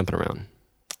people jumping around.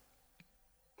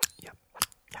 Yep.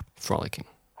 Frolicking.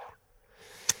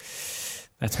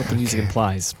 That's what the music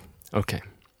implies. Okay.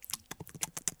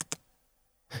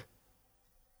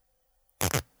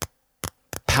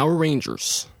 Power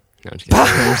Rangers. No, I'm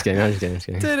just kidding. I'm just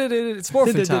kidding. It's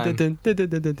Morphin time.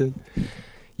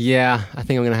 Yeah, I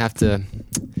think I'm gonna have to.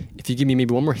 If you give me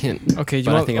maybe one more hint. Okay,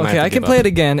 But I think I might have to I can give play up. it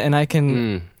again, and I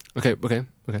can, Okay. But I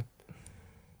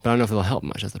don't know if it'll help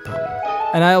much. That's the problem.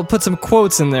 and I'll put some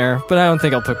quotes in there, but I don't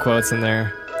think I'll put quotes in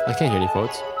there. I can't hear any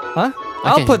quotes. Huh?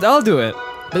 I can't- I'll do it.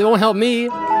 But it won't help me.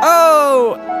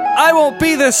 Oh, I won't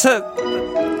be this. Go.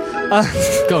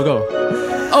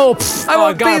 Oh, I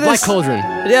won't God, be Black this- Cauldron.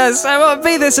 Yes, I won't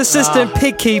be this assistant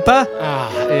pig keeper.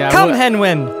 Yeah. Come,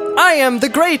 Henwin. I am the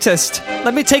greatest.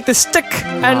 Let me take the stick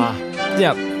and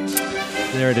yeah.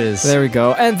 There it is. There we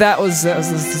go. And that was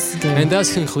this game. And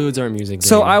thus concludes our music game.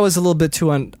 So I was a little bit too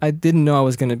I didn't know I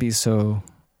was going to be so.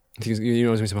 Because you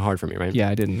know it's going to be so hard for me, right? Yeah,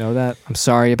 I didn't know that. I'm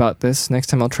sorry about this. Next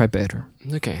time I'll try better.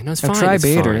 Okay. No, it's I'll fine. try it's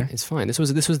better. fine. It's fine. This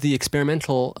was the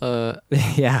experimental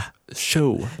Yeah.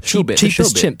 show. Cheapest bit.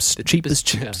 chimps. The Cheapest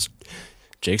chimps.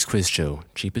 Jake's quiz show.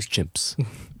 Cheapest chimps.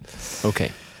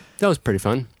 Okay. That was pretty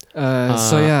fun.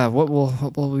 So yeah, what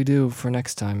will we do for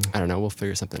next time? I don't know. We'll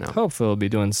figure something out. Hopefully we'll be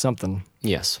doing something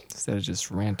Yes. instead of just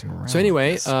ranting around. So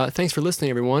anyway, like this. thanks for listening,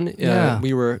 everyone. Yeah.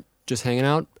 We were just hanging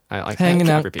out. I Hanging can't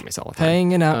out. repeat myself all the time.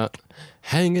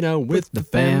 hanging out. With the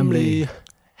family.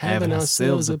 Having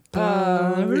ourselves a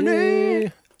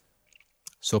party.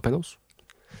 Sopranos?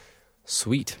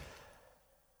 Sweet.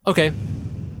 Okay.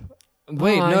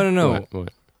 Wait, Bye. no. What?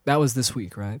 That was this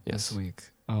week, right? Yes. This week.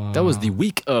 That was the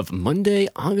week of Monday,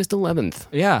 August 11th.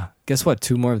 Yeah. Guess what?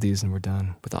 2 more of these and we're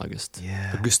done. With August.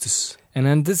 Yeah. Augustus. And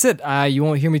then that's it. You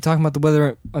won't hear me talking about the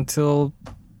weather until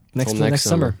next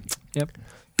summer. Yep.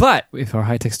 But if our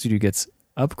high-tech studio gets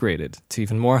upgraded to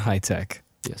even more high-tech,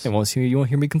 Yes. you won't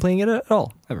hear me complaining at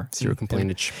all, ever. Zero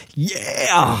complainage.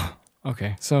 Yeah.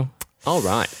 Okay, so. All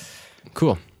right.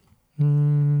 Cool.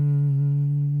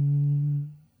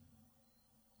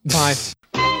 Bye.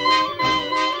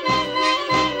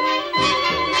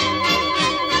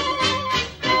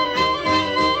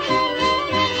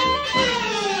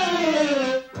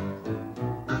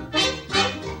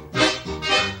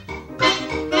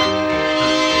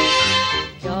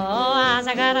今日は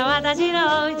朝から私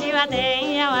のうちはて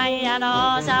んやわんやの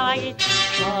騒ぎ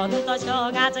盆と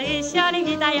正月一緒に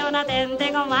来たようなてん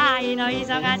てこまいの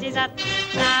忙しさ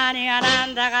何がな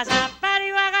んだかさっぱ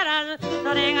りわからず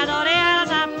どれがどれやら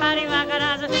さっぱりわか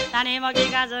らず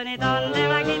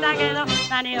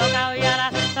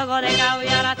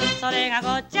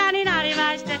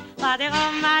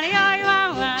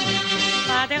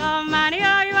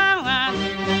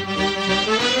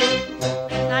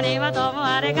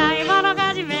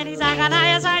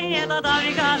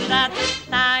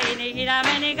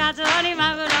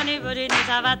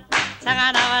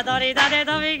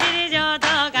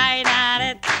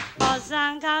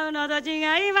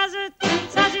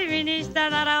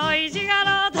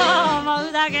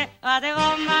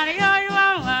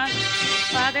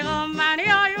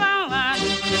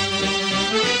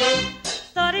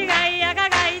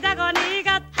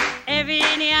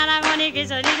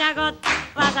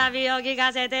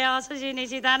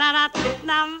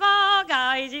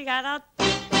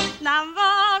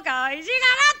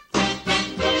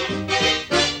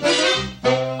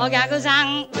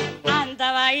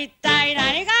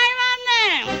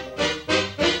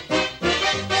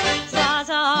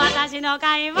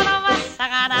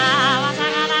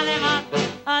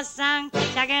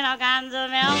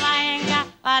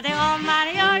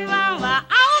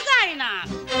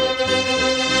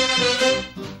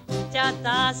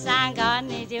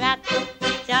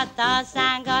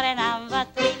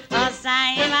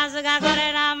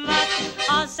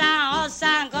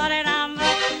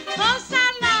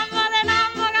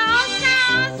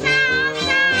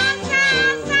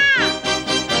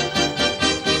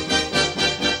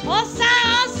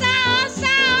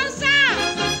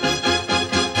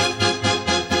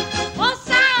おっ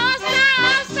さんおっさんお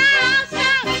っさんおっ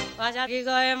さんわしゃ聞こ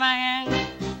えまへん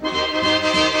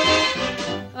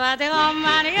わてほん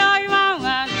まによいわん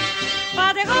わ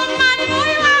わてほんまによい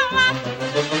わんわ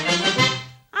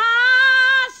あ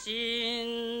ー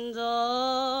心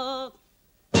臓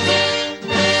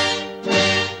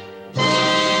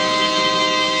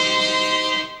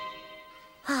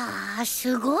はあ、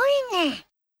すごいね。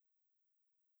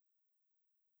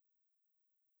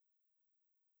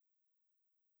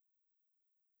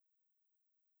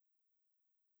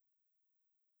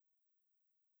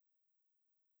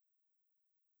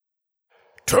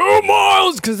2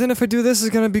 miles! Because then if I do this,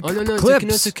 it's gonna be Oh no, no, clips.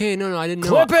 it's okay. No, I didn't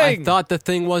know. I Clipping! thought the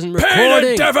thing wasn't Pain recording.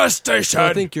 and devastation! So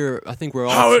I think we're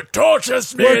all. How it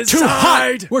tortures me We're too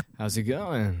hot. inside! We're How's it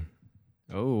going?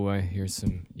 Oh, I hear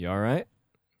some. You all right?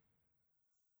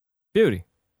 Beauty.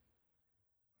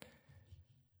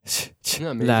 Isn't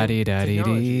that amazing? La di da di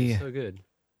Technology dee. is so good.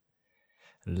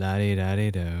 La di da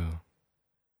di do.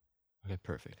 Okay,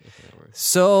 perfect. Okay, that works.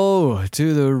 So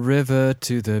to the river,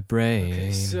 to the brain.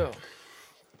 Okay, so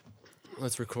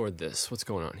let's record this. What's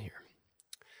going on here?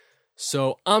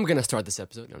 So I'm gonna start this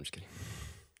episode. No, I'm just kidding.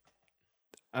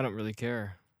 I don't really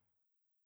care.